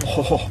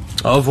 Oh.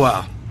 Au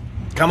revoir.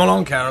 Come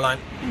along, Caroline.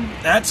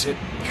 That's it.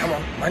 Come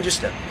on, mind your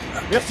step.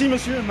 Merci,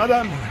 monsieur,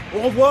 madame.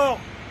 Au revoir.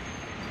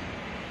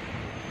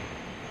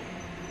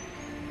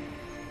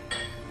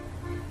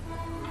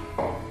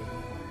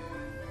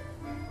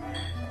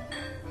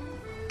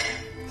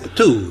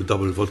 Two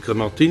double vodka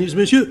martinis,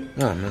 monsieur.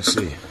 Ah,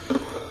 merci.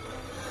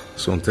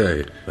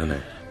 Santé,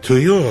 René.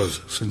 To yours,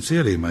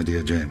 sincerely, my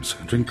dear James.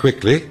 Drink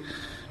quickly.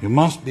 You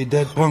must be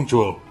dead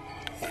punctual.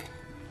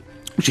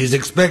 She's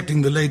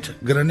expecting the late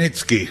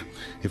Granitsky.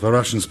 If a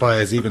Russian spy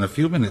is even a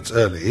few minutes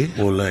early...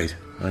 Or late.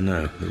 I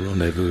know. The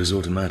rendezvous is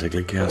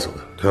automatically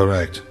cancelled.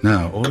 Correct.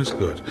 Now, all is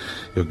good.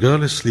 Your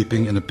girl is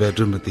sleeping in a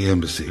bedroom at the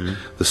embassy.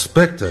 The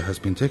Spectre has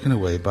been taken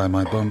away by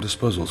my bomb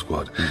disposal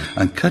squad.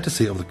 And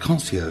courtesy of the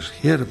concierge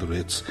here at the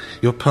Ritz,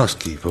 your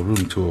passkey for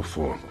room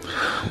 204.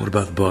 What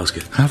about the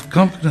basket? Have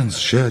confidence,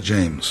 Cher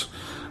James.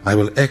 I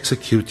will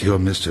execute your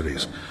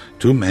mysteries.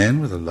 2 men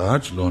with a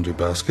large laundry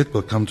basket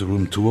will come to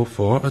room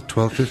 204 at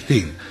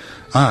 12:15.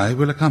 I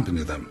will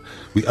accompany them.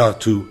 We are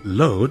to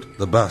load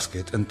the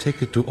basket and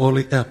take it to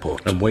Orly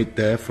Airport. And wait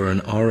there for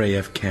an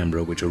RAF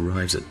Canberra which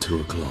arrives at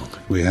 2 o'clock.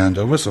 We hand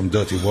over some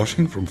dirty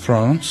washing from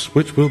France,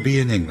 which will be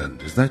in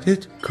England. Is that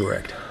it?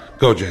 Correct.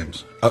 Go,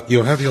 James.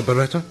 You have your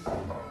Beretta?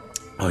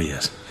 Oh,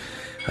 yes.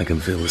 I can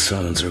feel the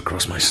silencer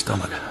across my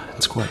stomach.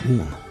 It's quite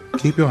warm.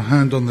 Keep your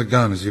hand on the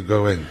gun as you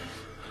go in.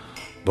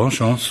 Bonne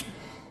chance.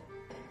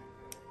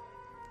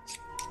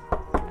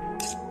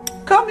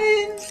 Come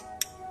in.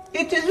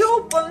 It is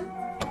open.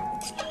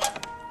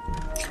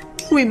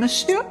 Oui,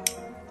 monsieur.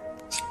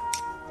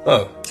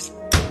 Oh.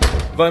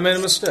 Have I made a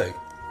mistake?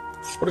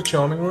 What a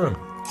charming room.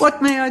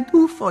 What may I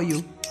do for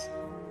you?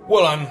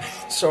 Well, I'm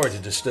sorry to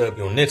disturb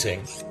your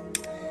knitting.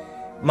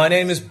 My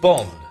name is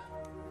Bond.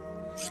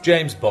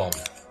 James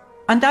Bond.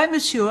 And I,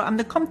 monsieur, am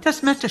the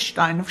Comtesse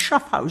Metterstein of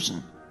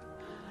Schaffhausen.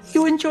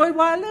 You enjoy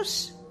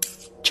wireless?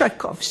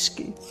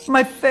 Tchaikovsky,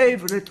 my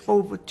favorite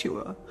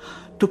overture,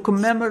 to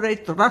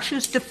commemorate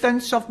Russia's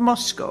defense of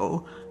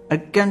Moscow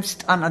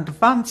against an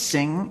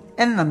advancing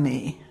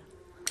enemy.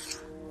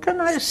 Can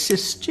I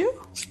assist you?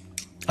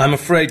 I'm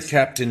afraid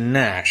Captain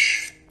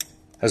Nash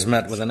has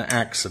met with an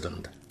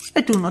accident.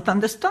 I do not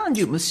understand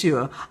you,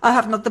 monsieur. I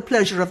have not the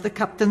pleasure of the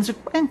captain's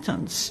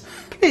acquaintance.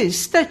 Please,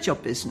 state your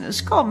business.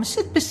 Come,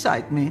 sit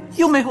beside me.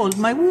 You may hold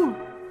my wool.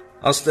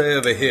 I'll stay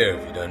over here,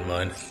 if you don't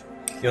mind.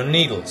 Your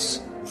needles.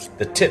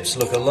 The tips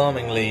look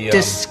alarmingly,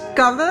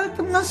 Discovered,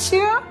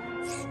 monsieur?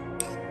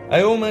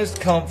 I almost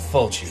can't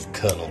fault you,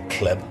 Colonel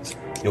Klebb.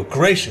 Your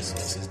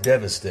graciousness is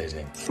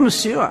devastating.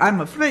 Monsieur,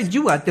 I'm afraid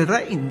you are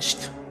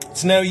deranged.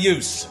 It's no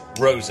use,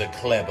 Rosa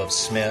Klebb of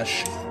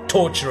Smersh,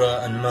 torturer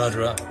and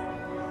murderer.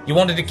 You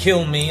wanted to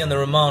kill me and the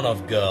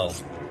Romanov girl.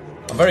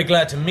 I'm very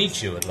glad to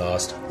meet you at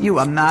last. You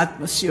are mad,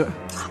 monsieur.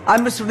 I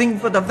must ring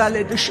for the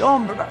valet de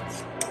chambre.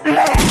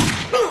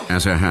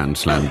 As her hand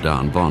slammed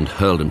down, Bond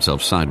hurled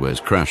himself sideways,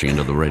 crashing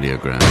into the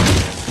radiogram.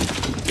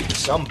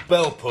 Some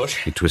bell push.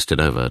 He twisted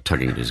over,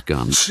 tugging at his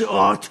gun.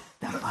 Shot!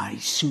 Давай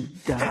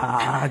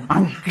сюда,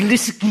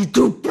 английский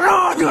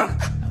дубровник!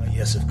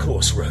 Yes, of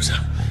course, Rosa.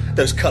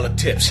 Those coloured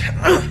tips.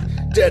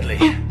 Deadly.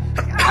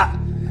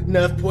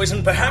 Nerve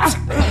poison, perhaps?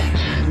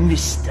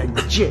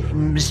 Mr.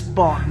 James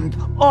Bond,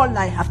 all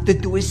I have to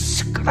do is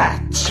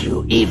scratch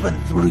you, even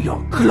through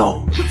your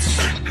clothes.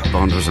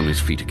 Bond was on his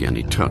feet again.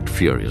 He tugged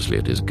furiously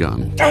at his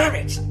gun. Damn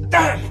it!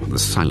 Damn! The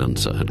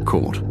silencer had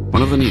caught.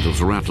 One of the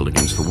needles rattled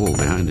against the wall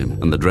behind him,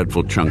 and the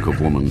dreadful chunk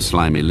of woman's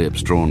slimy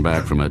lips drawn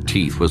back from her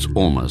teeth was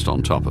almost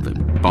on top of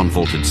him. Bond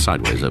vaulted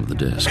sideways over the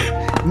desk.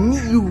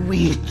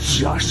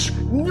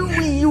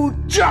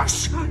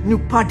 Ну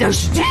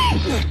подожди!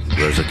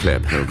 Rosa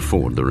Klebb held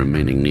forward the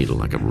remaining needle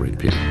like a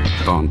rapier.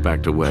 Bond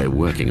backed away,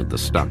 working at the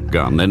stuck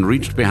gun, then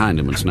reached behind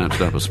him and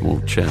snatched up a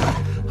small chair.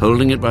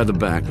 Holding it by the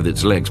back with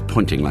its legs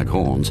pointing like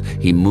horns,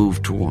 he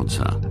moved towards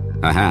her.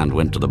 Her hand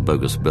went to the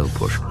bogus bell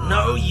push.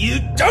 No, you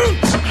don't!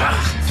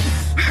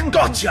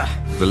 Gotcha!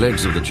 The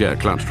legs of the chair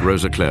clutched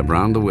Rosa Klebb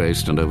round the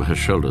waist and over her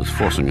shoulders,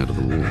 forcing her to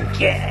the wall.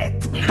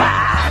 Get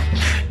back!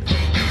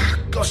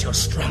 Gosh, you're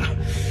strong.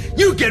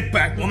 You get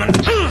back, woman!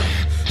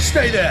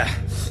 Stay there!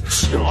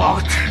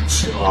 Shot!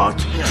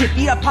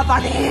 Тебе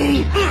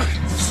повали!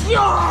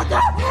 Shot!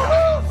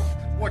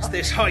 What's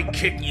this high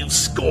kick, you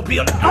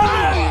scorpion?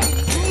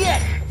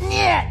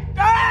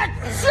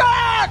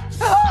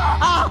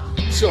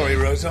 Sorry,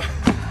 Rosa.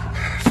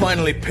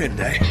 Finally pinned,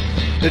 eh?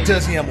 The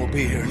deuxième will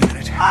be here in a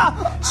minute.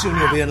 Soon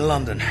you'll be in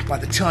London. By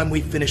the time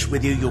we finish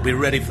with you, you'll be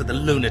ready for the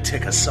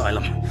lunatic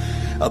asylum.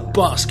 A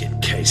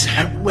basket case.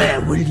 And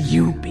where will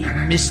you be,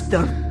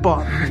 Mr.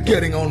 Bond?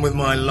 Getting on with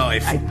my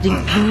life. I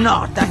think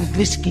not,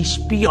 angliski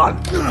spion.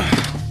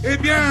 Eh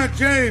bien,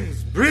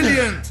 James,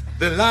 brilliant!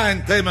 The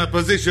line tamer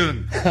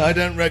position. I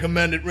don't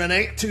recommend it,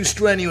 René. Too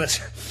strenuous.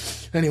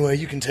 Anyway,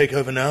 you can take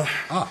over now.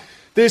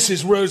 This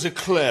is Rosa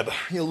Klebb.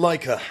 You'll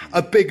like her.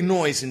 A big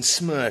noise in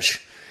Smersh.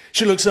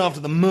 She looks after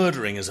the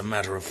murdering, as a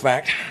matter of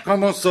fact.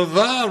 Comment ça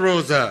va,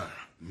 Rosa?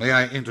 May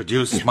I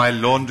introduce my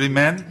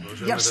laundryman?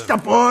 Yes, the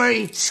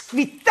boy,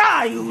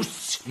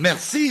 Squitaius.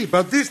 Merci,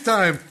 but this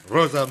time,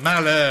 Rosa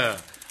Malheur.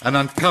 An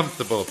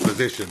uncomfortable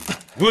position.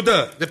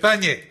 Woodard, the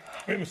panier.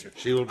 Oui, monsieur.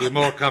 She will be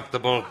more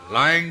comfortable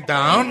lying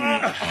down.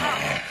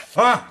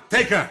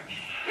 Take her.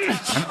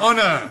 An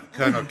honor,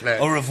 Colonel Klebb.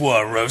 Au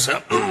revoir,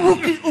 Rosa.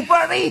 Ruki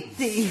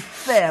upariti.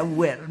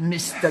 Farewell,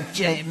 Mr.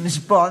 James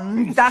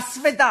Bond. Das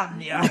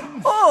Vedanya.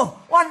 Oh,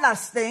 one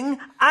last thing.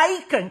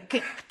 I can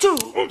kick too.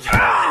 What?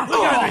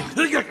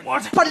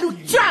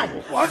 Paluchai!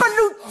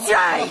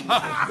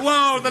 Paluchai!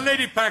 Wow, the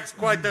lady pack's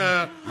quite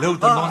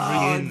load the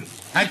laundry in.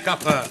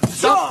 Handcuff her.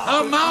 Stop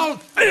her mouth.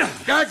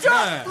 Gag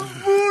her.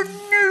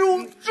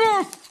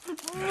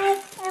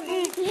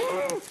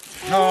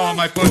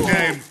 my poor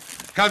James.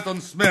 Count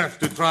on Smith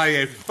to try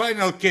a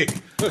final kick.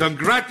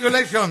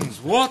 Congratulations.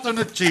 What an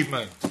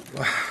achievement.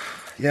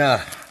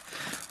 Yeah.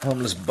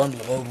 Homeless bundle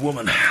of old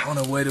woman on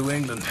her way to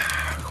England.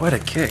 Quite a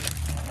kick.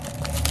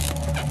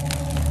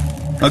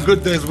 A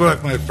good day's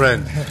work, my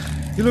friend.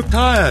 You look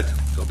tired.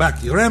 Go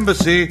back to your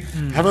embassy,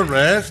 have a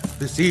rest.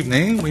 This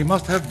evening we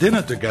must have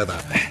dinner together,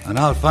 and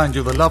I'll find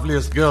you the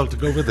loveliest girl to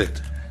go with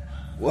it.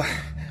 What?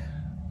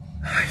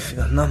 I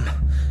feel numb.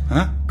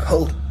 Huh?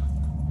 Cold.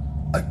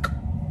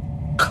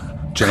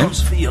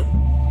 James? Can't feel.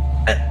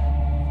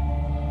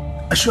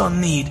 I sure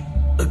need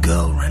a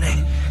girl,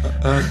 Renee.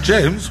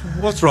 James,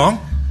 what's wrong?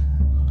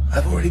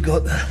 I've already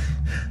got the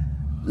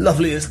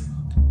loveliest.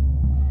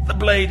 The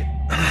blade.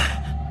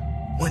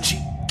 When she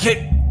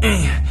kicked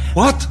me.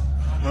 What?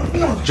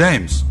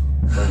 James.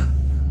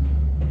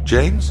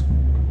 James?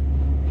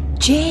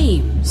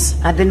 James,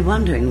 I've been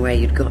wondering where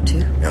you'd got to.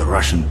 A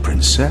Russian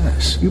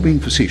princess. You being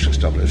facetious,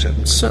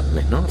 007?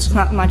 Certainly not. It's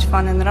not much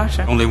fun in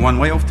Russia. Only one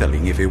way of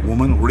telling if a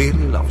woman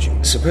really loves you.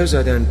 Suppose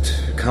I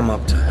don't come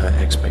up to her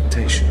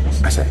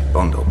expectations. I say,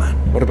 Bond, old man.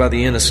 What about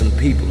the innocent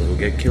people who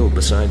get killed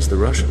besides the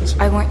Russians?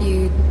 I want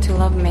you to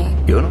love me.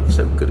 You're not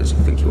so good as you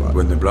think you are.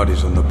 When the blood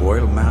is on the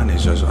boil, man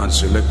is as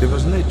unselective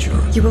as nature.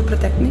 You will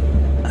protect me?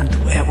 And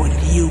where will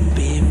you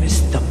be,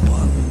 Mr.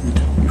 Bond?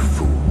 You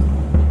fool.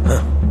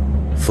 Huh.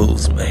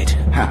 Fool's mate.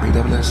 Happy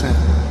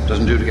 007.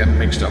 Doesn't do to get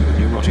mixed up with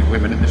neurotic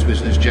women in this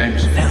business,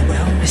 James.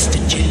 Farewell, Mr.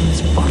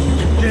 James Bond.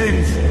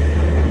 James!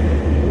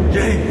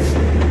 James!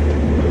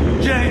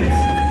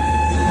 James!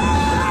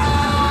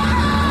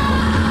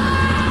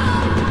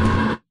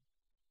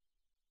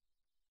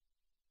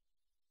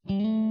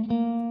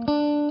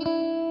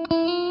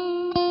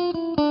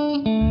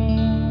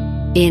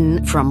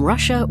 In From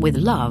Russia with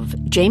Love,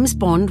 James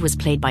Bond was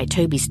played by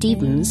Toby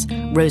Stephens,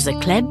 Rosa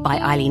Klebb by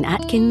Eileen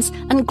Atkins,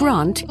 and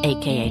Grant,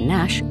 a.k.a.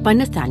 Nash, by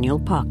Nathaniel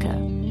Parker.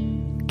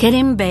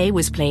 Kerim Bey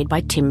was played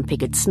by Tim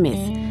Pigott-Smith,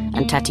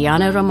 and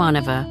Tatiana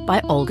Romanova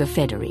by Olga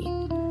Federy.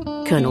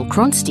 Colonel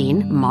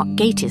Kronstein, Mark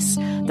Gatiss,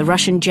 the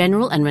Russian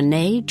general and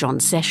Renee,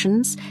 John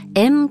Sessions,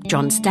 M,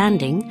 John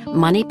Standing,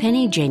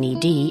 Moneypenny, Janie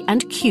D,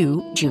 and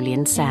Q,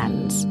 Julian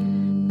Sands.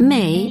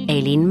 May,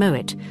 Aileen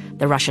Mowat,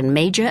 the Russian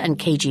major and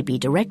KGB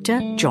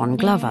director, John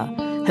Glover,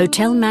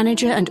 hotel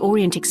manager and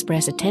Orient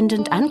Express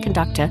attendant and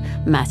conductor,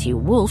 Matthew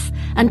Wolfe,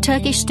 and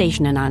Turkish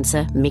station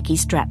announcer, Mickey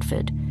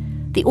Stratford.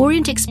 The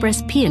Orient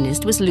Express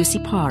pianist was Lucy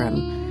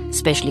Parham.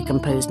 Specially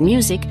composed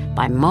music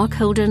by Mark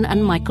Holden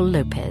and Michael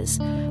Lopez.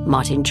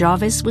 Martin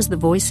Jarvis was the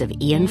voice of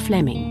Ian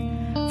Fleming.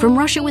 From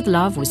Russia with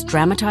Love was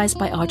dramatized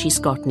by Archie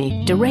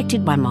Scotney,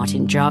 directed by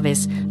Martin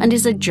Jarvis, and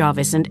is a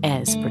Jarvis and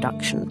Ayres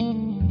production.